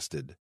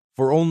self-interested,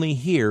 for only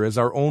here is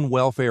our own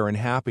welfare and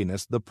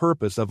happiness the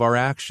purpose of our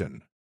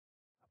action.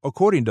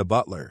 According to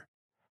Butler,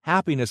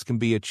 happiness can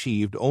be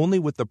achieved only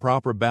with the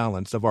proper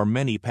balance of our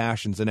many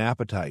passions and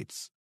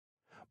appetites.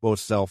 Both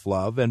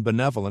self-love and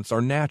benevolence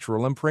are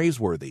natural and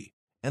praiseworthy,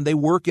 and they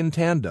work in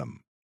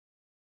tandem.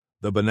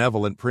 The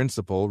benevolent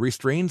principle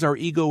restrains our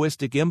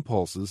egoistic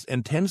impulses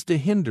and tends to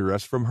hinder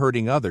us from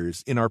hurting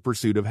others in our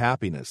pursuit of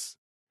happiness.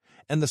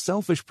 And the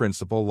selfish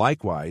principle,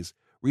 likewise,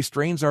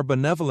 restrains our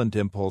benevolent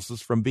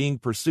impulses from being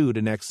pursued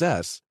in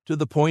excess to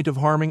the point of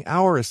harming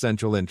our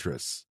essential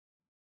interests.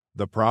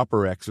 The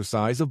proper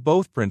exercise of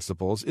both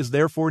principles is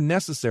therefore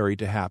necessary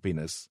to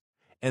happiness,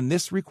 and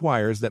this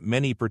requires that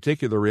many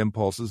particular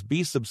impulses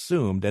be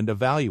subsumed and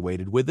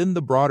evaluated within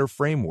the broader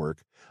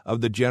framework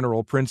of the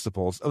general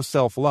principles of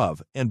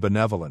self-love and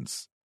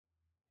benevolence.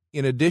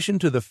 In addition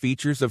to the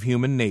features of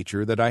human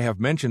nature that I have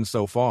mentioned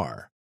so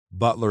far,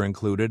 Butler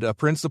included a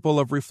principle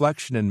of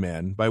reflection in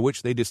men by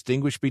which they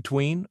distinguish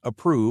between,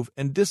 approve,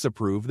 and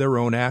disapprove their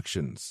own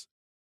actions.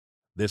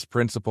 This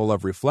principle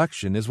of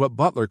reflection is what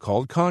Butler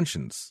called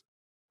conscience.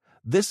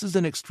 This is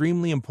an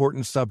extremely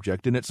important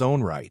subject in its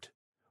own right,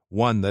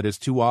 one that is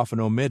too often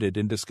omitted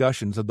in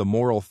discussions of the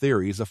moral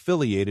theories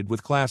affiliated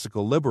with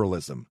classical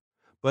liberalism.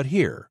 But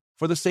here,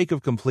 for the sake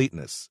of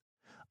completeness,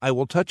 I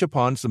will touch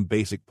upon some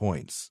basic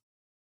points.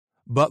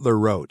 Butler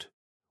wrote,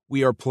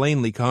 "We are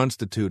plainly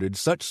constituted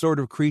such sort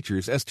of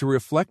creatures as to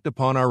reflect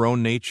upon our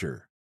own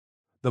nature.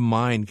 The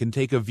mind can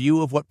take a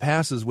view of what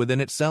passes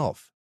within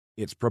itself,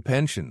 its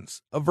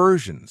propensions,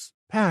 aversions,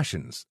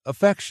 passions,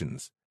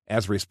 affections,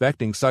 as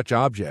respecting such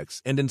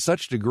objects and in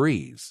such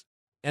degrees,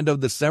 and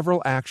of the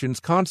several actions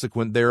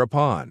consequent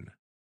thereupon.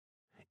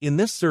 In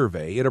this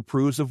survey it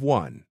approves of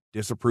one,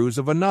 disapproves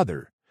of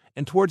another,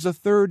 and towards a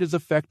third is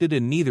affected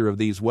in neither of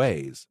these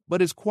ways,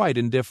 but is quite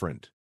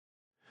indifferent.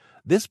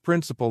 This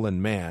principle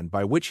in man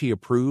by which he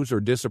approves or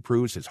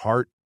disapproves his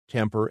heart,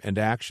 temper, and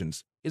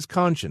actions is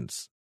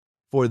conscience,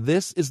 for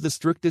this is the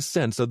strictest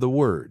sense of the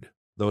word,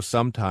 though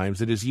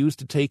sometimes it is used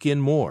to take in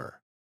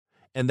more,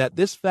 and that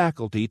this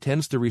faculty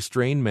tends to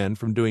restrain men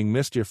from doing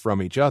mischief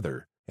from each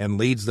other, and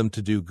leads them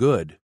to do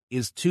good,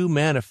 is too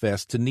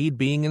manifest to need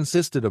being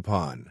insisted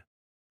upon.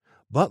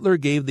 Butler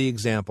gave the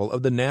example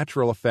of the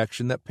natural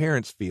affection that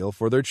parents feel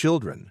for their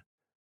children.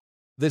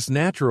 This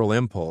natural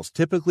impulse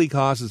typically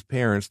causes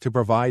parents to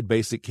provide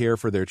basic care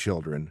for their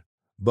children,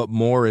 but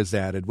more is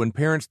added when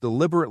parents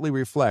deliberately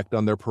reflect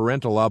on their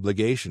parental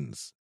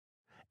obligations.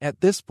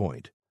 At this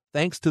point,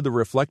 thanks to the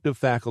reflective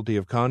faculty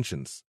of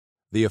conscience,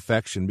 the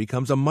affection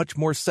becomes a much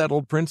more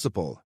settled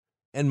principle,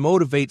 and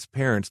motivates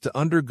parents to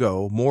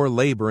undergo more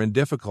labor and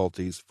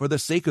difficulties for the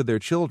sake of their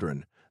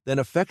children than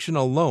affection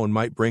alone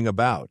might bring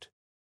about.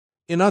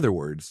 In other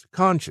words,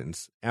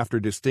 conscience, after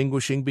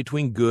distinguishing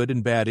between good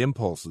and bad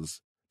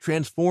impulses,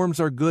 transforms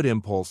our good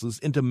impulses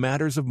into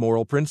matters of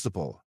moral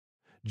principle,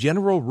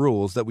 general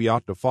rules that we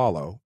ought to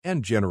follow,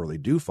 and generally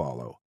do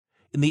follow,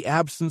 in the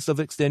absence of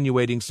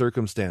extenuating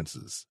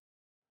circumstances.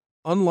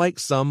 Unlike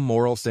some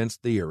moral sense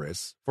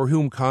theorists, for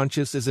whom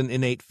conscience is an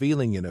innate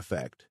feeling in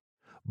effect,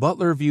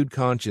 Butler viewed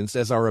conscience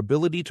as our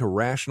ability to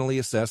rationally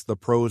assess the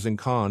pros and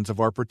cons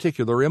of our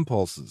particular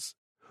impulses,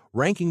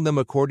 ranking them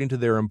according to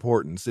their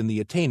importance in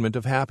the attainment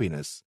of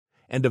happiness,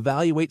 and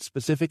evaluate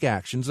specific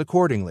actions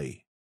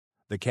accordingly.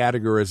 The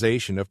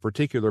categorization of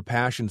particular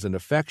passions and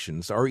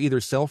affections are either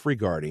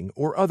self-regarding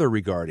or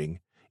other-regarding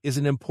is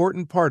an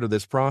important part of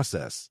this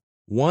process,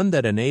 one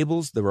that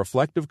enables the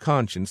reflective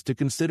conscience to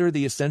consider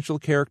the essential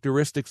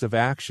characteristics of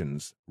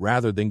actions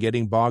rather than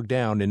getting bogged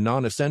down in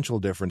non-essential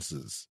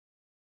differences.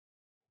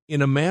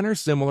 In a manner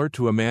similar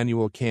to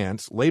Immanuel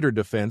Kant's later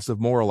defense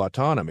of moral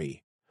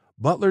autonomy,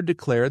 Butler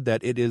declared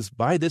that it is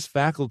by this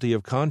faculty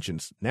of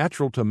conscience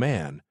natural to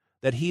man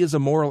that he is a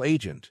moral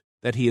agent,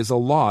 that he is a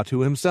law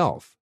to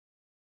himself.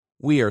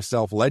 We are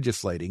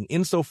self-legislating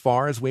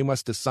insofar as we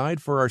must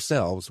decide for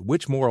ourselves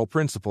which moral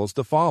principles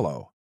to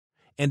follow,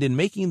 and in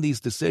making these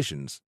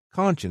decisions,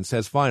 conscience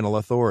has final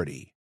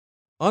authority.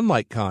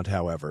 Unlike Kant,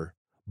 however,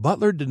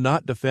 Butler did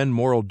not defend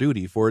moral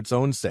duty for its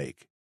own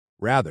sake.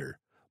 Rather,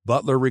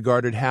 Butler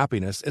regarded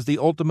happiness as the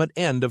ultimate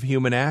end of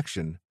human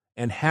action,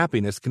 and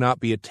happiness cannot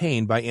be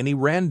attained by any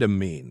random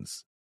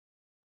means.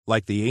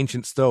 Like the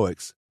ancient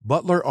Stoics,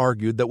 Butler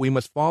argued that we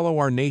must follow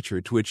our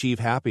nature to achieve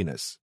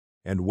happiness,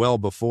 and well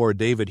before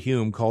David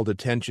Hume called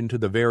attention to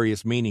the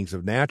various meanings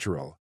of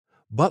natural,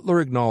 Butler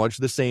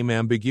acknowledged the same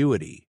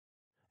ambiguity.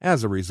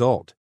 As a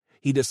result,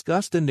 he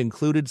discussed and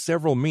included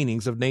several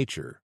meanings of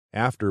nature,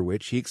 after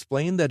which he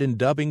explained that in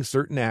dubbing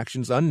certain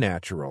actions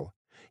unnatural,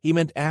 he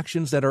meant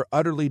actions that are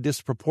utterly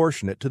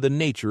disproportionate to the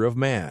nature of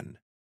man.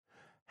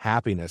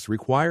 Happiness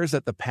requires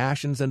that the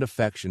passions and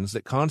affections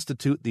that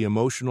constitute the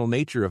emotional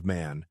nature of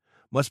man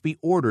must be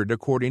ordered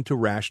according to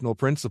rational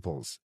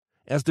principles,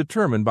 as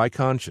determined by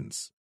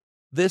conscience.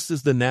 This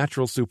is the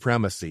natural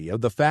supremacy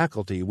of the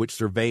faculty which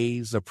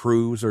surveys,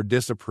 approves, or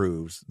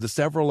disapproves the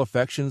several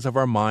affections of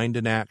our mind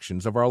and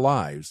actions of our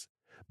lives,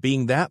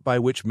 being that by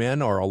which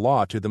men are a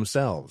law to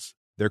themselves,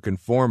 their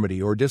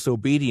conformity or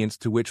disobedience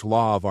to which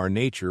law of our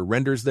nature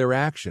renders their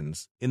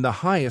actions, in the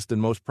highest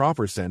and most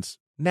proper sense,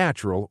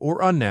 natural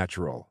or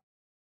unnatural.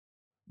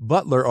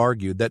 Butler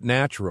argued that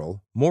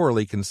natural,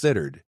 morally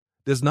considered,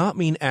 does not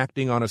mean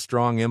acting on a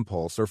strong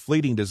impulse or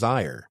fleeting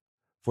desire,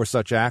 for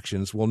such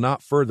actions will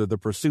not further the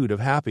pursuit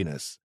of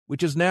happiness,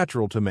 which is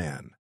natural to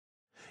man.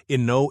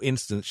 In no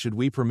instance should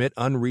we permit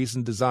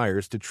unreasoned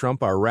desires to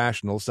trump our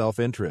rational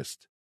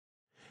self-interest.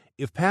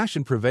 If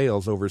passion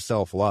prevails over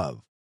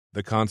self-love,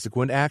 the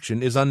consequent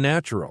action is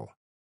unnatural.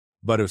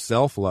 But if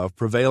self-love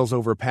prevails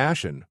over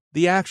passion,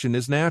 the action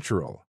is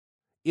natural.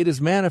 It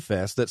is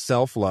manifest that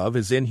self-love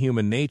is in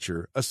human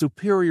nature a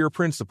superior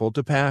principle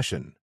to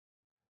passion.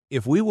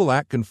 If we will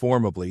act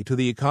conformably to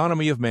the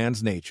economy of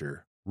man's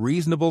nature,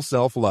 reasonable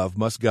self-love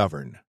must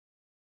govern.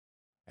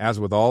 As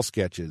with all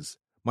sketches,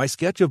 my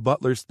sketch of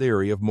Butler's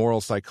theory of moral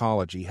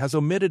psychology has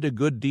omitted a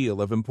good deal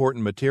of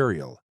important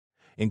material,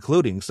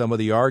 including some of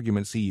the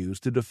arguments he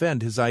used to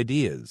defend his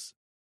ideas.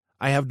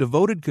 I have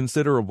devoted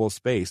considerable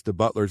space to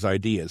Butler's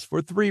ideas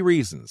for 3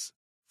 reasons.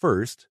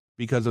 First,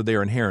 because of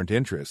their inherent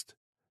interest.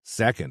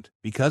 Second,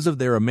 because of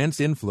their immense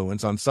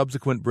influence on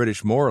subsequent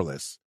British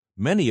moralists,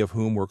 many of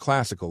whom were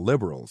classical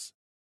liberals.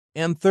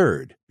 And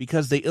third,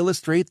 because they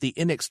illustrate the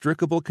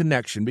inextricable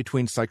connection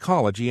between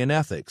psychology and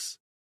ethics,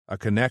 a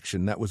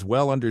connection that was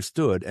well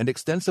understood and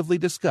extensively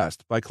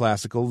discussed by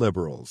classical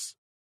liberals.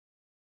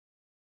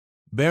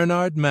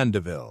 Bernard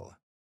Mandeville.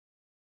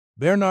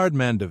 Bernard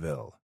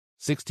Mandeville,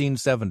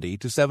 1670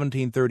 to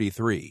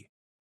 1733,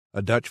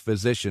 a Dutch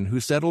physician who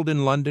settled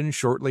in London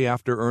shortly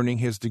after earning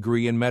his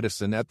degree in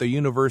medicine at the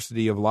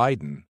University of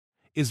Leiden,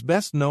 is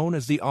best known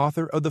as the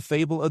author of The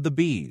Fable of the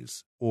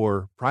Bees,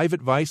 or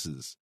Private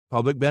Vices,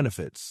 Public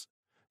Benefits,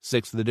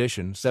 6th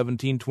edition,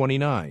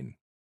 1729,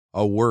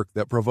 a work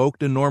that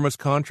provoked enormous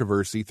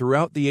controversy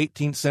throughout the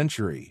 18th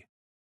century.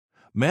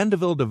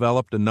 Mandeville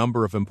developed a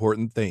number of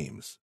important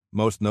themes,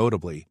 most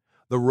notably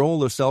the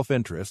role of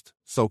self-interest,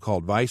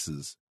 so-called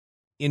vices,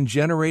 in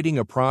generating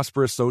a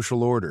prosperous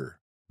social order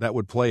that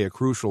would play a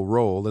crucial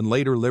role in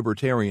later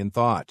libertarian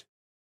thought.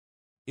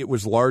 It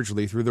was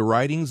largely through the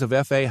writings of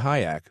F. A.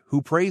 Hayek,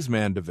 who praised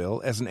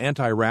Mandeville as an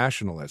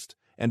anti-rationalist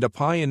and a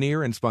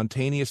pioneer in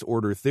spontaneous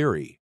order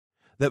theory,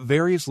 that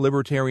various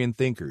libertarian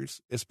thinkers,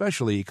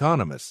 especially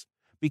economists,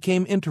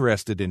 became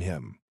interested in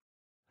him.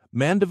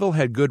 Mandeville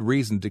had good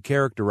reason to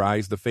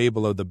characterize The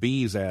Fable of the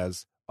Bees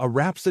as a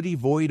rhapsody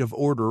void of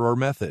order or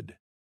method.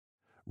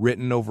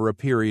 Written over a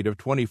period of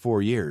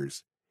 24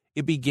 years,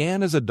 it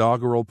began as a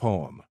doggerel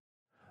poem,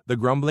 The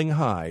Grumbling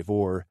Hive,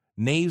 or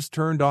Knaves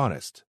Turned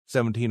Honest,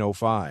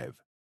 1705.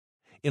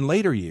 In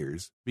later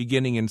years,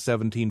 beginning in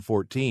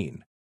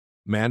 1714,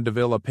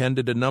 Mandeville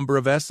appended a number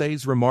of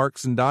essays,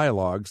 remarks, and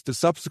dialogues to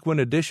subsequent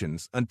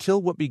editions until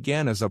what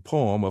began as a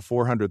poem of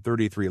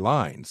 433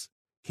 lines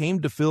came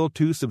to fill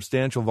 2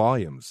 substantial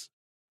volumes.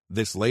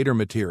 This later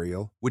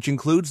material, which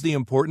includes the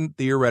important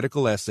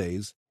theoretical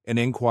essays, an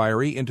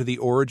inquiry into the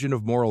origin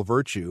of moral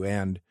virtue,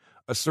 and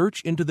a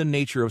search into the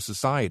nature of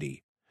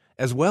society,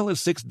 as well as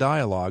 6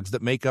 dialogues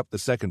that make up the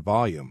second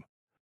volume,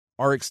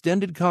 are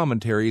extended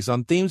commentaries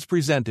on themes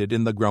presented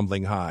in The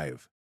Grumbling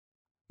Hive.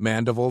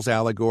 Mandeville's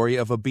allegory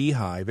of a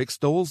beehive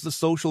extols the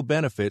social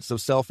benefits of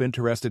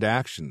self-interested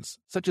actions,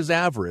 such as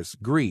avarice,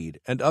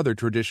 greed, and other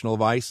traditional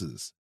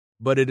vices.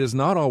 But it is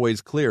not always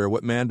clear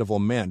what Mandeville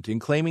meant in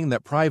claiming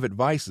that private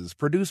vices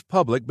produce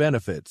public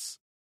benefits.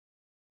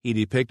 He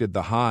depicted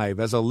the hive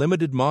as a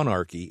limited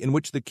monarchy in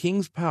which the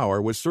king's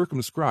power was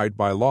circumscribed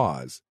by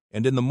laws,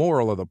 and in the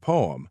moral of the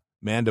poem,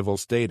 Mandeville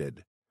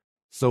stated,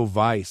 "So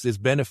vice is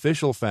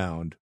beneficial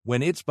found,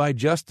 when it's by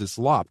justice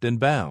lopped and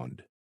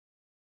bound."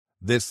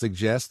 This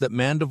suggests that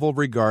Mandeville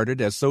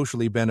regarded as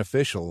socially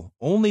beneficial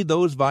only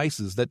those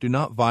vices that do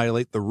not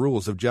violate the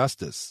rules of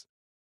justice.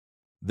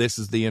 This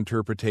is the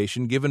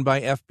interpretation given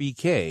by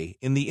F.B.K.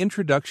 in the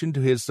introduction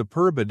to his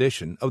superb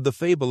edition of The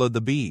Fable of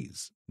the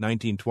Bees,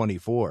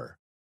 1924.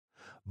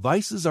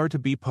 Vices are to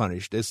be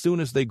punished as soon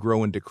as they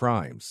grow into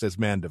crimes, says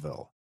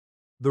Mandeville.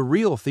 The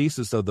real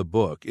thesis of the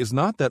book is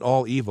not that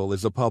all evil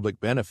is a public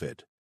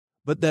benefit,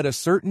 but that a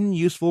certain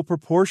useful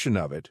proportion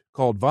of it,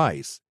 called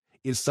vice,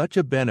 is such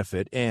a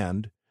benefit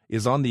and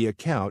is on the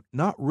account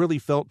not really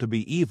felt to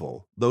be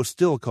evil, though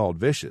still called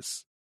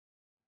vicious.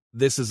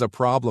 This is a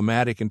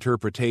problematic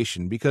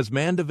interpretation because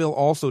Mandeville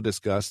also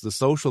discussed the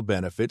social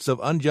benefits of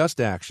unjust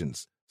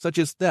actions, such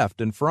as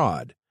theft and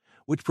fraud,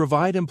 which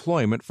provide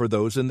employment for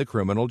those in the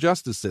criminal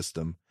justice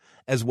system,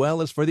 as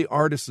well as for the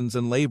artisans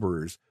and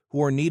laborers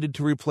who are needed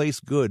to replace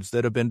goods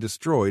that have been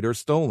destroyed or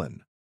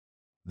stolen.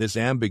 This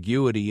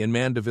ambiguity in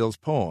Mandeville's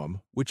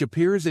poem, which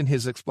appears in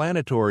his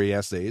explanatory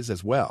essays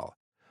as well,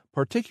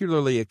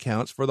 particularly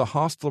accounts for the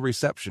hostile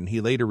reception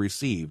he later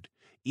received,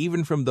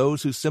 even from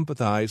those who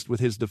sympathized with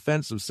his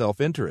defense of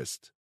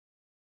self-interest.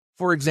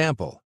 For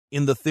example,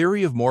 in The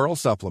Theory of Moral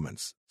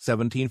Supplements,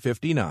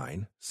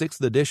 1759,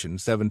 6th edition,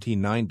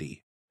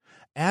 1790,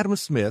 Adam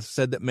Smith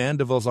said that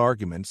Mandeville's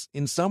arguments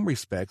in some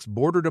respects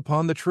bordered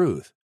upon the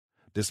truth,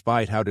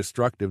 despite how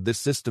destructive this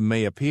system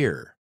may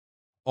appear.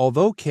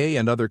 Although Kay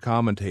and other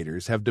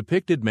commentators have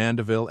depicted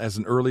Mandeville as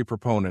an early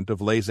proponent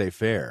of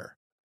laissez-faire,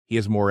 he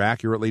is more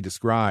accurately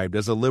described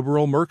as a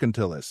liberal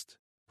mercantilist,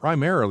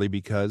 primarily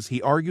because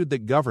he argued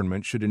that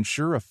government should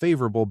ensure a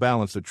favorable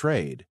balance of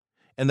trade,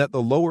 and that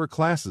the lower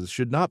classes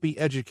should not be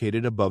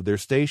educated above their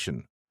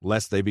station,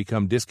 lest they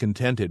become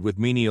discontented with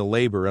menial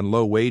labor and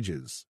low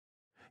wages.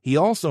 He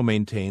also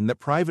maintained that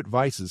private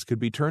vices could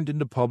be turned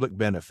into public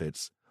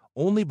benefits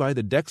only by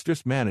the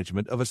dexterous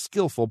management of a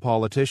skillful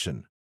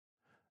politician.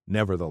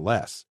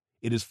 Nevertheless,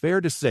 it is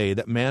fair to say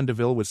that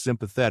Mandeville was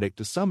sympathetic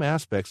to some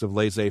aspects of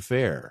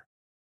laissez-faire.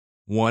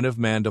 One of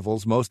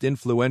Mandeville's most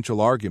influential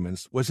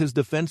arguments was his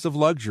defense of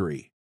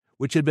luxury,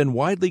 which had been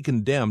widely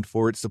condemned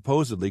for its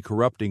supposedly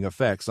corrupting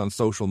effects on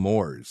social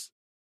mores.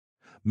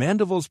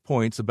 Mandeville's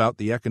points about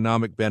the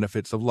economic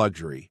benefits of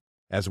luxury,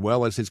 as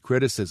well as his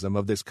criticism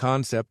of this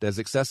concept as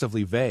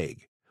excessively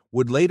vague,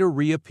 would later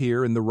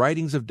reappear in the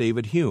writings of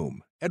David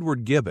Hume,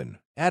 Edward Gibbon,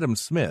 Adam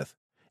Smith,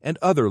 and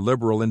other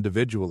liberal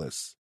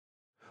individualists.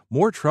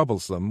 More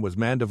troublesome was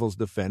Mandeville's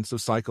defense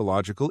of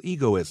psychological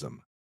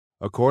egoism,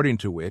 according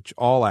to which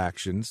all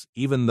actions,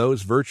 even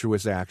those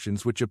virtuous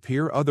actions which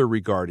appear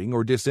other-regarding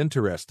or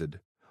disinterested,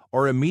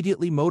 are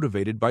immediately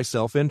motivated by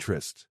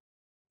self-interest.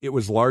 It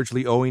was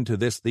largely owing to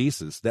this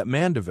thesis that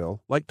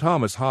Mandeville, like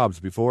Thomas Hobbes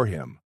before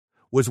him,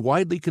 was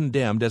widely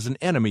condemned as an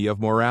enemy of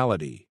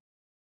morality.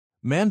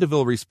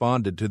 Mandeville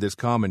responded to this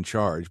common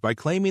charge by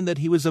claiming that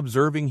he was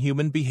observing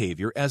human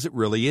behavior as it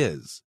really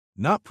is,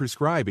 not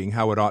prescribing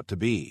how it ought to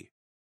be.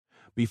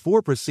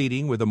 Before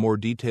proceeding with a more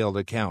detailed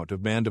account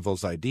of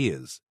Mandeville's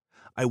ideas,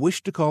 I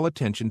wish to call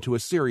attention to a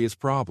serious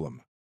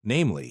problem,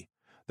 namely,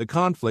 the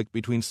conflict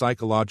between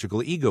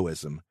psychological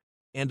egoism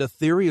and a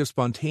theory of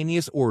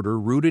spontaneous order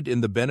rooted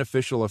in the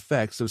beneficial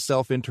effects of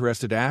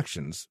self-interested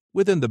actions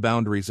within the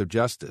boundaries of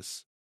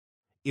justice.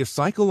 If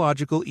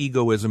psychological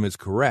egoism is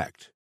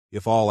correct,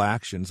 if all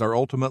actions are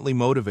ultimately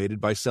motivated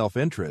by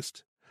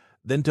self-interest,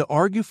 then to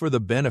argue for the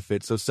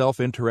benefits of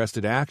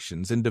self-interested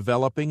actions in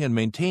developing and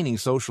maintaining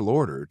social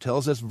order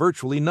tells us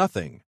virtually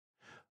nothing.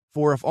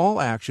 For if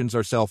all actions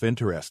are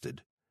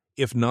self-interested,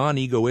 if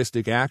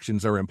non-egoistic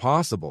actions are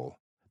impossible,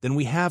 then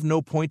we have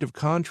no point of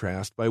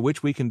contrast by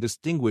which we can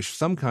distinguish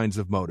some kinds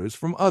of motives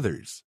from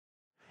others.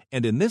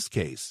 And in this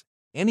case,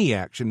 any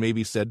action may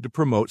be said to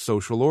promote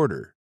social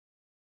order.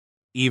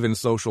 Even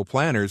social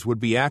planners would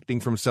be acting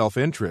from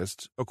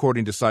self-interest,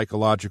 according to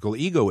psychological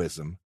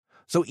egoism,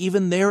 so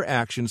even their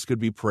actions could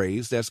be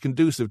praised as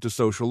conducive to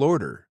social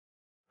order.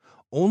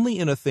 Only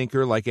in a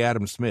thinker like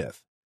Adam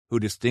Smith, who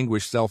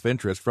distinguished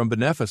self-interest from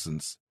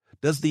beneficence,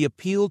 does the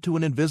appeal to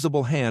an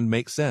invisible hand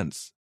make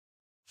sense.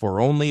 For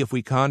only if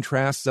we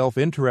contrast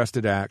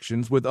self-interested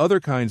actions with other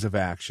kinds of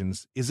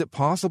actions is it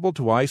possible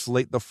to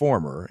isolate the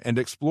former and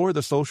explore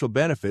the social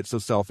benefits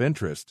of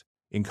self-interest,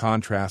 in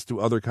contrast to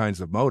other kinds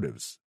of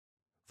motives.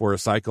 For a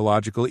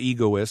psychological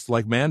egoist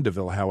like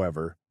Mandeville,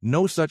 however,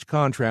 no such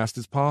contrast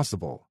is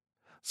possible,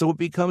 so it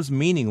becomes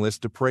meaningless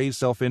to praise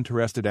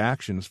self-interested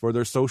actions for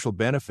their social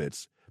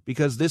benefits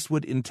because this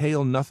would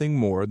entail nothing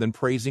more than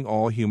praising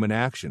all human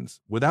actions,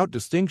 without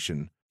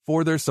distinction,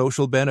 for their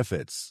social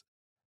benefits.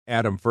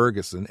 Adam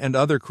Ferguson and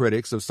other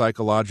critics of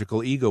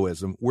psychological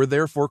egoism were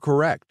therefore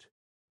correct.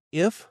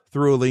 If,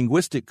 through a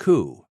linguistic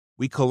coup,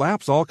 we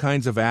collapse all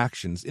kinds of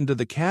actions into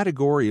the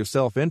category of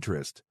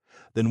self-interest,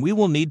 then we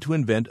will need to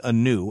invent a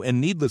new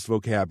and needless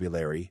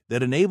vocabulary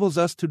that enables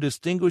us to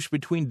distinguish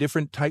between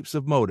different types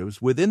of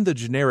motives within the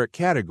generic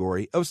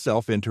category of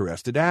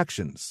self-interested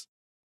actions.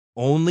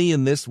 Only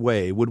in this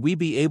way would we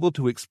be able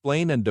to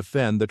explain and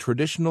defend the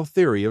traditional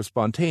theory of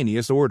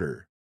spontaneous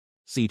order.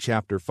 See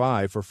Chapter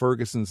 5 for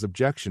Ferguson's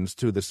objections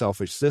to the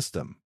selfish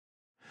system.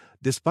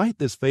 Despite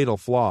this fatal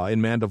flaw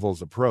in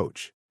Mandeville's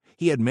approach,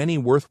 he had many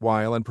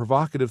worthwhile and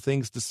provocative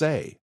things to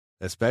say,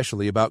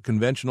 especially about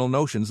conventional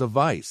notions of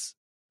vice.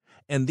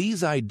 And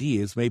these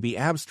ideas may be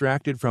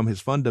abstracted from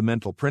his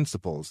fundamental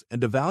principles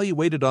and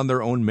evaluated on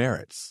their own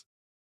merits.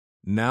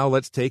 Now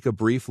let's take a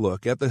brief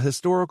look at the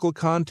historical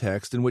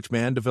context in which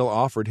Mandeville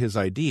offered his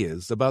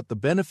ideas about the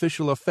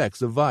beneficial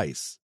effects of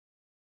vice.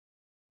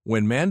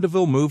 When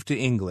Mandeville moved to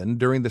England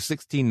during the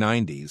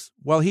 1690s,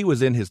 while he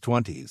was in his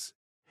 20s,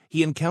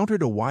 he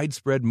encountered a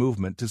widespread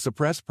movement to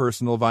suppress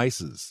personal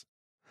vices.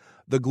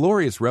 The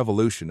Glorious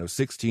Revolution of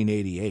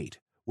 1688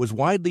 was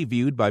widely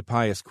viewed by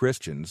pious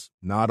Christians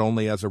not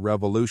only as a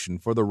revolution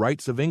for the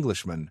rights of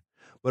Englishmen,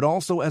 but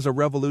also as a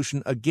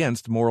revolution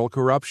against moral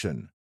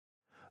corruption.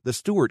 The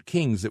Stuart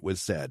kings, it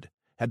was said,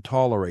 had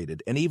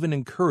tolerated and even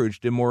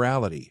encouraged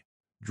immorality,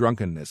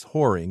 drunkenness,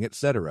 whoring,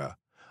 etc.,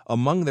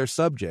 among their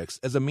subjects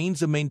as a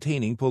means of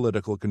maintaining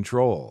political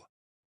control.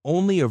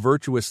 Only a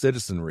virtuous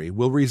citizenry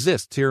will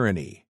resist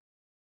tyranny.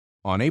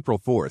 On April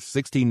 4,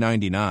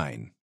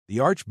 1699, the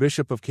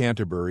Archbishop of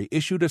Canterbury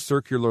issued a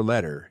circular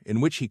letter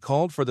in which he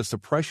called for the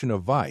suppression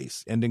of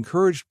vice and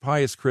encouraged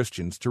pious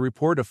Christians to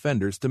report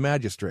offenders to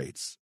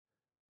magistrates.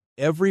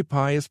 Every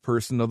pious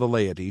person of the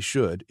laity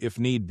should, if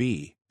need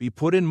be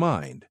put in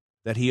mind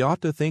that he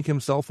ought to think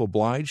himself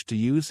obliged to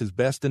use his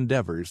best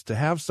endeavors to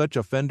have such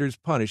offenders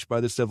punished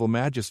by the civil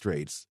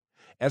magistrates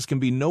as can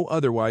be no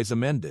otherwise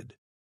amended,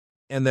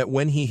 and that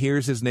when he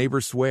hears his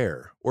neighbor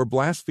swear or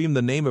blaspheme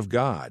the name of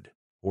God,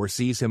 or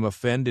sees him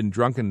offend in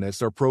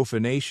drunkenness or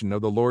profanation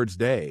of the Lord's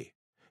day,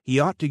 he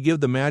ought to give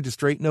the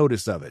magistrate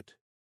notice of it.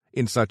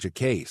 In such a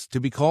case, to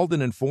be called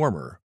an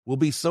informer will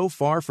be so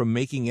far from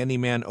making any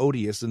man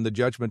odious in the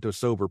judgment of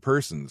sober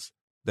persons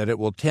that it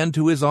will tend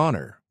to his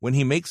honor when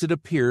he makes it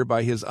appear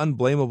by his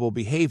unblameable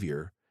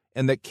behavior,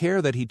 and that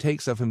care that he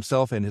takes of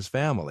himself and his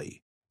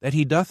family, that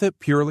he doth it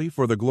purely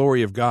for the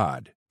glory of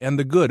God and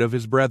the good of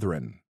his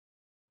brethren.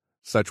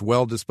 Such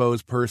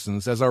well-disposed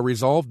persons as are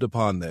resolved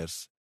upon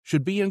this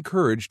should be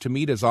encouraged to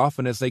meet as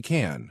often as they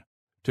can,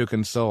 to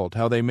consult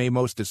how they may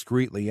most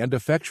discreetly and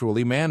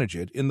effectually manage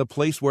it in the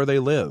place where they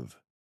live.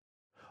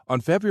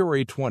 On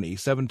February 20,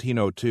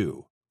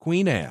 1702,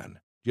 Queen Anne,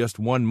 just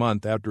 1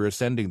 month after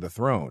ascending the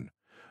throne,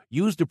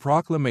 used a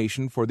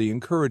proclamation for the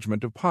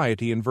encouragement of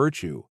piety and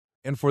virtue,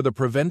 and for the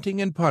preventing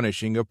and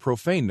punishing of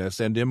profaneness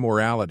and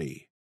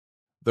immorality.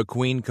 The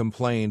Queen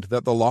complained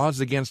that the laws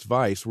against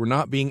vice were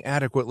not being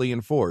adequately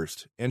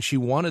enforced, and she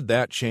wanted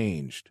that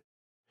changed.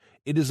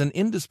 It is an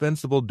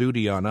indispensable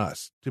duty on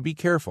us to be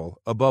careful,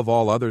 above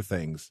all other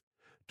things,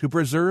 to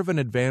preserve and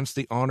advance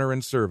the honor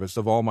and service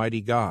of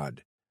Almighty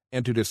God,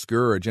 and to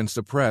discourage and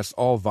suppress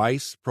all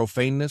vice,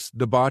 profaneness,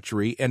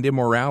 debauchery, and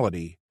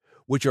immorality,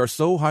 which are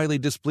so highly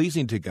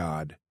displeasing to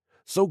God,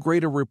 so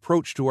great a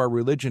reproach to our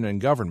religion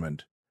and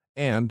government,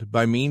 and,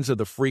 by means of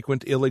the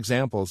frequent ill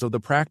examples of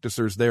the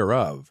practisers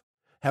thereof,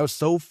 have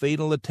so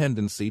fatal a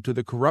tendency to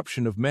the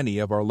corruption of many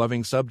of our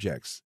loving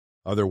subjects,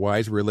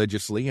 otherwise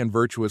religiously and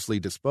virtuously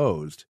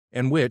disposed,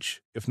 and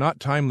which, if not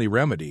timely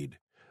remedied,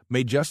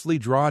 may justly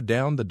draw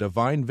down the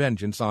divine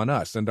vengeance on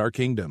us and our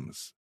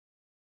kingdoms.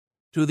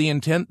 To the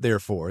intent,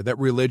 therefore, that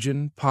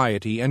religion,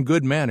 piety, and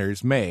good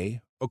manners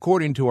may,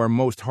 according to our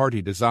most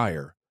hearty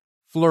desire,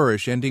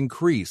 flourish and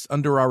increase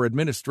under our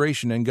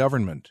administration and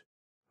government,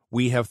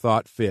 we have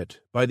thought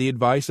fit, by the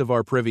advice of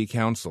our Privy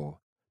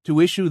Council,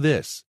 to issue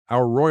this,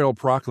 our royal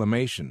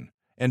proclamation,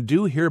 and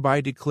do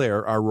hereby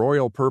declare our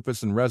royal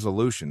purpose and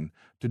resolution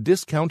to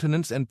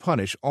discountenance and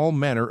punish all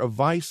manner of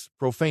vice,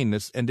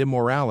 profaneness, and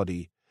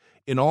immorality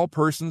in all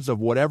persons of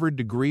whatever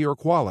degree or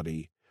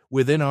quality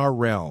within our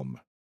realm.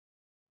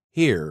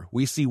 Here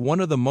we see one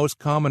of the most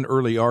common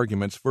early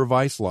arguments for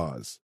vice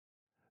laws.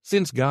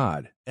 Since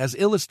God, as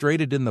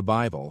illustrated in the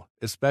Bible,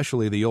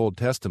 especially the Old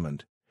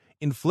Testament,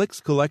 inflicts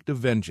collective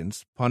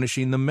vengeance,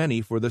 punishing the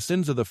many for the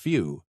sins of the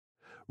few,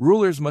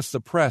 rulers must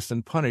suppress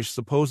and punish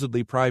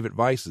supposedly private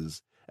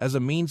vices as a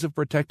means of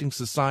protecting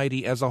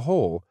society as a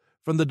whole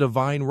from the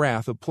divine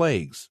wrath of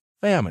plagues,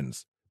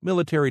 famines,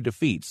 military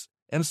defeats,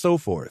 and so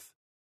forth.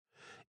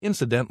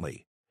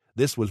 Incidentally,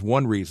 this was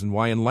one reason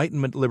why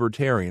Enlightenment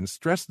libertarians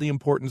stressed the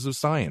importance of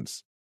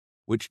science,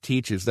 which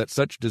teaches that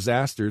such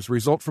disasters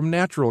result from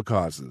natural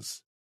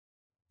causes.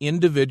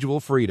 Individual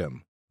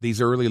freedom, these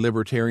early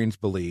libertarians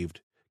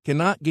believed,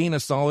 cannot gain a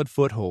solid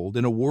foothold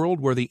in a world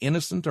where the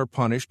innocent are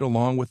punished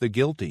along with the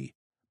guilty,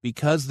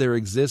 because there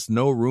exists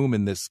no room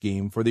in this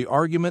scheme for the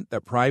argument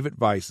that private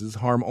vices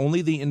harm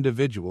only the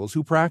individuals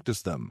who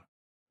practice them.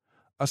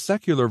 A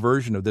secular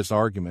version of this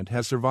argument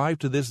has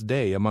survived to this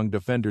day among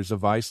defenders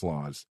of vice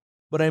laws,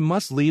 but I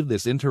must leave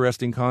this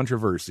interesting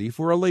controversy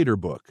for a later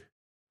book.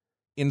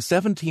 In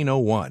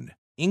 1701,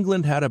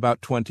 England had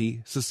about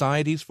 20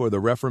 Societies for the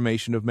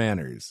Reformation of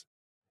Manners.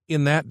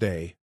 In that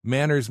day,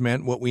 manners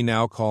meant what we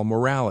now call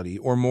morality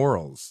or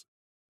morals.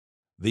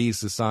 These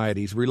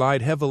societies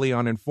relied heavily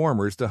on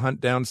informers to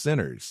hunt down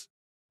sinners.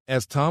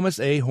 As Thomas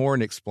A.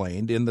 Horne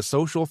explained in The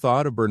Social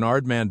Thought of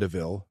Bernard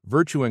Mandeville,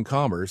 Virtue and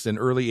Commerce in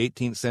Early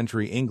 18th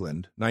Century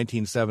England,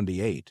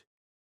 1978,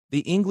 the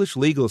English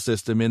legal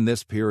system in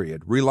this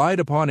period relied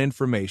upon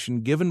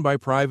information given by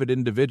private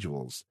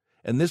individuals,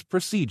 and this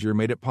procedure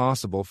made it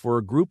possible for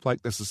a group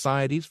like the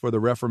Societies for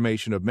the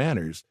Reformation of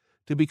Manners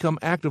to become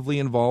actively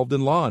involved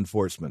in law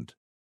enforcement.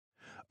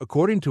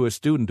 According to a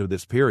student of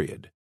this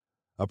period,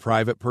 a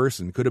private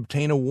person could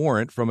obtain a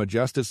warrant from a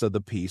justice of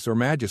the peace or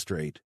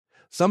magistrate,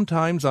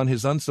 sometimes on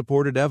his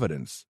unsupported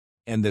evidence,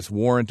 and this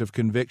warrant of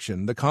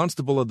conviction the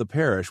constable of the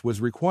parish was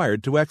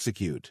required to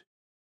execute.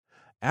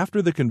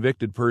 After the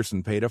convicted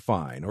person paid a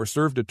fine or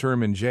served a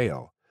term in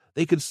jail,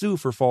 they could sue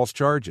for false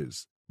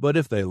charges, but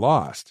if they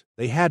lost,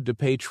 they had to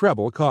pay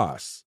treble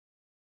costs.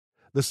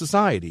 The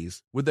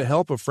societies, with the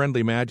help of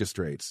friendly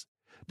magistrates,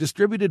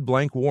 distributed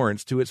blank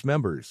warrants to its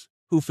members,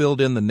 who filled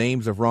in the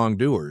names of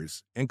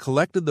wrongdoers and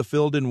collected the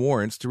filled-in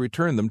warrants to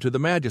return them to the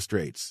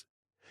magistrates.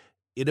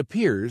 It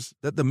appears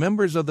that the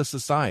members of the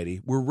society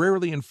were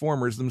rarely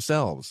informers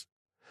themselves,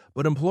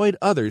 but employed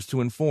others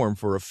to inform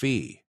for a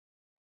fee.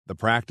 The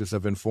practice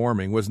of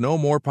informing was no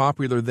more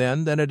popular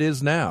then than it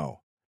is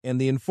now, and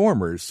the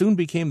informers soon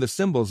became the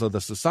symbols of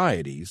the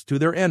societies to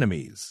their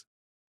enemies.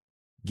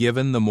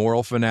 Given the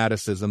moral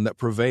fanaticism that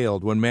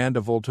prevailed when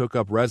Mandeville took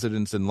up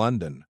residence in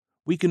London,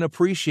 we can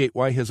appreciate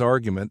why his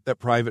argument that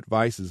private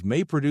vices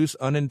may produce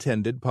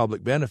unintended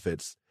public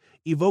benefits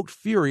evoked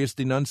furious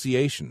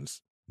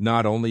denunciations,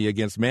 not only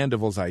against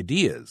Mandeville's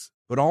ideas,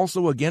 but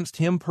also against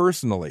him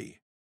personally.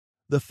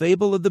 The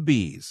fable of the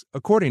bees,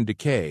 according to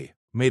Kay,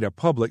 made a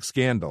public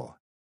scandal,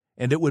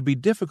 and it would be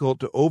difficult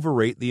to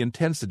overrate the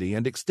intensity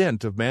and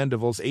extent of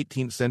Mandeville's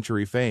 18th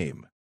century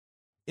fame.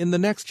 In the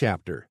next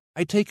chapter,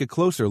 I take a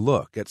closer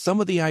look at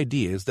some of the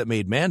ideas that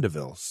made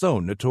Mandeville so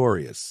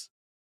notorious.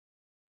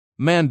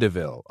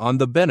 Mandeville on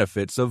the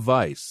benefits of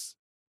vice.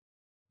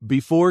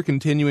 Before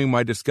continuing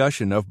my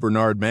discussion of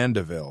Bernard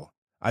Mandeville,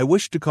 I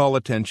wish to call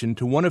attention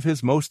to one of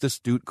his most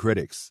astute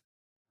critics,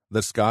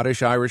 the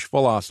Scottish-Irish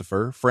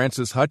philosopher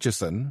Francis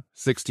Hutcheson,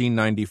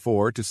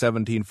 1694 to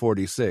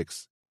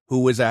 1746, who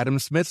was Adam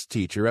Smith's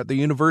teacher at the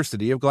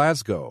University of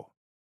Glasgow.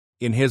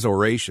 In his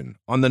oration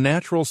on the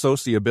natural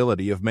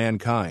sociability of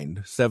mankind,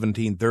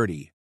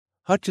 1730,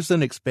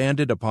 Hutcheson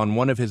expanded upon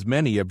one of his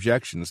many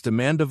objections to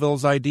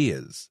Mandeville's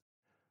ideas.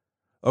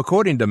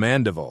 According to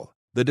Mandeville,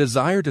 the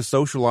desire to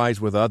socialize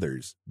with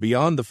others,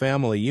 beyond the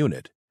family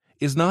unit,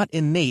 is not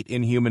innate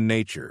in human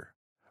nature.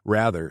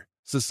 Rather,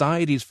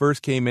 societies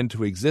first came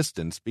into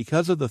existence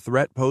because of the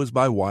threat posed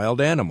by wild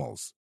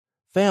animals.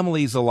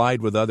 Families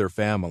allied with other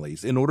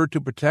families in order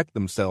to protect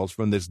themselves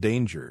from this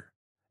danger.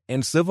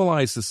 And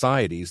civilized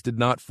societies did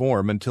not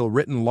form until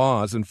written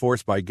laws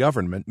enforced by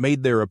government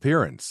made their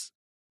appearance.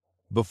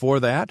 Before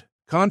that,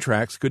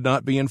 contracts could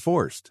not be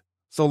enforced,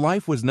 so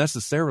life was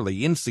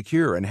necessarily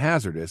insecure and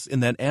hazardous in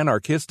that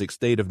anarchistic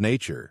state of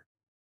nature.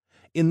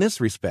 In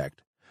this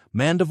respect,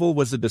 Mandeville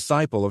was a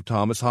disciple of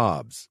Thomas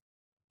Hobbes.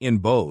 In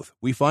both,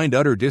 we find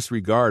utter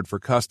disregard for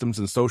customs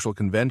and social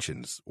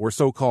conventions, or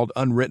so-called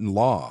unwritten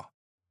law.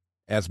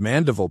 As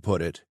Mandeville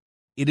put it,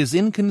 it is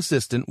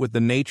inconsistent with the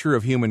nature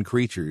of human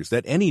creatures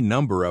that any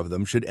number of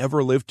them should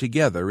ever live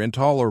together in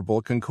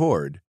tolerable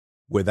concord,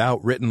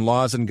 without written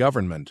laws and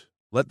government.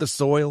 Let the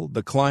soil,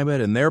 the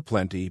climate, and their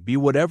plenty be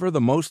whatever the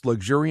most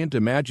luxuriant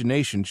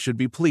imagination should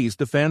be pleased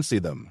to fancy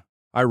them.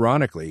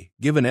 Ironically,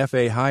 given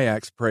F.A.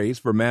 Hayek's praise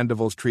for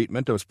Mandeville's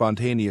treatment of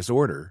spontaneous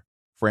order,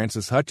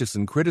 Francis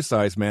Hutcheson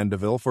criticized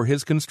Mandeville for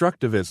his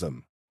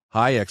constructivism,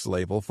 Hayek's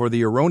label for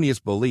the erroneous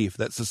belief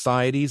that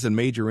societies and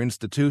major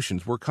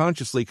institutions were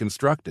consciously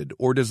constructed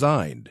or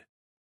designed.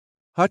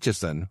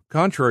 Hutcheson,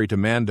 contrary to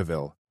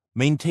Mandeville,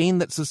 maintained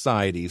that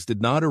societies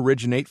did not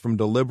originate from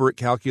deliberate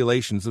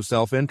calculations of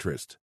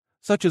self-interest,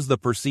 such as the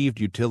perceived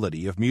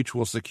utility of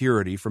mutual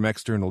security from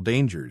external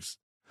dangers.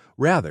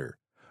 Rather,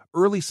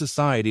 early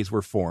societies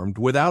were formed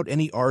without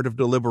any art of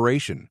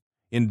deliberation,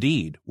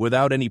 indeed,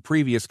 without any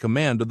previous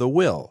command of the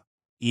will,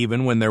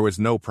 even when there was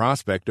no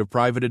prospect of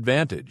private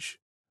advantage.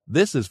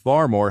 This is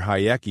far more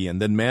Hayekian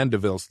than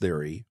Mandeville's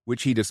theory,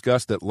 which he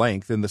discussed at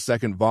length in the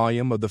second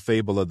volume of The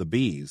Fable of the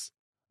Bees,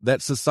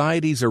 that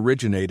societies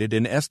originated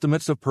in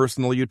estimates of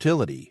personal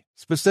utility,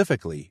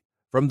 specifically,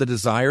 from the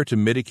desire to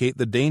mitigate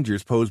the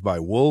dangers posed by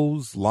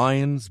wolves,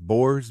 lions,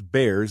 boars,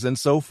 bears, and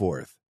so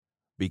forth.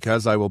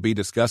 Because I will be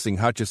discussing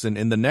Hutcheson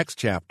in the next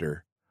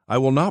chapter, I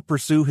will not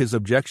pursue his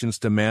objections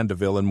to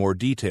Mandeville in more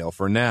detail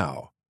for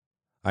now.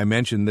 I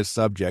mention this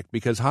subject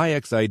because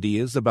Hayek's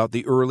ideas about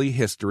the early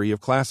history of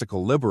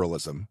classical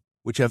liberalism,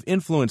 which have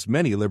influenced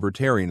many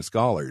libertarian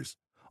scholars,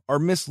 are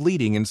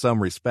misleading in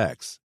some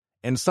respects,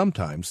 and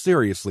sometimes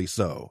seriously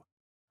so.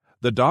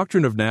 The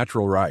doctrine of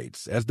natural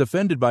rights, as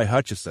defended by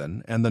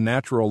Hutcheson and the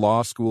natural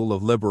law school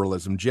of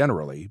liberalism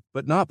generally,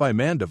 but not by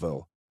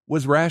Mandeville,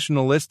 was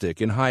rationalistic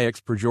in Hayek's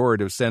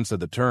pejorative sense of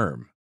the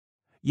term.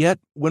 Yet,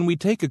 when we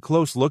take a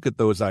close look at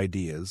those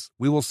ideas,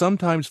 we will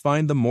sometimes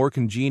find them more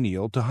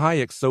congenial to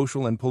Hayek's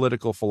social and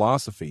political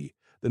philosophy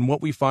than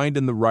what we find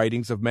in the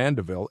writings of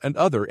Mandeville and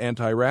other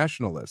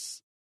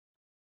anti-rationalists.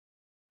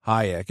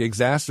 Hayek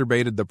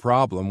exacerbated the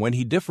problem when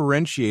he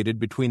differentiated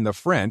between the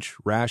French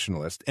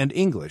rationalist and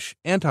English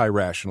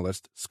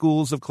anti-rationalist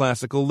schools of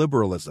classical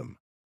liberalism,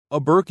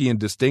 a Burkean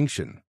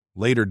distinction,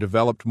 later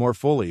developed more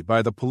fully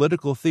by the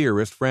political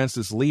theorist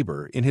Francis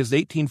Lieber in his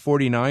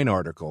 1849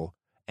 article,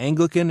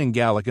 Anglican and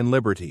Gallican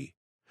Liberty,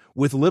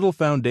 with little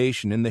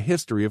foundation in the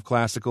history of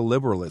classical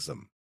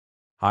liberalism.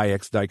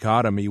 Hayek's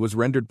dichotomy was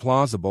rendered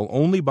plausible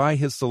only by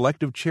his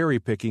selective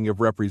cherry-picking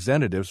of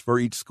representatives for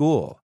each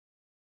school.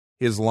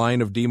 His line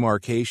of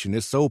demarcation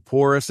is so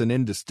porous and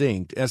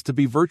indistinct as to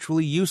be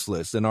virtually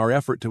useless in our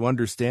effort to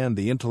understand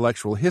the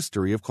intellectual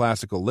history of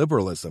classical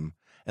liberalism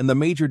and the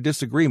major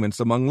disagreements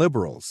among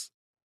liberals.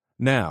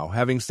 Now,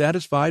 having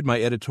satisfied my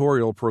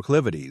editorial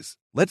proclivities,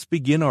 let's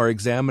begin our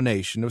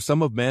examination of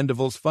some of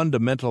Mandeville's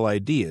fundamental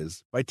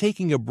ideas by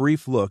taking a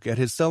brief look at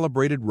his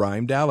celebrated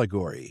rhymed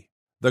allegory,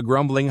 The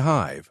Grumbling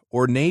Hive,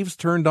 or Knaves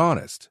Turned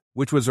Honest,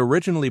 which was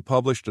originally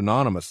published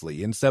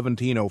anonymously in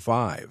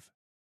 1705.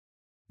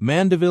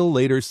 Mandeville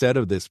later said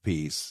of this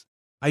piece,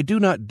 "I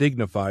do not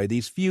dignify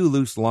these few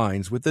loose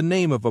lines with the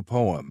name of a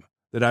poem,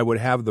 that I would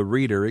have the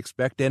reader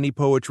expect any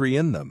poetry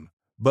in them,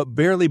 but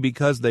barely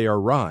because they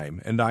are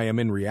rhyme, and I am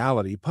in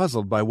reality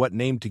puzzled by what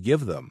name to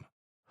give them.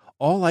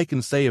 All I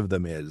can say of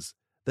them is,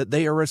 that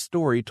they are a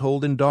story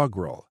told in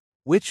doggerel,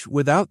 which,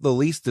 without the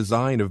least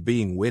design of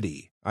being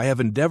witty, I have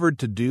endeavored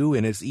to do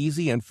in as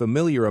easy and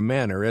familiar a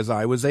manner as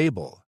I was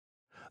able.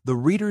 The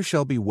reader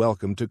shall be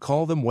welcome to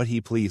call them what he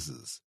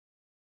pleases."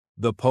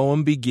 The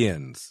poem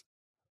begins,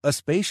 "A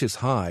spacious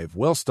hive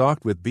well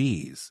stocked with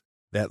bees,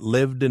 that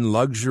lived in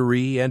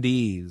luxury and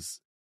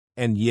ease,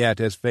 and yet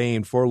as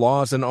famed for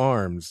laws and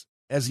arms,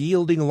 as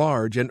yielding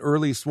large and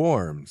early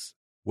swarms,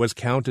 was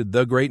counted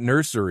the great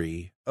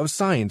nursery of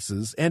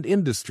sciences and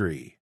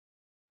industry.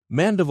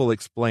 Mandeville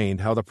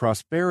explained how the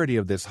prosperity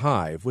of this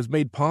hive was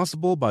made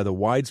possible by the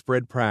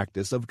widespread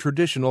practice of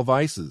traditional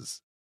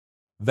vices.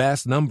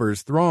 Vast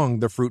numbers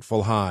thronged the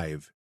fruitful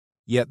hive,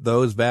 yet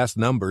those vast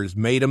numbers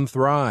made 'em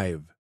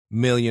thrive,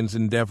 millions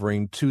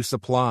endeavoring to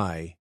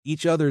supply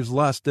each other's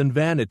lust and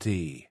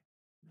vanity.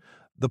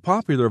 The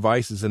popular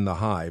vices in the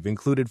hive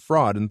included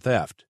fraud and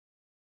theft,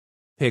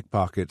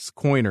 pickpockets,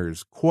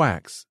 coiners,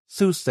 quacks,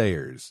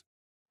 soothsayers,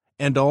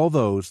 and all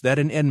those that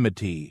in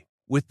enmity,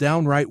 with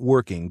downright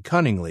working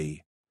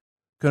cunningly,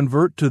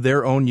 convert to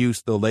their own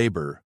use the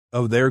labor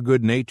of their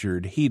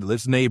good-natured,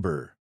 heedless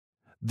neighbor.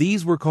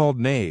 These were called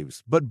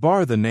knaves, but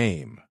bar the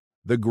name,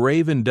 the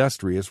grave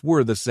industrious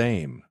were the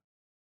same.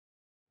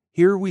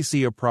 Here we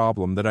see a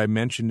problem that I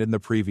mentioned in the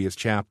previous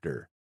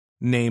chapter,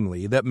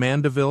 namely that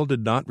Mandeville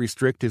did not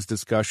restrict his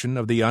discussion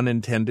of the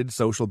unintended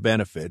social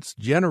benefits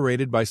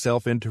generated by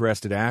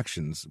self-interested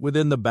actions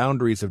within the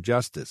boundaries of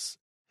justice.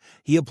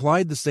 He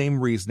applied the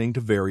same reasoning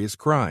to various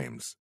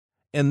crimes,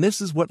 and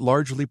this is what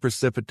largely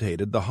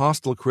precipitated the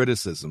hostile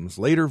criticisms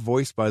later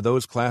voiced by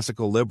those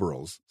classical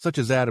liberals, such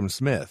as Adam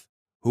Smith,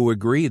 who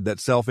agreed that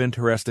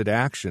self-interested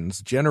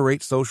actions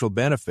generate social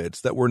benefits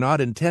that were not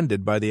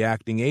intended by the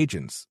acting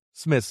agents,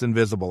 Smith's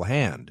invisible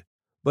hand,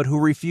 but who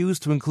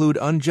refused to include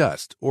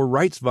unjust or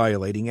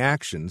rights-violating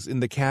actions in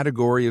the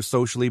category of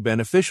socially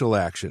beneficial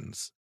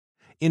actions.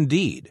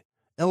 Indeed,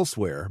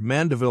 elsewhere,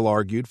 Mandeville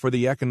argued for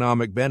the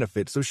economic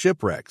benefits of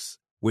shipwrecks,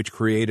 which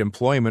create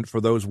employment for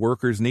those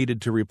workers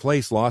needed to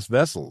replace lost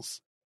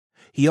vessels.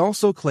 He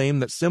also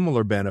claimed that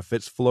similar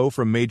benefits flow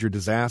from major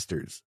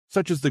disasters,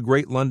 such as the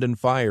Great London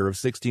Fire of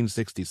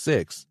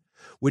 1666,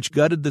 which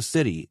gutted the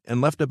city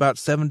and left about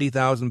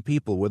 70,000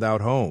 people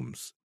without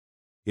homes.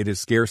 It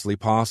is scarcely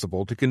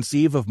possible to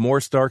conceive of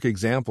more stark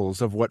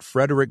examples of what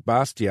Frederick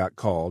Bastiat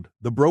called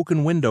the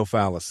broken window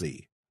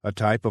fallacy, a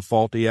type of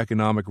faulty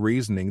economic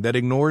reasoning that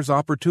ignores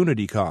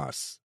opportunity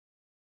costs.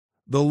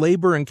 The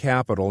labor and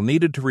capital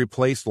needed to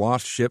replace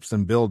lost ships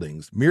and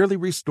buildings merely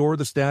restore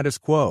the status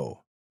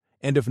quo,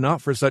 and if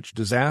not for such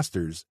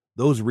disasters,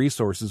 those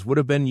resources would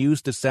have been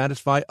used to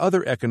satisfy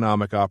other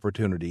economic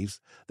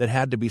opportunities that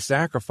had to be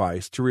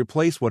sacrificed to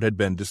replace what had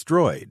been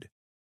destroyed.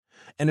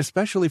 An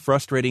especially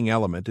frustrating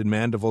element in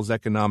Mandeville's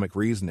economic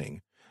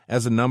reasoning,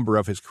 as a number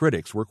of his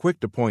critics were quick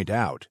to point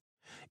out,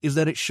 is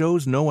that it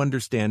shows no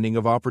understanding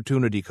of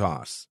opportunity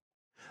costs.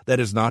 That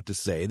is not to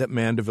say that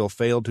Mandeville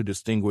failed to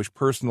distinguish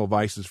personal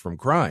vices from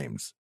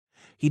crimes.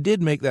 He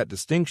did make that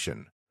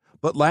distinction,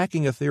 but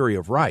lacking a theory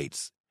of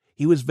rights,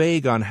 he was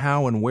vague on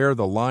how and where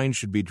the line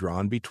should be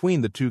drawn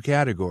between the two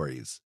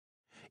categories.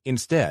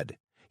 Instead,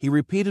 he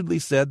repeatedly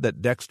said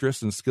that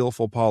dexterous and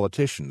skillful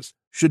politicians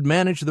should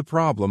manage the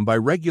problem by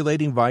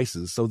regulating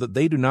vices so that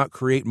they do not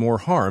create more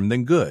harm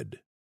than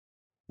good.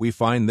 We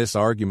find this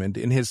argument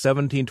in his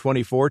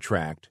 1724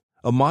 tract,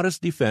 A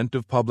Modest Defense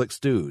of Public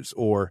Stews,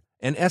 or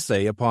An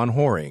Essay upon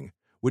Whoring,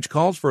 which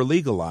calls for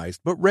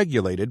legalized but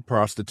regulated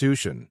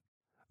prostitution.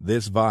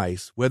 This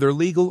vice, whether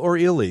legal or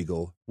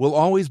illegal, will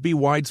always be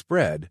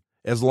widespread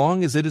as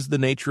long as it is the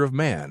nature of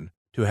man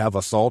to have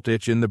a salt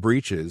itch in the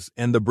breeches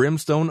and the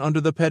brimstone under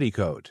the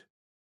petticoat.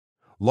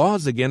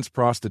 Laws against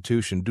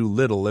prostitution do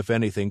little, if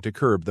anything, to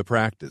curb the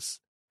practice.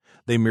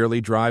 They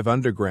merely drive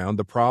underground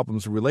the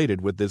problems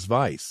related with this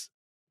vice.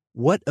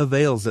 What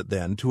avails it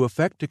then to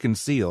affect to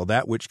conceal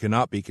that which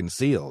cannot be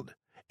concealed,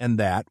 and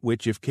that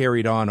which, if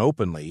carried on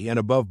openly and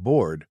above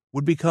board,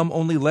 would become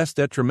only less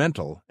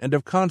detrimental and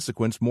of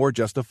consequence more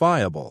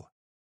justifiable?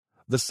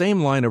 The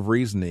same line of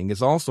reasoning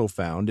is also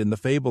found in the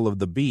fable of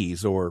the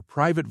bees, or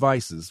private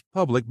vices,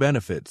 public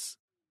benefits.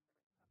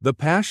 The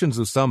passions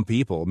of some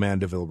people,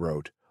 Mandeville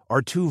wrote,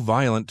 are too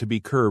violent to be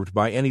curbed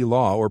by any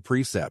law or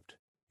precept,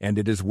 and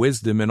it is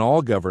wisdom in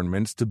all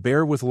governments to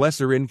bear with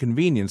lesser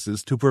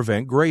inconveniences to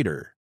prevent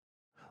greater.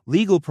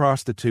 Legal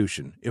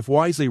prostitution, if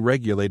wisely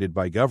regulated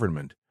by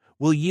government,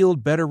 will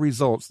yield better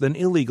results than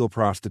illegal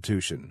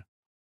prostitution.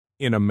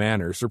 In a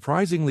manner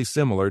surprisingly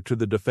similar to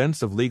the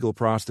defense of legal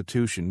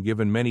prostitution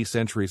given many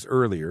centuries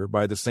earlier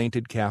by the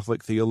sainted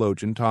Catholic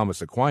theologian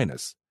Thomas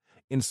Aquinas,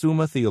 in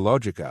Summa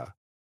Theologica,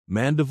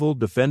 Mandeville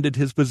defended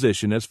his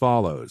position as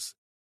follows.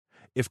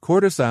 If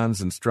courtesans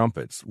and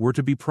strumpets were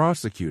to be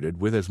prosecuted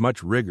with as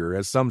much rigor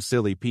as some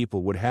silly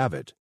people would have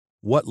it,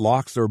 what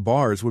locks or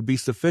bars would be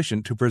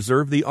sufficient to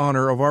preserve the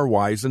honor of our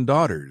wives and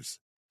daughters?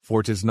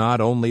 For 'tis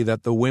not only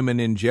that the women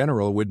in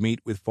general would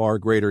meet with far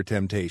greater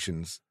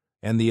temptations,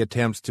 and the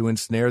attempts to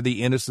ensnare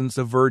the innocence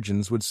of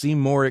virgins would seem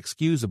more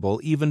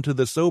excusable even to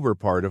the sober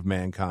part of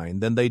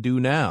mankind than they do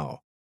now.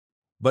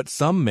 But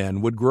some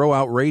men would grow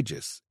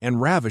outrageous,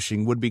 and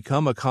ravishing would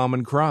become a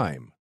common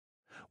crime.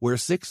 Where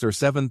 6,000 or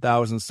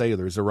 7,000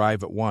 sailors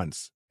arrive at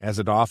once, as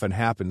it often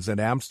happens at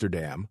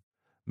Amsterdam,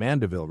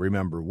 Mandeville,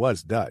 remember,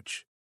 was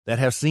Dutch, that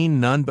have seen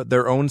none but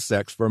their own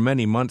sex for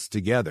many months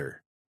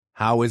together,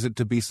 how is it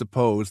to be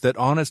supposed that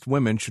honest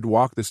women should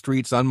walk the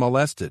streets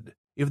unmolested,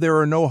 if there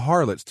are no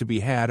harlots to be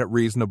had at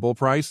reasonable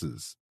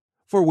prices?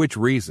 For which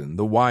reason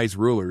the wise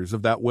rulers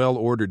of that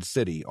well-ordered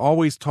city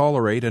always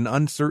tolerate an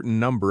uncertain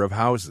number of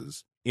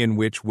houses, in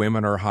which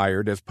women are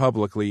hired as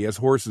publicly as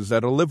horses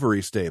at a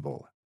livery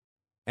stable.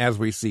 As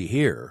we see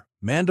here,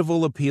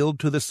 Mandeville appealed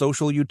to the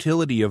social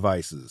utility of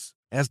vices,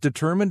 as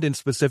determined in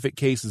specific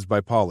cases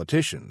by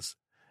politicians,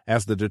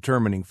 as the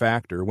determining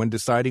factor when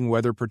deciding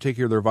whether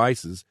particular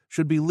vices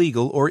should be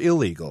legal or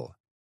illegal.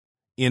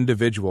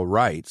 Individual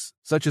rights,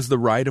 such as the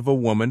right of a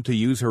woman to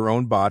use her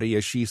own body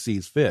as she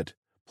sees fit,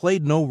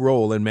 played no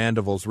role in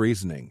Mandeville's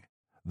reasoning.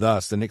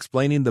 Thus, in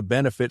explaining the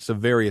benefits of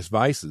various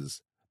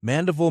vices,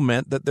 Mandeville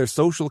meant that their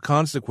social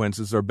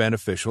consequences are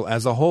beneficial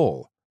as a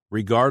whole,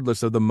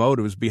 regardless of the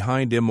motives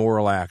behind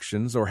immoral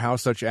actions or how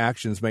such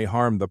actions may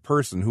harm the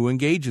person who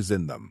engages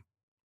in them.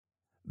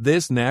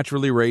 This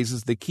naturally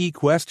raises the key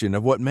question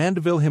of what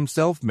Mandeville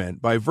himself meant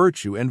by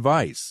virtue and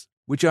vice,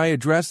 which I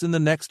address in the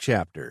next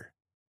chapter.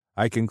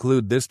 I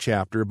conclude this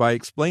chapter by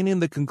explaining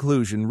the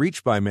conclusion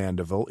reached by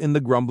Mandeville in The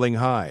Grumbling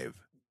Hive.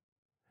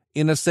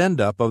 In a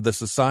send-up of the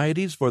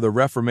Societies for the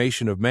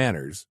Reformation of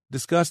Manners,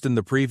 discussed in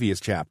the previous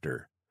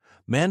chapter,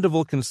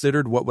 Mandeville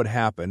considered what would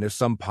happen if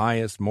some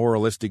pious,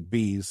 moralistic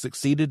bees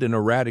succeeded in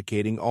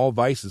eradicating all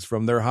vices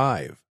from their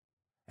hive.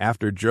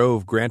 After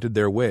Jove granted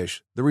their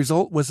wish, the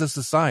result was a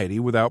society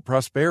without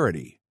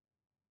prosperity.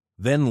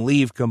 Then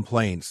leave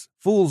complaints,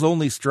 fools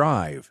only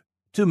strive,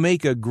 to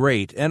make a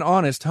great and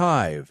honest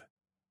hive,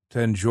 to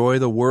enjoy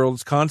the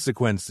world's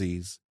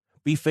consequences,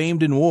 be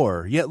famed in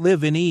war, yet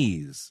live in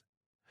ease.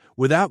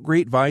 Without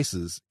great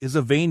vices is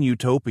a vain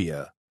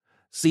utopia,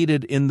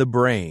 seated in the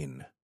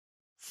brain.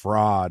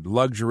 Fraud,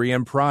 luxury,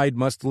 and pride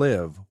must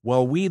live,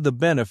 while we the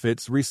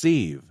benefits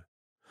receive.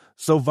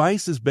 So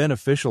vice is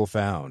beneficial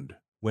found,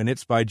 when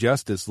it's by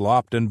justice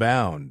lopped and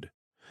bound.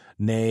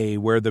 Nay,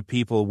 where the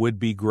people would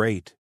be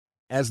great,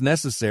 as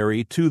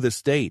necessary to the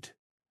state,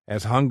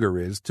 as hunger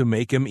is to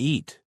make him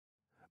eat.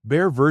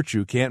 Bare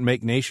virtue can't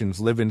make nations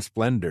live in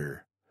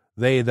splendor.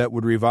 They that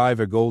would revive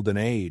a golden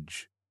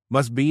age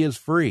must be as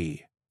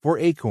free for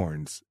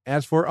acorns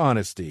as for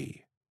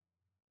honesty.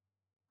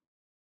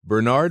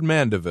 Bernard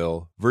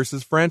Mandeville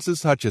versus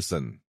Francis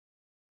Hutcheson.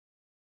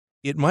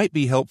 It might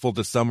be helpful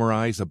to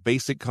summarize a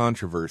basic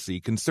controversy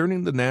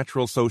concerning the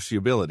natural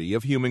sociability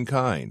of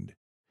humankind.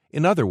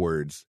 In other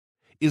words,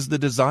 is the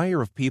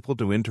desire of people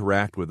to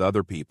interact with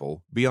other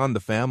people beyond the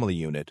family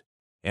unit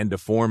and to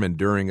form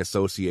enduring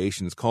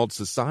associations called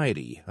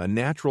society a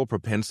natural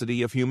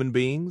propensity of human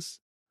beings?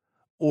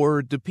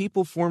 Or do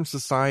people form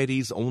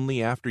societies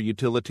only after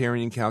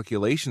utilitarian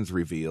calculations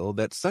reveal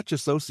that such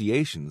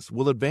associations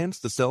will advance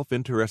the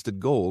self-interested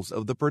goals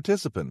of the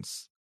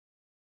participants?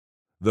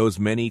 Those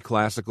many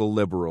classical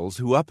liberals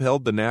who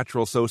upheld the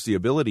natural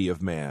sociability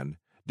of man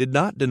did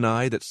not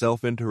deny that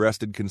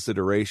self-interested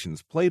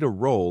considerations played a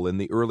role in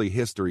the early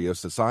history of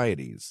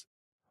societies,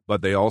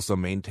 but they also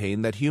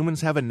maintained that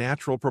humans have a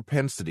natural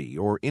propensity,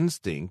 or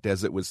instinct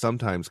as it was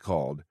sometimes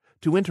called,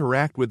 to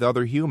interact with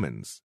other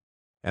humans,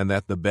 and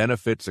that the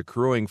benefits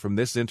accruing from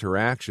this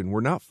interaction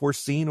were not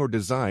foreseen or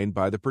designed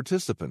by the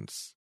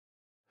participants.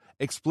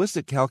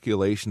 Explicit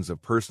calculations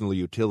of personal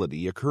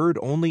utility occurred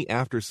only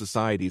after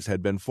societies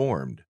had been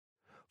formed,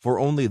 for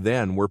only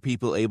then were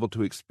people able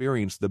to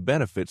experience the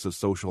benefits of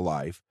social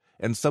life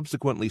and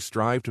subsequently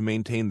strive to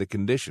maintain the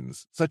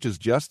conditions, such as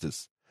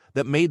justice,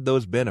 that made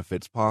those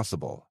benefits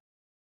possible.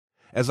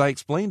 As I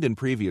explained in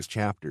previous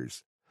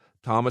chapters,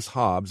 Thomas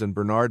Hobbes and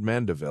Bernard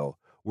Mandeville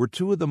were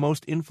two of the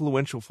most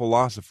influential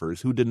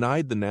philosophers who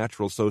denied the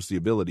natural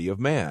sociability of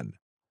man.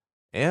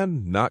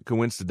 And, not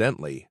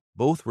coincidentally,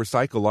 both were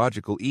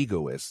psychological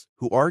egoists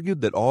who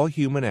argued that all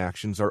human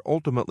actions are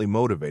ultimately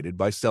motivated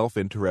by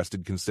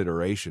self-interested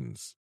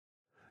considerations.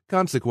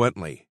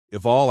 Consequently,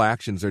 if all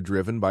actions are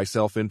driven by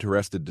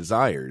self-interested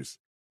desires,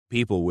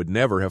 people would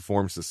never have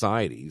formed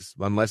societies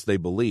unless they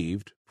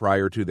believed,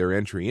 prior to their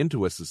entry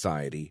into a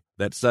society,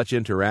 that such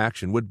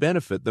interaction would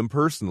benefit them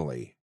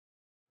personally.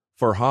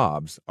 For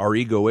Hobbes, our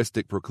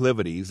egoistic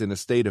proclivities in a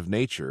state of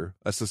nature,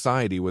 a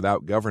society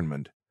without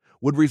government,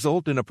 would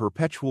result in a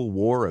perpetual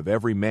war of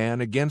every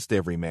man against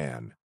every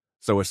man.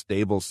 So a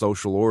stable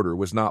social order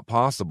was not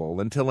possible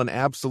until an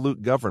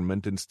absolute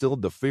government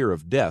instilled the fear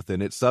of death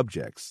in its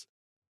subjects,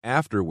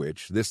 after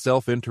which this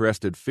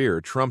self-interested fear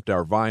trumped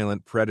our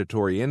violent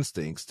predatory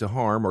instincts to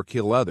harm or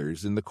kill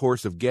others in the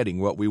course of getting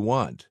what we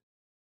want.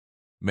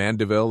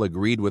 Mandeville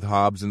agreed with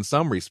Hobbes in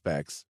some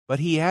respects, but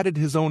he added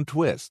his own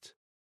twist.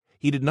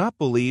 He did not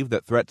believe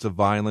that threats of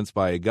violence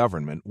by a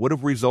government would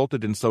have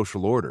resulted in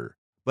social order,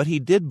 but he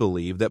did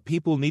believe that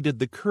people needed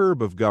the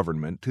curb of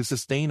government to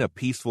sustain a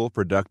peaceful,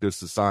 productive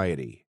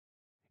society.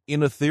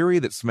 In a theory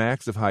that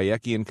smacks of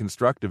Hayekian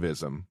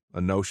constructivism,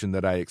 a notion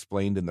that I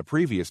explained in the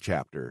previous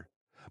chapter,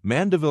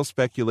 Mandeville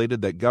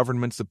speculated that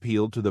governments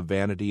appealed to the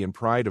vanity and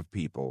pride of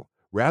people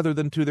rather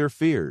than to their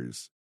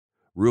fears.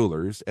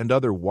 Rulers and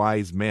other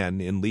wise men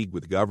in league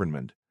with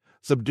government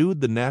subdued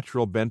the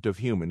natural bent of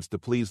humans to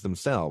please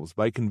themselves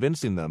by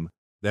convincing them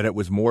that it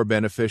was more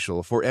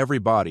beneficial for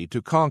everybody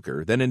to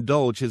conquer than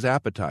indulge his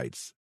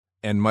appetites,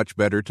 and much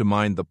better to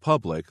mind the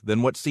public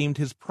than what seemed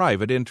his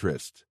private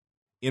interest.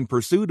 In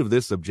pursuit of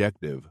this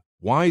objective,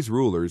 Wise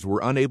rulers were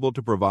unable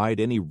to provide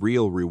any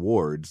real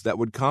rewards that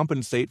would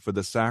compensate for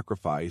the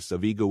sacrifice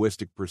of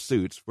egoistic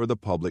pursuits for the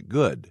public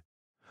good.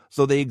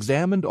 So they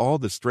examined all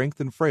the strength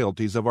and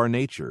frailties of our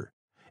nature,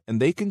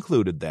 and they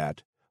concluded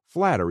that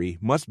flattery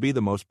must be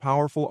the most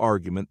powerful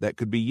argument that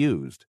could be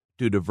used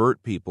to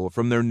divert people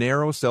from their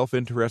narrow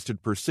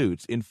self-interested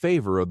pursuits in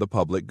favor of the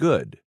public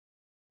good.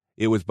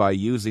 It was by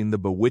using the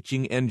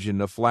bewitching engine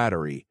of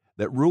flattery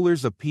that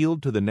rulers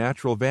appealed to the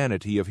natural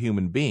vanity of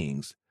human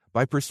beings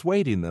by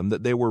persuading them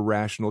that they were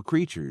rational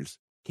creatures,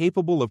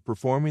 capable of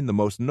performing the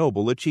most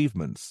noble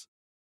achievements.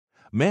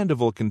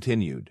 Mandeville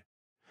continued,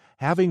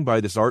 having by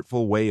this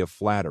artful way of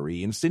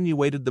flattery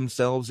insinuated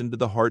themselves into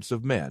the hearts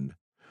of men,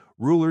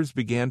 rulers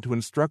began to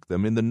instruct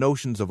them in the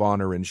notions of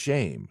honor and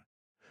shame,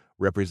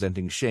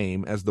 representing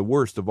shame as the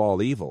worst of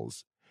all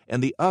evils,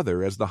 and the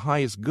other as the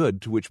highest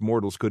good to which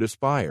mortals could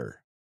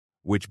aspire.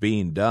 Which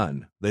being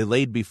done, they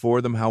laid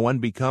before them how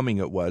unbecoming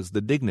it was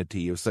the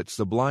dignity of such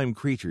sublime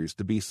creatures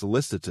to be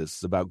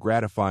solicitous about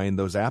gratifying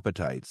those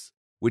appetites,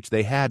 which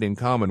they had in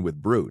common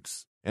with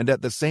brutes, and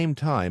at the same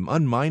time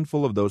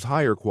unmindful of those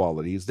higher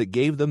qualities that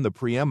gave them the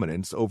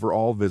preeminence over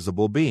all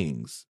visible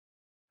beings.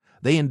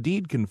 They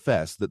indeed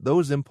confessed that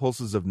those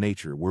impulses of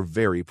nature were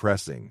very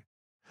pressing,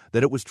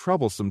 that it was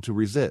troublesome to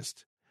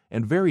resist,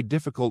 and very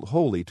difficult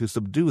wholly to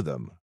subdue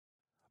them.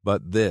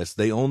 But this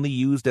they only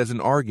used as an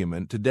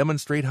argument to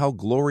demonstrate how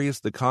glorious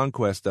the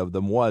conquest of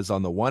them was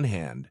on the one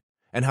hand,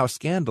 and how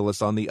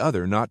scandalous on the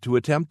other not to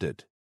attempt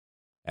it.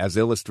 As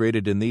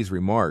illustrated in these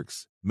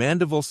remarks,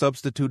 Mandeville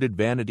substituted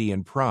vanity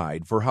and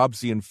pride for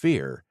Hobbesian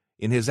fear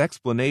in his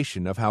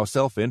explanation of how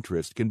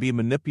self-interest can be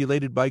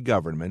manipulated by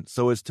government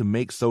so as to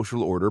make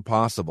social order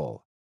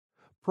possible.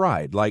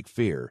 Pride, like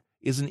fear,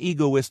 is an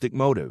egoistic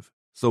motive,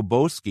 so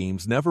both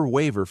schemes never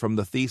waver from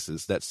the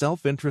thesis that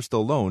self-interest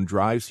alone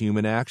drives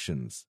human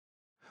actions.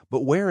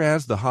 But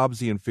whereas the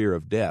Hobbesian fear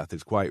of death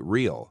is quite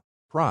real,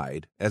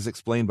 pride, as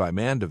explained by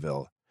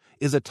Mandeville,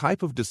 is a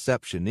type of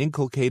deception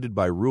inculcated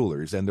by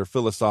rulers and their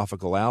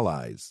philosophical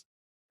allies.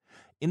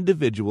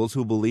 Individuals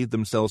who believe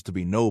themselves to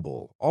be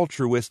noble,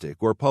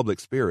 altruistic, or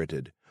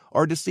public-spirited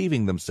are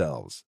deceiving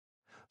themselves.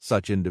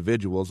 Such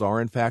individuals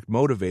are in fact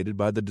motivated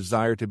by the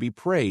desire to be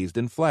praised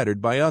and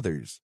flattered by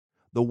others,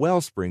 the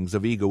wellsprings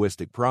of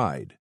egoistic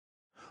pride.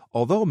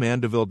 Although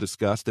Mandeville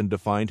discussed and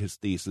defined his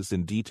thesis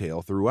in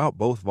detail throughout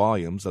both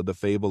volumes of The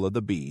Fable of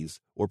the Bees,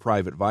 or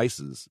Private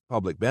Vices,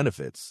 Public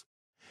Benefits,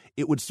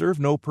 it would serve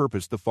no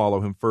purpose to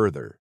follow him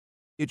further.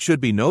 It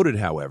should be noted,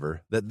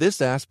 however, that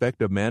this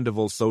aspect of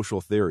Mandeville's social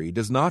theory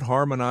does not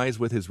harmonize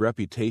with his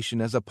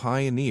reputation as a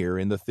pioneer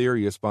in the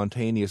theory of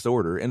spontaneous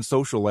order and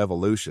social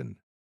evolution.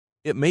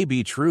 It may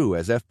be true,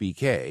 as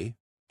F.B.K.,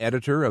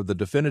 editor of the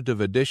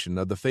definitive edition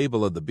of The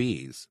Fable of the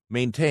Bees,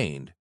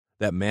 maintained,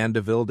 that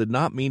Mandeville did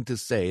not mean to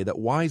say that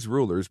wise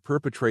rulers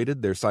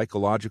perpetrated their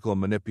psychological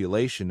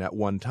manipulation at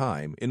one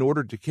time in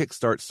order to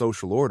kickstart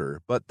social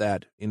order, but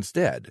that,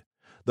 instead,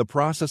 the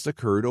process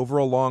occurred over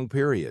a long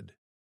period.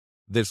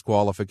 This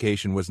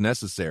qualification was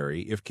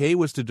necessary if Kay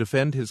was to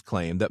defend his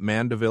claim that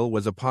Mandeville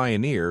was a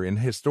pioneer in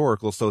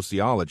historical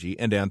sociology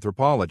and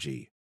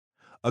anthropology,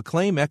 a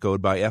claim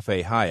echoed by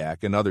F.A.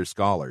 Hayek and other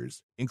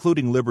scholars,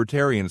 including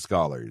libertarian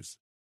scholars.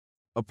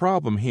 A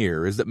problem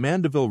here is that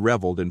Mandeville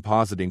reveled in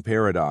positing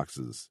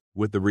paradoxes,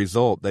 with the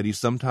result that he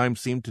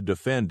sometimes seemed to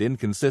defend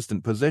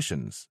inconsistent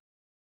positions.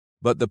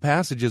 But the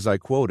passages I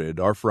quoted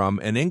are from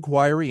An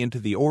Inquiry into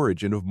the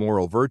Origin of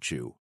Moral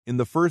Virtue, in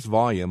the first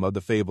volume of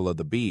The Fable of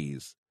the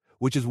Bees,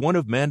 which is one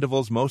of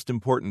Mandeville's most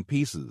important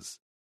pieces.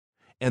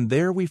 And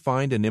there we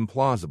find an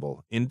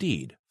implausible,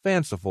 indeed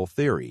fanciful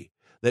theory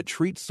that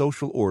treats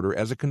social order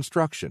as a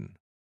construction,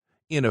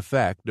 in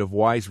effect, of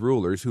wise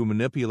rulers who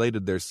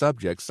manipulated their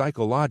subjects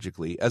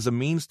psychologically as a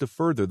means to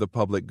further the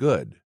public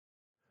good.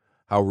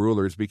 How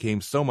rulers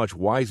became so much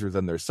wiser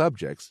than their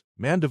subjects,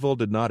 Mandeville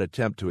did not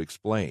attempt to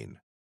explain.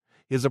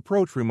 His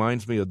approach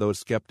reminds me of those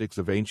skeptics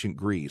of ancient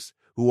Greece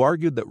who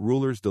argued that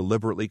rulers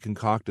deliberately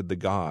concocted the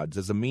gods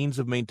as a means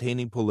of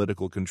maintaining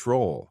political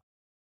control.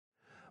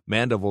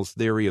 Mandeville's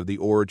theory of the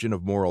origin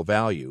of moral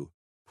value,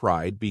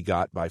 pride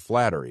begot by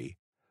flattery,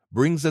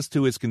 brings us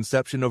to his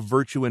conception of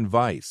virtue and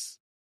vice.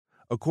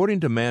 According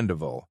to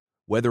Mandeville,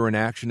 whether an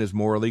action is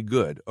morally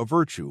good, a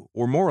virtue,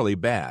 or morally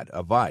bad,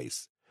 a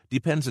vice,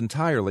 depends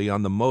entirely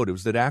on the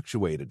motives that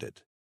actuated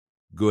it.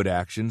 Good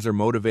actions are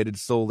motivated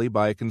solely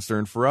by a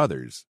concern for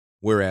others,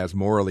 whereas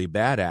morally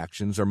bad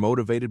actions are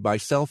motivated by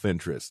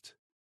self-interest.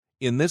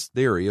 In this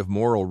theory of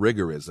moral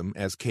rigorism,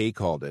 as Kay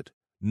called it,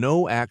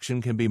 no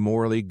action can be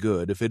morally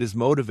good if it is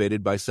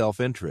motivated by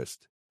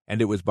self-interest,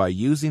 and it was by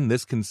using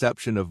this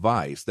conception of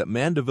vice that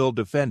Mandeville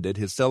defended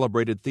his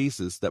celebrated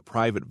thesis that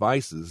private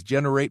vices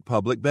generate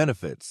public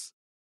benefits.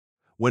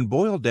 When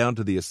boiled down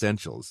to the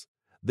essentials,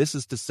 this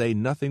is to say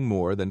nothing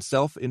more than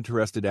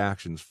self-interested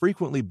actions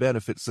frequently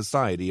benefit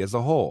society as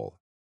a whole.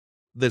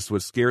 This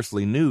was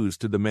scarcely news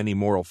to the many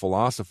moral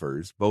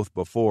philosophers, both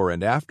before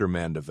and after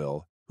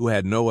Mandeville, who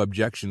had no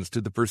objections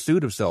to the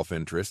pursuit of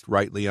self-interest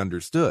rightly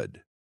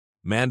understood.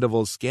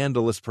 Mandeville's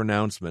scandalous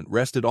pronouncement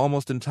rested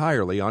almost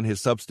entirely on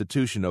his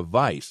substitution of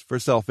vice for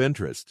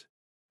self-interest.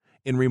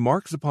 In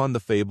Remarks upon the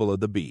Fable of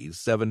the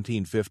Bees,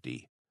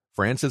 1750,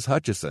 Francis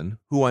Hutcheson,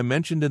 who I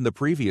mentioned in the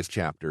previous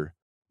chapter,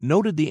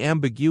 noted the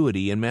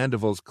ambiguity in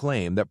Mandeville's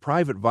claim that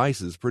private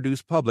vices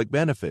produce public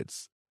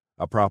benefits,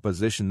 a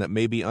proposition that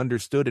may be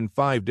understood in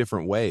 5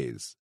 different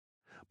ways.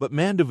 But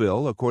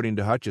Mandeville, according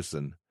to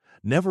Hutcheson,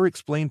 never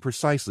explained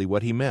precisely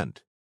what he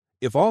meant.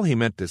 If all he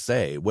meant to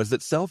say was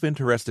that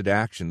self-interested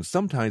actions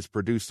sometimes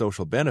produce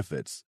social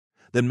benefits,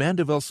 then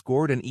Mandeville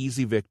scored an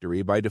easy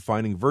victory by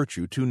defining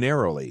virtue too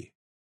narrowly.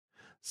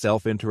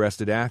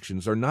 Self-interested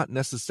actions are not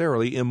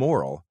necessarily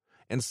immoral,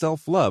 and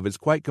self-love is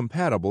quite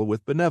compatible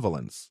with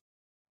benevolence.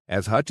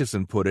 As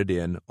Hutcheson put it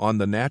in On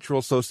the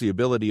Natural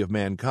Sociability of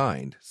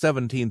Mankind,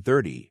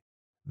 1730,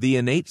 the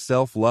innate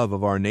self-love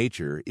of our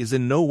nature is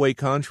in no way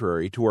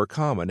contrary to our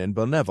common and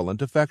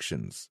benevolent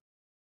affections.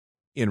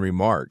 In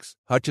Remarks,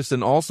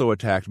 Hutcheson also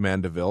attacked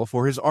Mandeville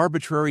for his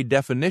arbitrary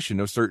definition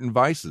of certain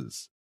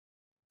vices.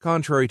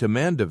 Contrary to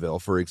Mandeville,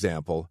 for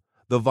example,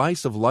 the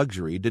vice of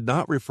luxury did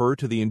not refer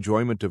to the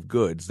enjoyment of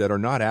goods that are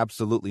not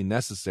absolutely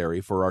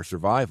necessary for our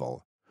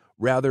survival.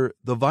 Rather,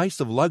 the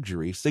vice of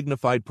luxury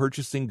signified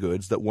purchasing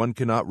goods that one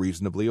cannot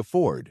reasonably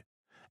afford,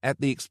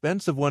 at the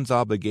expense of one's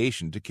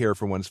obligation to care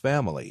for one's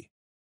family.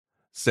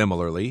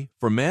 Similarly,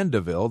 for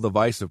Mandeville, the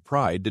vice of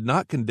pride did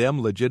not condemn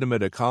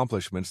legitimate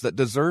accomplishments that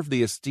deserve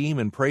the esteem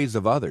and praise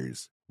of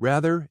others.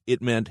 Rather,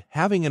 it meant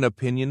having an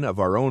opinion of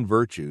our own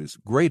virtues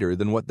greater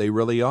than what they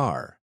really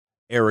are,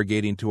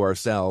 arrogating to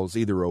ourselves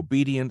either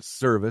obedience,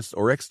 service,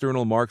 or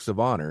external marks of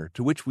honor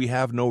to which we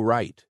have no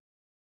right.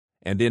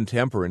 And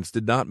intemperance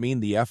did not mean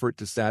the effort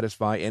to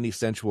satisfy any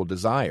sensual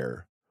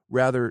desire.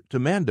 Rather, to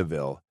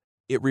Mandeville,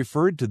 it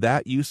referred to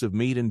that use of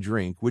meat and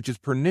drink which is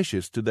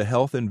pernicious to the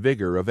health and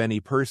vigor of any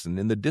person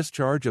in the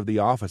discharge of the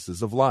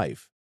offices of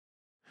life.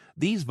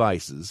 These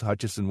vices,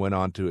 Hutcheson went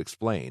on to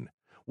explain,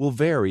 will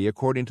vary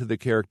according to the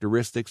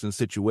characteristics and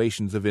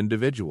situations of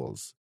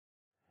individuals.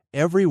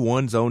 Every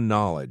one's own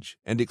knowledge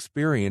and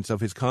experience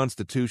of his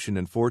constitution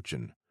and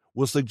fortune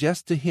will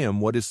suggest to him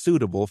what is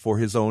suitable for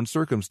his own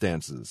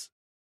circumstances.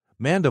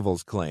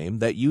 Mandeville's claim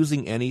that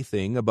using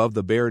anything above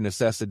the bare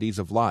necessities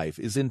of life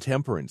is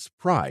intemperance,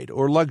 pride,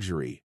 or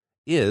luxury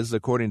is,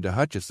 according to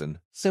Hutcheson,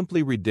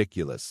 simply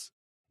ridiculous.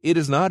 It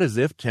is not as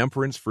if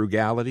temperance,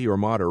 frugality, or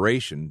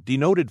moderation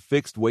denoted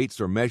fixed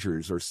weights or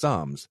measures or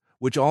sums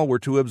which all were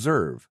to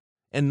observe,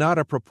 and not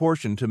a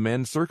proportion to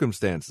men's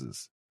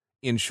circumstances.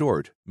 In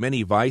short,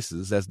 many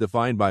vices, as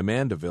defined by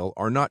Mandeville,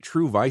 are not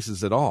true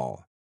vices at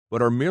all,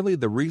 but are merely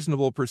the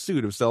reasonable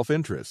pursuit of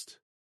self-interest.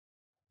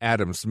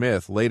 Adam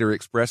Smith later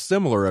expressed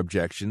similar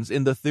objections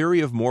in The Theory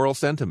of Moral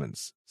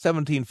Sentiments,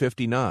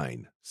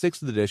 1759,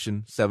 6th edition,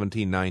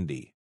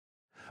 1790.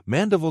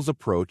 Mandeville's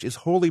approach is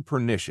wholly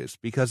pernicious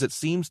because it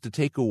seems to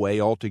take away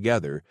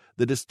altogether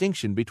the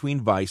distinction between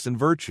vice and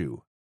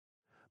virtue.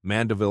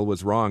 Mandeville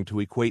was wrong to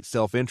equate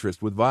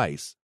self-interest with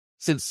vice,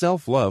 since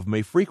self-love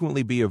may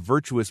frequently be a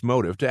virtuous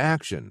motive to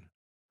action.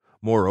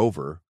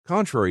 Moreover,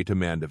 contrary to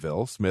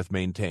Mandeville, Smith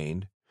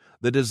maintained,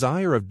 the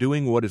desire of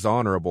doing what is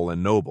honorable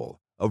and noble,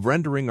 of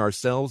rendering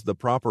ourselves the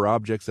proper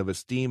objects of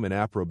esteem and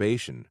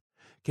approbation,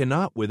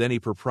 cannot with any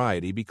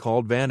propriety be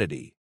called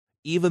vanity.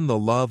 Even the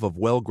love of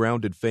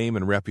well-grounded fame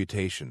and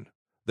reputation,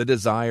 the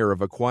desire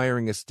of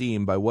acquiring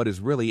esteem by what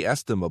is really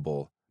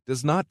estimable,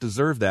 does not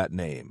deserve that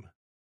name.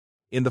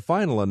 In the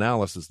final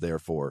analysis,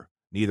 therefore,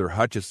 neither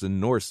Hutcheson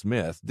nor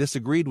Smith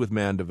disagreed with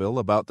Mandeville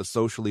about the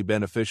socially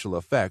beneficial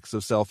effects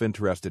of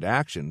self-interested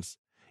actions,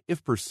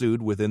 if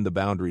pursued within the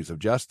boundaries of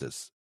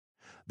justice.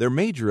 Their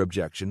major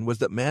objection was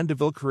that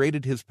Mandeville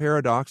created his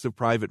paradox of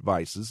private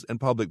vices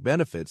and public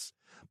benefits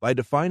by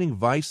defining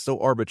vice so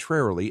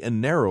arbitrarily and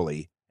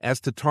narrowly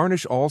as to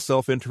tarnish all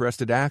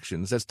self-interested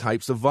actions as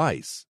types of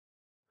vice.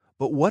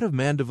 But what of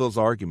Mandeville's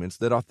arguments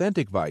that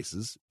authentic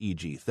vices,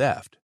 e.g.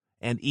 theft,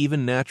 and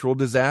even natural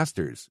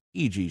disasters,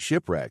 e.g.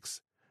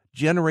 shipwrecks,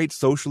 generate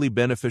socially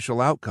beneficial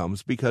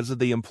outcomes because of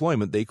the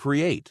employment they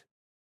create?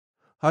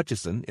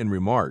 Hutcheson, in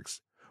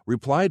Remarks,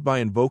 replied by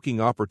invoking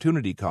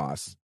opportunity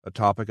costs, a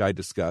topic I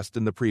discussed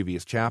in the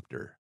previous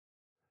chapter.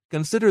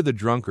 Consider the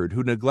drunkard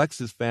who neglects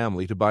his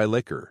family to buy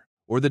liquor,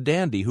 or the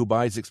dandy who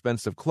buys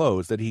expensive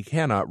clothes that he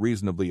cannot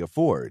reasonably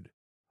afford.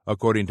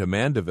 According to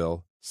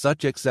Mandeville,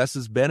 such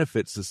excesses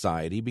benefit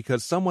society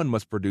because someone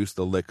must produce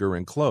the liquor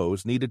and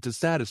clothes needed to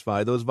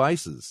satisfy those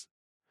vices.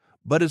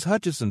 But as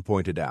Hutcheson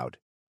pointed out,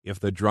 if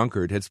the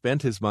drunkard had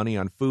spent his money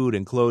on food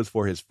and clothes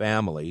for his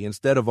family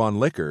instead of on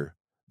liquor,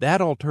 that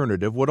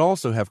alternative would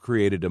also have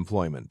created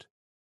employment.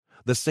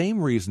 The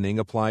same reasoning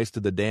applies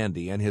to the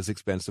dandy and his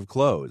expensive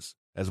clothes,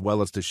 as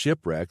well as to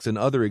shipwrecks and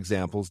other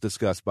examples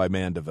discussed by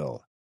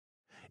Mandeville.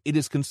 It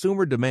is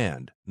consumer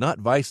demand, not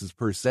vices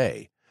per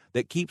se,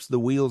 that keeps the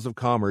wheels of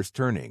commerce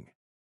turning.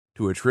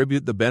 To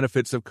attribute the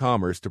benefits of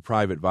commerce to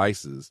private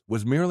vices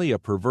was merely a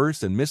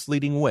perverse and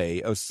misleading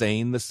way of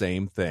saying the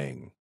same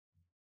thing.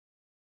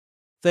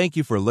 Thank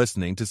you for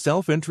listening to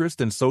Self-Interest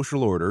and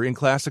Social Order in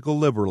Classical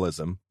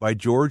Liberalism by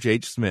George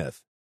H.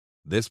 Smith.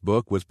 This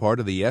book was part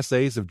of the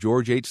Essays of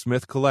George H.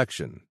 Smith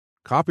collection.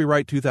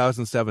 Copyright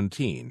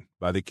 2017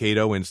 by the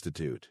Cato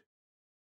Institute.